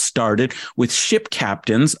first started with ship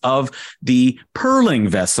captains of the pearling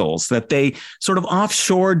vessels, that they sort of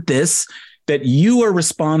offshored this, that you are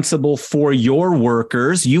responsible for your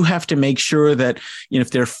workers. You have to make sure that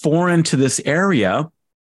if they're foreign to this area,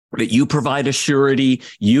 that you provide a surety,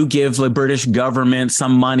 you give the British government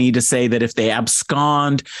some money to say that if they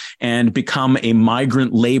abscond and become a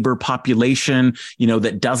migrant labor population,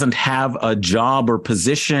 that doesn't have a job or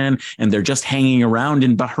position, and they're just hanging around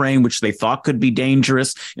in Bahrain, which they thought could be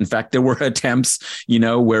dangerous. In fact, there were attempts,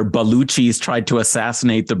 where Baluchis tried to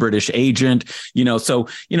assassinate the British agent, so,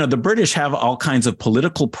 the British have all kinds of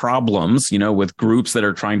political problems, with groups that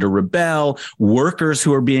are trying to rebel, workers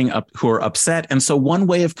who are upset. And so one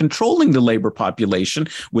way of controlling the labor population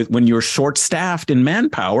when you're short-staffed in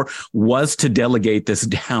manpower was to delegate this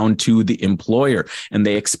down to the employer. And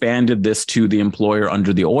they expanded this to the employer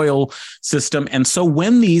under the oil system. And so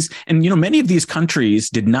many of these countries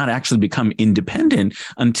did not actually become independent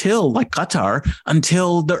until, like Qatar,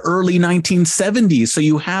 until the early 1970s. So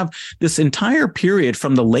you have this entire period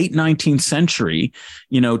from the late 19th century,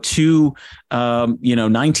 to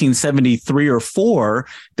 1973 or 4,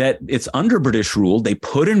 that it's under British rule. They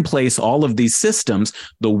put in place all of these systems.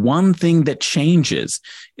 The one thing that changes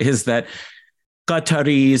is that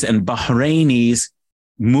Qataris and Bahrainis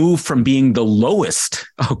move from being the lowest,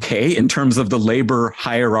 in terms of the labor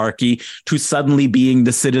hierarchy, to suddenly being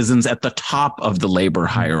the citizens at the top of the labor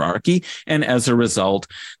hierarchy. And as a result,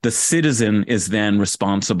 the citizen is then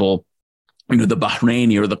responsible. The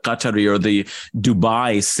Bahraini or the Qatari or the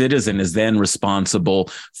Dubai citizen is then responsible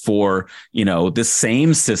for, this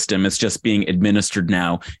same system. It's just being administered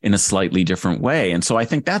now in a slightly different way. And so I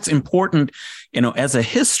think that's important, as a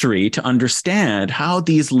history, to understand how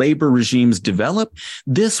these labor regimes develop.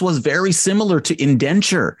 This was very similar to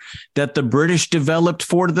indenture that the British developed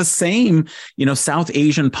for the same, South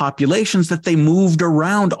Asian populations that they moved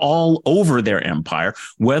around all over their empire,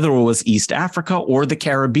 whether it was East Africa or the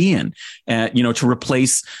Caribbean. To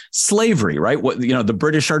replace slavery, right? The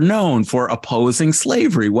British are known for opposing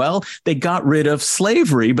slavery. Well, they got rid of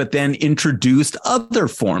slavery, but then introduced other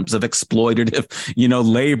forms of exploitative,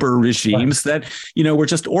 labor regimes that, were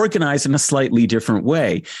just organized in a slightly different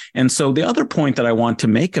way. And so the other point that I want to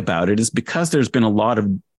make about it is because there's been a lot of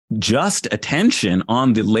just attention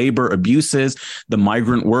on the labor abuses, the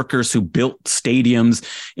migrant workers who built stadiums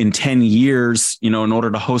in 10 years, in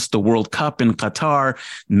order to host the World Cup in Qatar,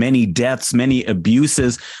 many deaths, many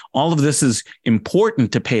abuses. All of this is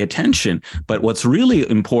important to pay attention. But what's really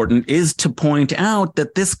important is to point out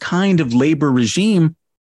that this kind of labor regime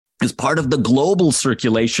is part of the global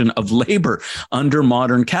circulation of labor under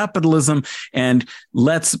modern capitalism. And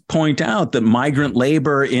let's point out that migrant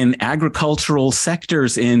labor in agricultural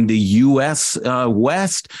sectors in the U.S.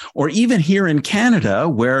 West, or even here in Canada,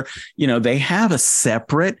 where, they have a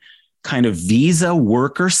separate kind of visa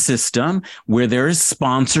worker system where there is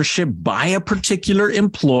sponsorship by a particular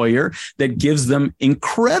employer that gives them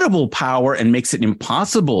incredible power and makes it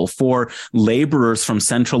impossible for laborers from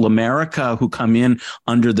Central America who come in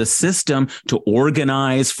under the system to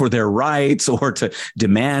organize for their rights or to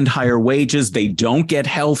demand higher wages. They don't get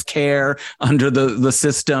health care under the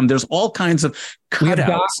system. There's all kinds of cutouts. We have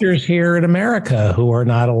doctors here in America who are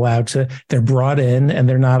not allowed to, they're brought in and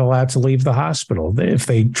they're not allowed to leave the hospital if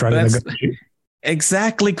they try to negotiate.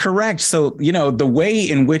 Exactly correct. So, the way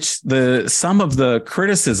in which some of the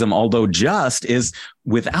criticism, although just, is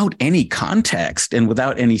without any context and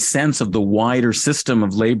without any sense of the wider system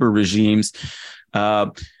of labor regimes,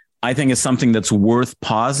 I think is something that's worth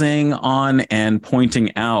pausing on and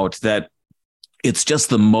pointing out that it's just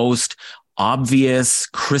the most obvious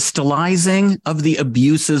crystallizing of the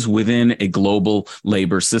abuses within a global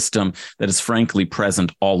labor system that is frankly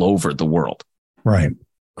present all over the world. Right.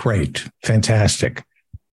 Great. Fantastic.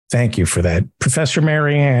 Thank you for that. Professor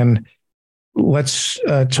Marianne, let's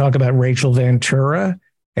talk about Rachel Ventura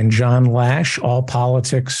and John Lash. All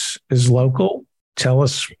politics is local. Tell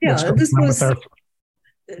us what's going on with our...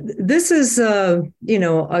 This is,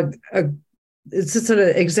 it's just an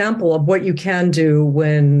example of what you can do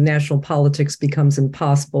when national politics becomes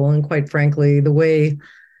impossible. And quite frankly, the way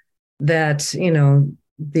that,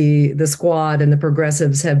 the squad and the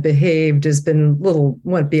progressives have behaved has been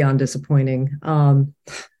went beyond disappointing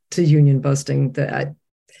to union busting.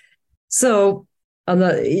 So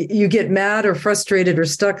you get mad or frustrated or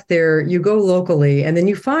stuck there, you go locally, and then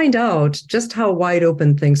you find out just how wide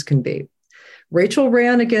open things can be. Rachel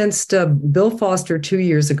ran against Bill Foster 2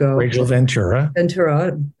 years ago. Rachel Ventura.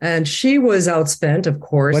 And she was outspent, of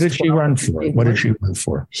course. What did she run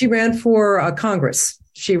for? She ran for Congress.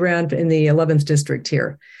 She ran in the 11th district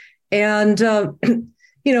here. And,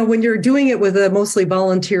 when you're doing it with a mostly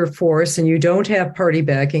volunteer force and you don't have party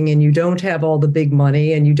backing and you don't have all the big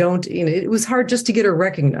money and you don't, it was hard just to get her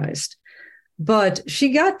recognized. But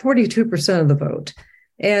she got 42% of the vote.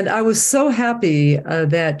 And I was so happy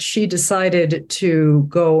that she decided to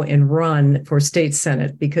go and run for state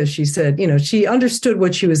senate because she said, she understood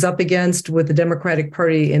what she was up against with the Democratic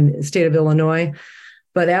Party in the state of Illinois.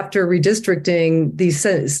 But after redistricting, these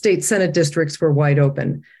state senate districts were wide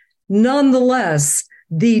open. Nonetheless,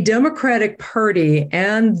 the Democratic Party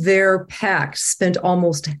and their PAC spent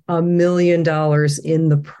almost $1 million in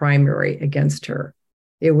the primary against her.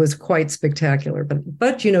 It was quite spectacular,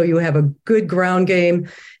 but you have a good ground game.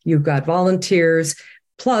 You've got volunteers,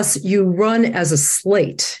 plus you run as a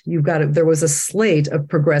slate. There was a slate of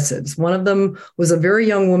progressives. One of them was a very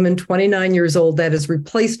young woman, 29 years old, that has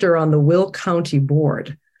replaced her on the Will County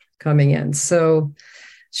board coming in. So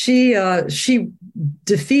she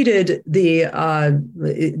defeated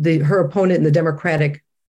her opponent in the Democratic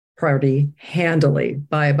Party handily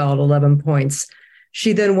by about 11 points.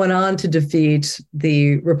 She then went on to defeat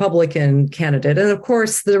the Republican candidate. And of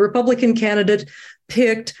course, the Republican candidate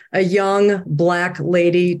picked a young Black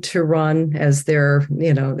lady to run as their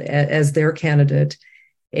candidate.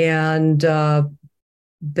 And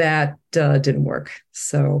that didn't work.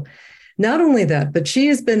 So not only that, but she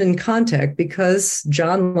has been in contact because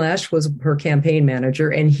John Lash was her campaign manager,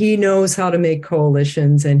 and he knows how to make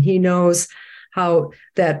coalitions, and he knows how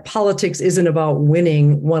that politics isn't about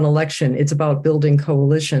winning one election. It's about building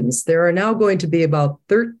coalitions. There are now going to be about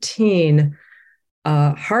 13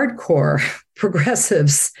 hardcore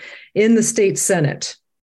progressives in the state Senate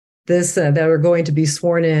that are going to be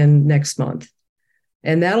sworn in next month.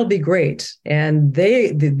 And that'll be great. And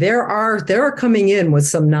they're coming in with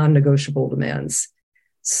some non-negotiable demands.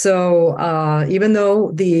 So even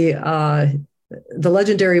though the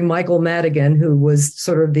legendary Michael Madigan, who was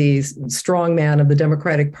sort of the strongman of the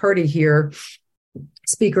Democratic Party here,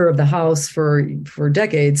 Speaker of the House for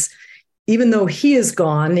decades, even though he is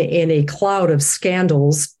gone in a cloud of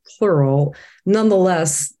scandals, plural,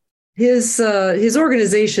 nonetheless, his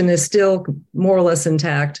organization is still more or less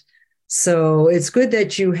intact. So it's good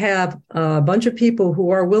that you have a bunch of people who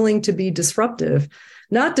are willing to be disruptive,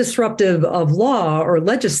 not disruptive of law or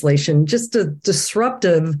legislation, just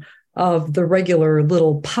disruptive of the regular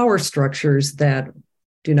little power structures that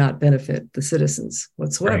do not benefit the citizens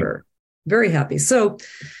whatsoever. Right. Very happy. So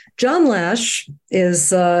John Lash has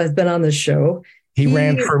been on this show. He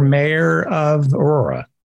ran for mayor of Aurora.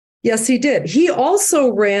 Yes, he did. He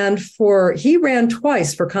also ran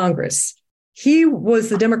twice for Congress. He was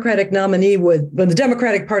the Democratic nominee when the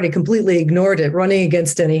Democratic Party completely ignored it, running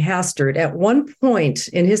against Denny Hastert. At one point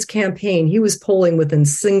in his campaign, he was polling within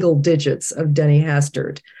single digits of Denny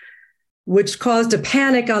Hastert, which caused a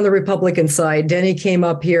panic on the Republican side. Denny came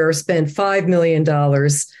up here, spent $5 million.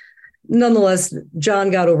 Nonetheless, John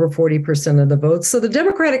got over 40% of the votes. So the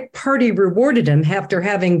Democratic Party rewarded him after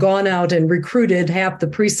having gone out and recruited half the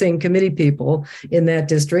precinct committee people in that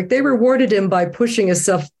district. They rewarded him by pushing a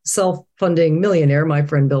self-funding millionaire, my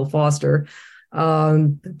friend Bill Foster,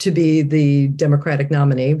 to be the Democratic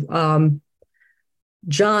nominee.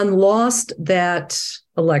 John lost that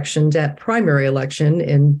election, that primary election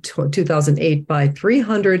in 2008 by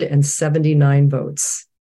 379 votes.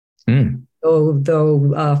 Mm.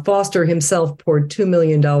 Though Foster himself poured $2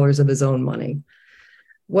 million of his own money.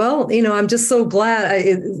 Well, I'm just so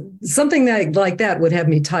glad. Something like that would have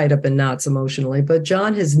me tied up in knots emotionally, but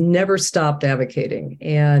John has never stopped advocating.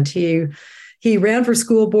 And he ran for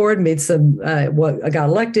school board, got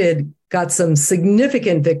elected, got some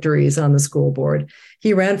significant victories on the school board.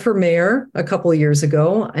 He ran for mayor a couple of years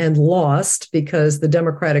ago and lost because the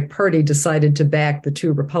Democratic Party decided to back the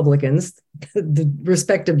two Republicans, the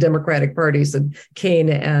respective Democratic parties of Kane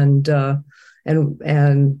and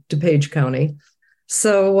DuPage County.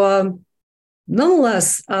 So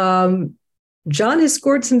nonetheless, John has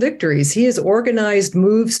scored some victories. He has organized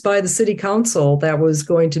moves by the city council that was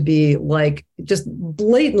going to be like just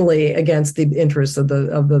blatantly against the interests of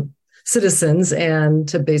the citizens and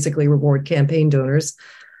to basically reward campaign donors.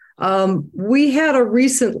 We had a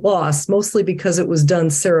recent loss, mostly because it was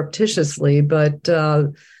done surreptitiously, but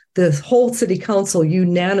the whole city council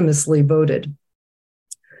unanimously voted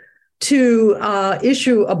to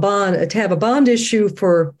issue a bond, to have a bond issue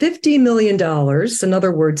for $50 million, in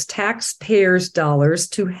other words, taxpayers' dollars,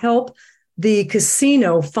 to help the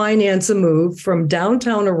casino finance a move from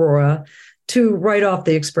downtown Aurora to right off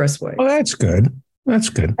the expressway. Oh, that's good. That's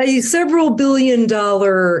good. A several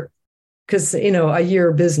 $billion-dollar a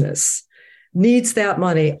year business needs that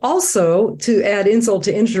money. Also, to add insult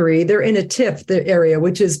to injury, they're in a TIF area,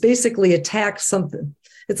 which is basically a tax something.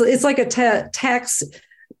 It's like a tax.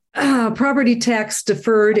 Property tax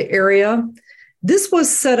deferred area. This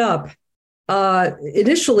was set up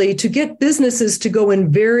initially to get businesses to go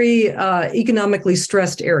in very economically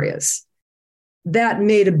stressed areas. That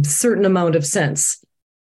made a certain amount of sense.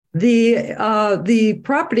 The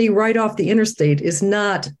property right off the interstate is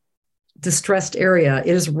not distressed area.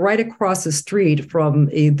 It is right across the street from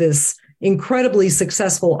this incredibly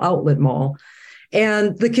successful outlet mall.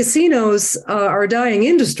 And the casinos are a dying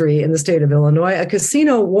industry in the state of Illinois. A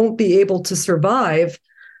casino won't be able to survive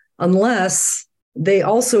unless they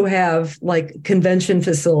also have like convention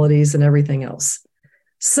facilities and everything else.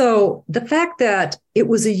 So the fact that it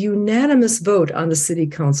was a unanimous vote on the city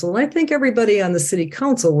council, and I think everybody on the city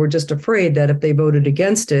council were just afraid that if they voted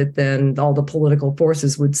against it, then all the political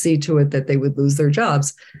forces would see to it that they would lose their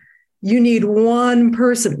jobs. You need one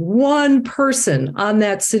person on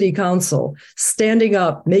that city council standing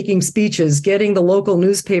up, making speeches, getting the local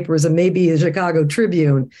newspapers and maybe the Chicago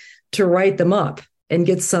Tribune to write them up and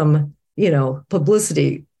get some,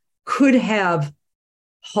 publicity, could have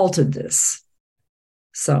halted this.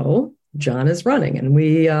 So John is running, and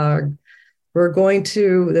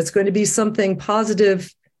that's going to be something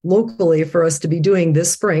positive locally for us to be doing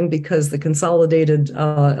this spring, because the consolidated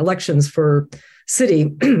elections for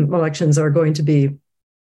city elections are going to be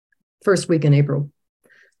first week in April.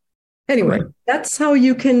 Anyway, That's how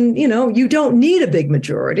you can, you don't need a big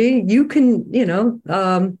majority. You can,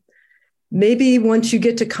 maybe once you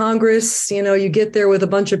get to Congress, you get there with a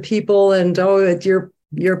bunch of people and,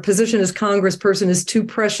 your position as congressperson is too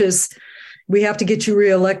precious. We have to get you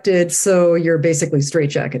reelected. So you're basically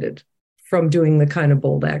straitjacketed from doing the kind of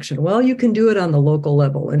bold action. Well, you can do it on the local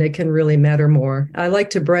level, and it can really matter more. I like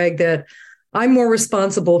to brag that I'm more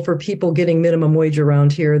responsible for people getting minimum wage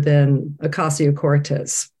around here than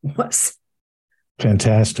Ocasio-Cortez was.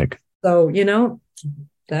 Fantastic. So,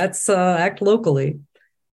 that's act locally.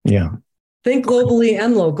 Yeah. Think globally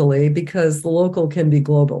and locally, because the local can be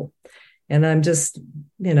global. And I'm just,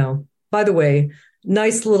 by the way,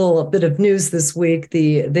 nice little bit of news this week.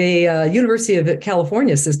 The University of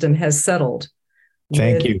California system has settled.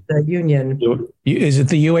 Thank you. The union. Is it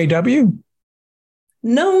the UAW?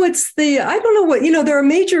 No, it's I don't know what, there are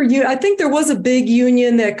major, I think there was a big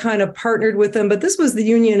union that kind of partnered with them, but this was the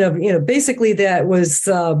union of, basically that was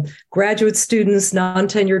graduate students,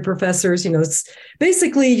 non-tenured professors, it's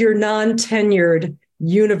basically your non-tenured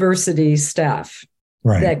university staff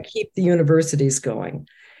that keep the universities going.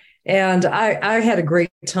 And I had a great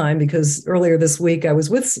time, because earlier this week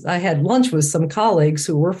I had lunch with some colleagues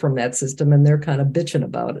who were from that system, and they're kind of bitching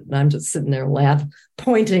about it. And I'm just sitting there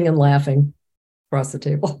pointing and laughing across the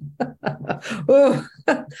table. Oh,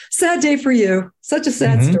 sad day for you. Such a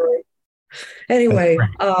sad story. Anyway,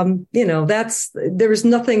 there's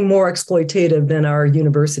nothing more exploitative than our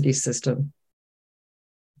university system.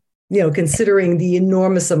 Considering the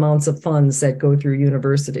enormous amounts of funds that go through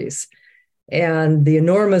universities and the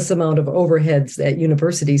enormous amount of overheads that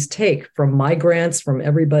universities take from my grants, from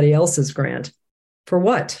everybody else's grant. For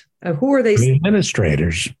what? Who are they? The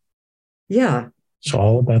administrators. Yeah. It's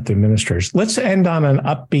all about the administrators. Let's end on an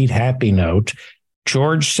upbeat, happy note.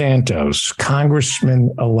 George Santos,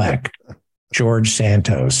 Congressman-elect George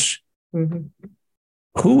Santos. Mm-hmm.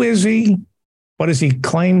 Who is he? What does he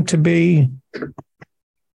claim to be?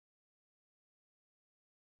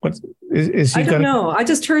 What is he? I don't know. I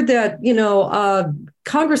just heard that,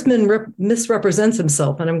 Congressman misrepresents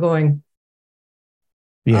himself, and I'm going,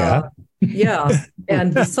 yeah. Yeah.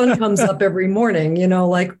 And the sun comes up every morning,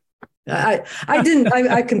 I didn't.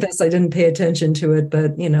 I confess I didn't pay attention to it,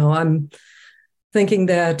 but I'm thinking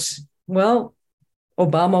that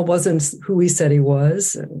Obama wasn't who he said he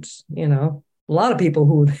was, and a lot of people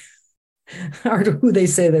who aren't who they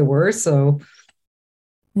say they were. So,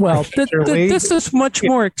 well, this is much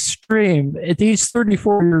more extreme. He's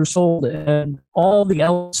 34 years old, and all the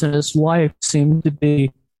elements in his life seem to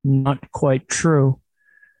be not quite true.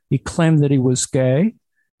 He claimed that he was gay.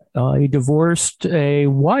 He divorced a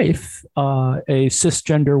wife, a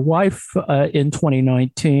cisgender wife, in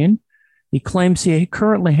 2019. He claims he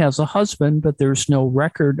currently has a husband, but there's no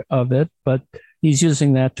record of it. But he's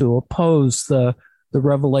using that to oppose the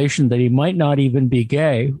revelation that he might not even be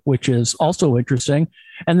gay, which is also interesting,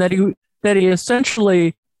 and that he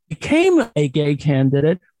essentially became a gay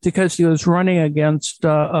candidate because he was running against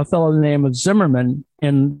a fellow named Zimmerman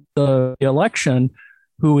in the election,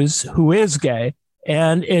 who is gay.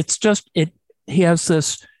 And it's just, he has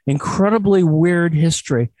this incredibly weird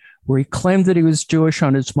history where he claimed that he was Jewish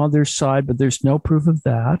on his mother's side, but there's no proof of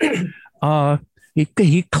that.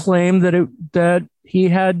 He claimed that he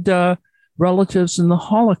had relatives in the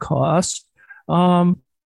Holocaust.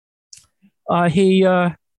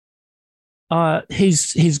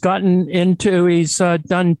 He's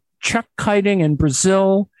done chuck kiting in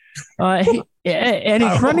Brazil, and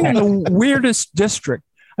he's running in the weirdest district.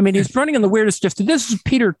 I mean, he's running in the weirdest district. This is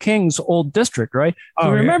Peter King's old district, right? So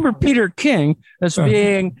remember Peter King as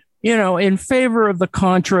being, in favor of the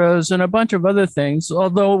Contras and a bunch of other things,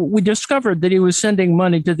 although we discovered that he was sending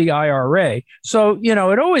money to the IRA. So,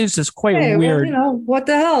 it always is quite weird. Well, what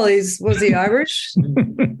the hell? Was he Irish?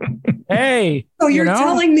 Hey. So you're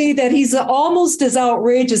telling me that he's almost as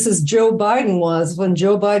outrageous as Joe Biden was when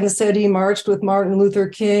Joe Biden said he marched with Martin Luther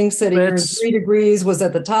King, said he earned 3 degrees, was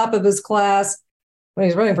at the top of his class when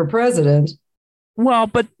he's running for president. Well,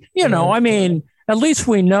 but, I mean, at least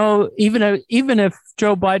we know, even if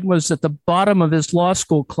Joe Biden was at the bottom of his law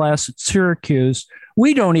school class at Syracuse,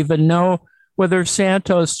 we don't even know whether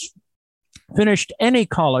Santos finished any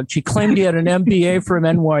college. He claimed he had an MBA from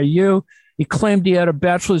NYU. He claimed he had a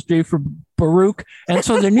bachelor's degree from Baruch. And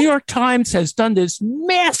so the New York Times has done this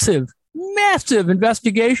massive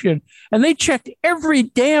investigation, and they checked every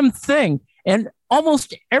damn thing. And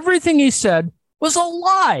almost everything he said was a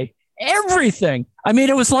lie. Everything. I mean,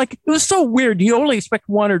 it was so weird. You only expect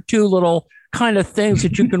one or two little kind of things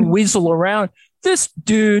that you can weasel around. This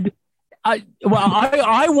dude, I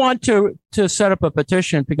want to set up a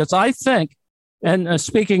petition because I think, and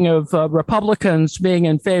speaking of Republicans being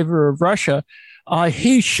in favor of Russia,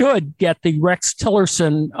 he should get the Rex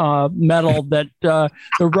Tillerson medal, that the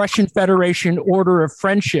Russian Federation Order of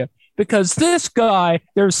Friendship. Because this guy,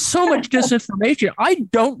 there's so much disinformation. I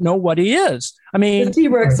don't know what he is. I mean, the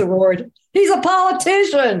T-Rex Award. He's a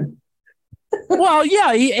politician. Well,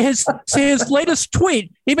 yeah. His latest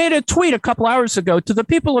tweet. He made a tweet a couple hours ago to the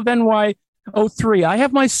people of NY03. I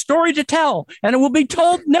have my story to tell, and it will be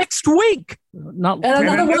told next week. And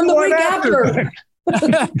another one the week after.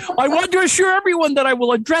 I want to assure everyone that I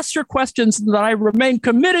will address your questions and that I remain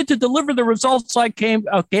committed to deliver the results I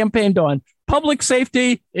campaigned on. Public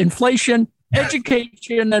safety, inflation,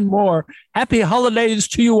 education, and more. Happy holidays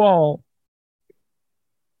to you all.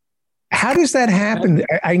 How does that happen?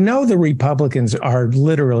 I know the Republicans are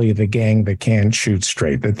literally the gang that can't shoot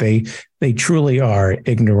straight, that they truly are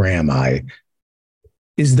ignoramus.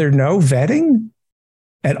 Is there no vetting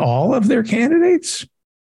at all of their candidates?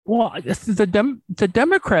 Well, the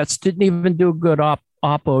Democrats didn't even do a good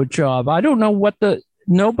oppo job. I don't know what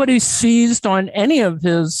nobody seized on any of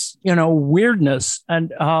his, weirdness.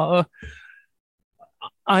 And I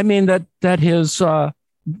mean that his, there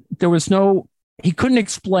was no, he couldn't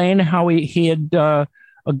explain how he had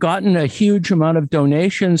gotten a huge amount of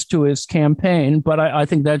donations to his campaign. But I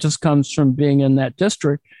think that just comes from being in that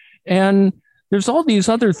district. And there's all these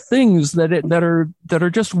other things that are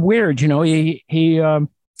just weird.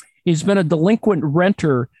 He's been a delinquent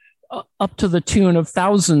renter up to the tune of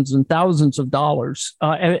thousands and thousands of dollars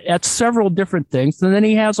at several different things. And then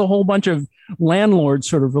he has a whole bunch of landlord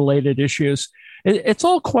sort of related issues. It's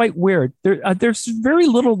all quite weird. There's very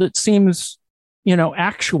little that seems,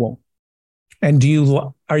 actual. And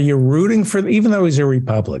are you rooting for, even though he's a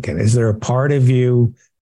Republican, is there a part of you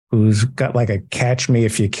who's got like a catch me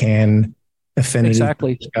if you can affinity?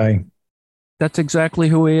 Exactly. For this guy? That's exactly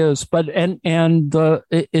who he is. But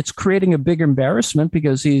it's creating a big embarrassment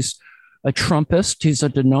because he's a Trumpist. He's a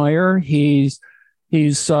denier. He's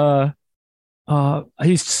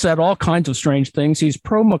he's said all kinds of strange things. He's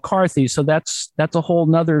pro-McCarthy, so that's a whole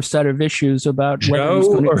nother set of issues about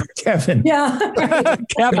Joe or Kevin. Yeah,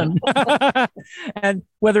 Kevin, and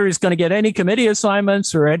whether he's going to get any committee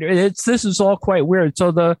assignments or this is all quite weird.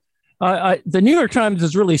 So the New York Times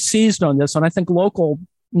is really seized on this, and I think local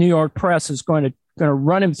New York press is going to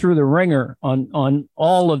run him through the ringer on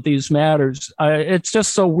all of these matters. It's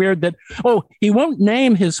just so weird that he won't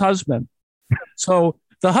name his husband, so.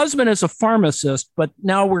 The husband is a pharmacist, but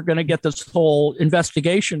now we're going to get this whole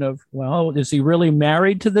investigation of, well, is he really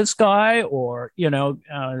married to this guy? Or,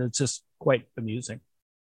 it's just quite amusing.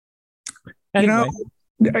 Anyway.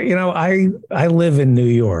 I live in New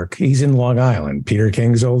York. He's in Long Island, Peter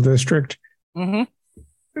King's old district. Mm-hmm.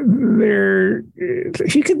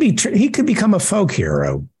 He could become a folk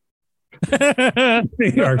hero. New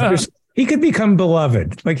York. He could become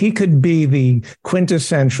beloved. Like he could be the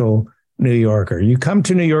quintessential New Yorker. You come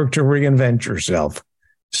to New York to reinvent yourself.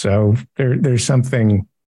 So there's something.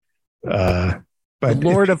 But the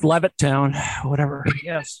Lord of Levittown, whatever.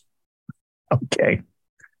 Yes. Okay.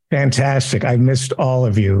 Fantastic. I missed all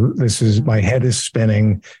of you. My head is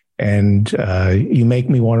spinning, and you make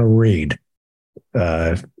me want to read.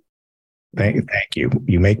 Thank you.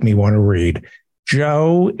 You make me want to read.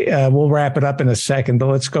 Joe, we'll wrap it up in a second, but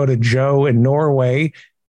let's go to Joe in Norway.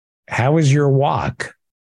 How is your walk?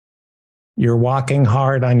 You're walking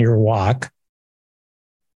hard on your walk.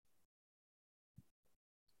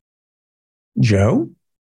 Joe?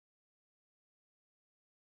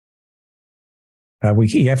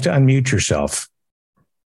 You have to unmute yourself.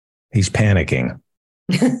 He's panicking.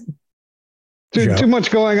 Too much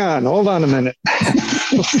going on. Hold on a minute.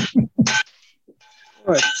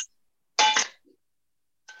 Right.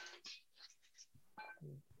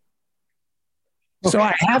 So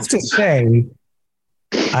I have to say,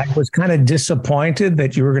 I was kind of disappointed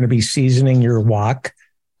that you were going to be seasoning your wok,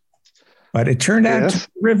 but it turned out to be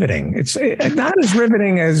riveting. It's not as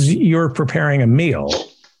riveting as you're preparing a meal,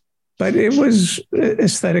 but it was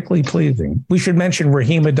aesthetically pleasing. We should mention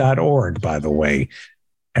rahima.org, by the way.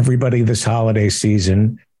 Everybody this holiday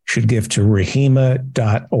season should give to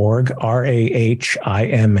rahima.org,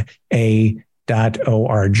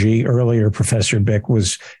 RAHIMA.org. Earlier, Professor Bick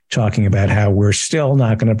was talking about how we're still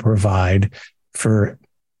not going to provide for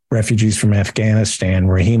refugees from Afghanistan.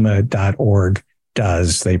 Rahima.org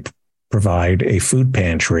does. They provide a food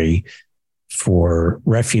pantry for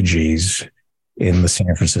refugees in the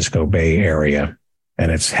San Francisco Bay Area,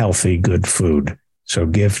 and it's healthy, good food. So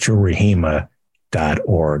give to rahima.org.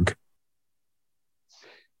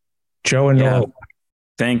 Joe and Noel.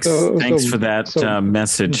 Thanks for that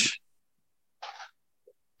message.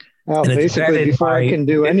 Well, basically, before I can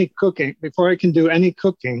do any cooking,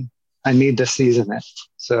 I need to season it.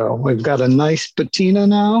 So we've got a nice patina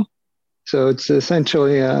now. So it's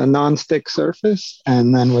essentially a non-stick surface.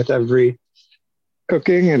 And then with every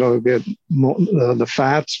cooking, it'll get the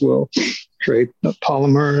fats will create the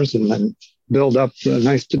polymers and then build up the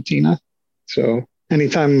nice patina. So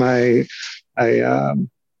anytime I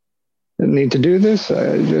need to do this,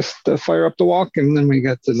 I just fire up the wok, and then we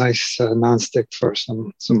get the nice non-stick for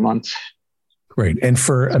some months. Great. And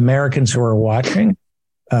for Americans who are watching,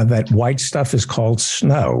 that white stuff is called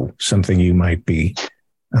snow, something you might be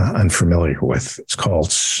unfamiliar with. It's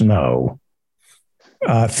called snow.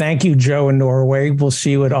 Thank you, Joe in Norway. We'll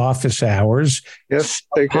see you at office hours. Yes,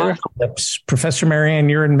 take care. Professor Marianne,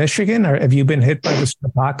 you're in Michigan. Have you been hit by the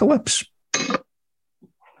apocalypse?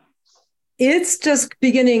 It's just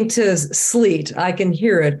beginning to sleet. I can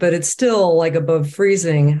hear it, but it's still like above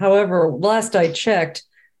freezing. However, last I checked,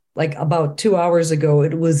 like about 2 hours ago,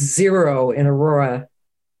 it was 0 in Aurora.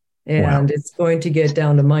 And It's going to get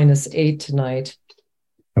down to -8 tonight.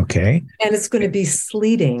 Okay. And it's going to be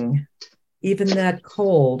sleeting, even that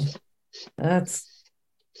cold. That's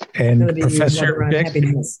going to be Professor Bick,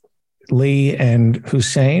 Lee, and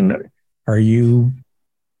Hussein, are you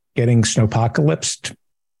getting snowpocalypsed?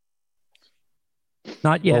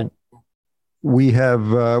 Not yet.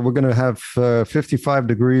 Well, we're going to have 55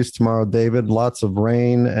 degrees tomorrow, David. Lots of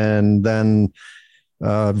rain, and then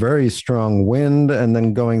very strong wind, and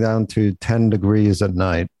then going down to 10 degrees at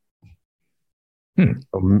night.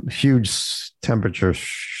 A huge temperature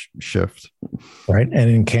shift. Right. And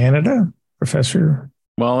in Canada, Professor?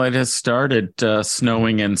 Well, it has started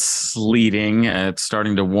snowing and sleeting. It's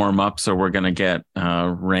starting to warm up, so we're going to get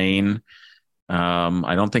rain.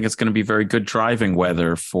 I don't think it's going to be very good driving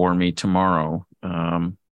weather for me tomorrow.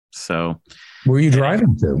 So, where are you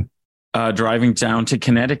driving to? Driving down to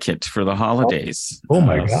Connecticut for the holidays. Oh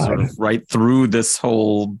my God. Sort of right through this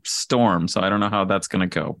whole storm. So I don't know how that's going to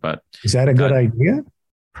go, but is that a good idea?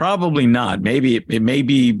 Probably not. Maybe it may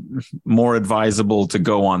be more advisable to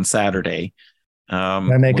go on Saturday.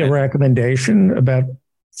 Can I make a recommendation about?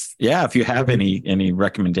 Yeah, if you have any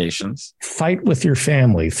recommendations. Fight with your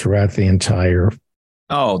family throughout the entire.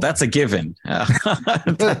 Oh, that's a given.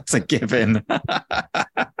 That's a given.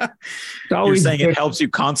 You're saying it helps you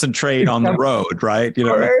concentrate on the road, right? You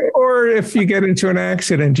know, or if you get into an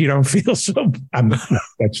accident, you don't feel so.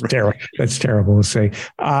 That's terrible. That's terrible to say.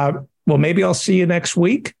 Well, maybe I'll see you next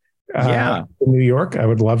week. In New York. I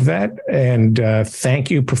would love that. And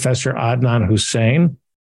thank you, Professor Adnan Hussein.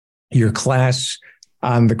 Your class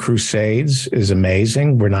on the Crusades is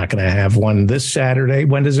amazing. We're not going to have one this Saturday.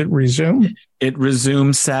 When does it resume? It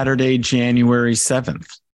resumes Saturday, January 7th.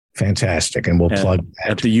 Fantastic. And we'll plug that.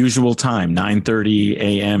 At the usual time, 9:30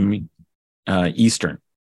 a.m. Eastern.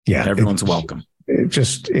 Yeah. Everyone's welcome.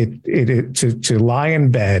 To lie in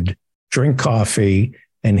bed, drink coffee,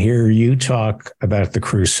 and hear you talk about the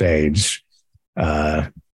Crusades.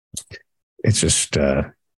 It's just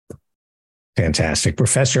fantastic.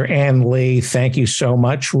 Professor Ann Lee, thank you so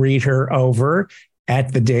much. Read her over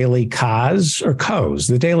at the Daily Kos or Kos,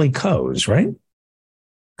 the Daily Kos, right?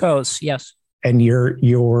 Kos, yes. And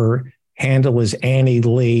your handle is Annie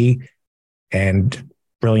Lee, and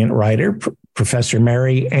brilliant writer, Professor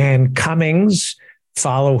Mary Ann Cummings.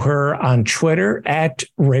 Follow her on Twitter at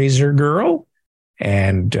Razor Girl,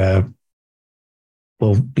 and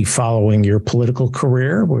we'll be following your political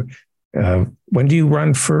career. When do you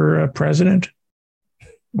run for president?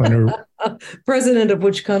 President of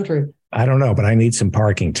which country? I don't know, but I need some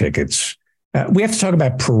parking tickets. We have to talk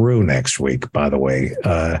about Peru next week, by the way.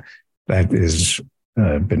 That is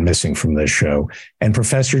been missing from this show. And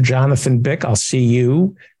Professor Jonathan Bick, I'll see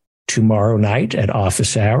you tomorrow night at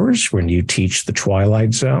office hours when you teach the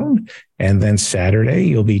Twilight Zone. And then Saturday,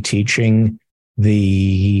 you'll be teaching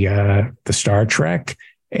the Star Trek.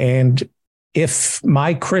 And if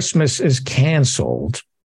my Christmas is canceled,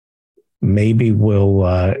 maybe we'll,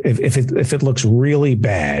 if it looks really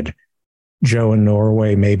bad, Joe in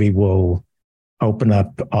Norway, maybe we'll open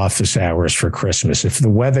up office hours for Christmas. If the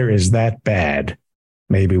weather is that bad,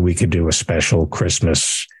 maybe we could do a special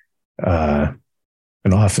Christmas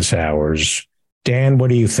in office hours. Dan, what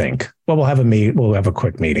do you think? Well, we'll have a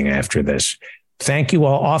quick meeting after this. Thank you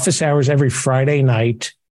all. Office hours every Friday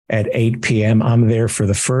night at 8 p.m. I'm there for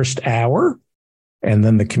the first hour, and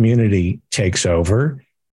then the community takes over.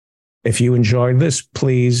 If you enjoyed this,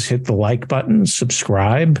 please hit the like button,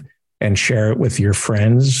 subscribe, and share it with your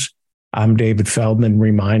friends. I'm David Feldman,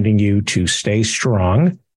 reminding you to stay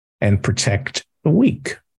strong and protect the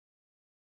weak.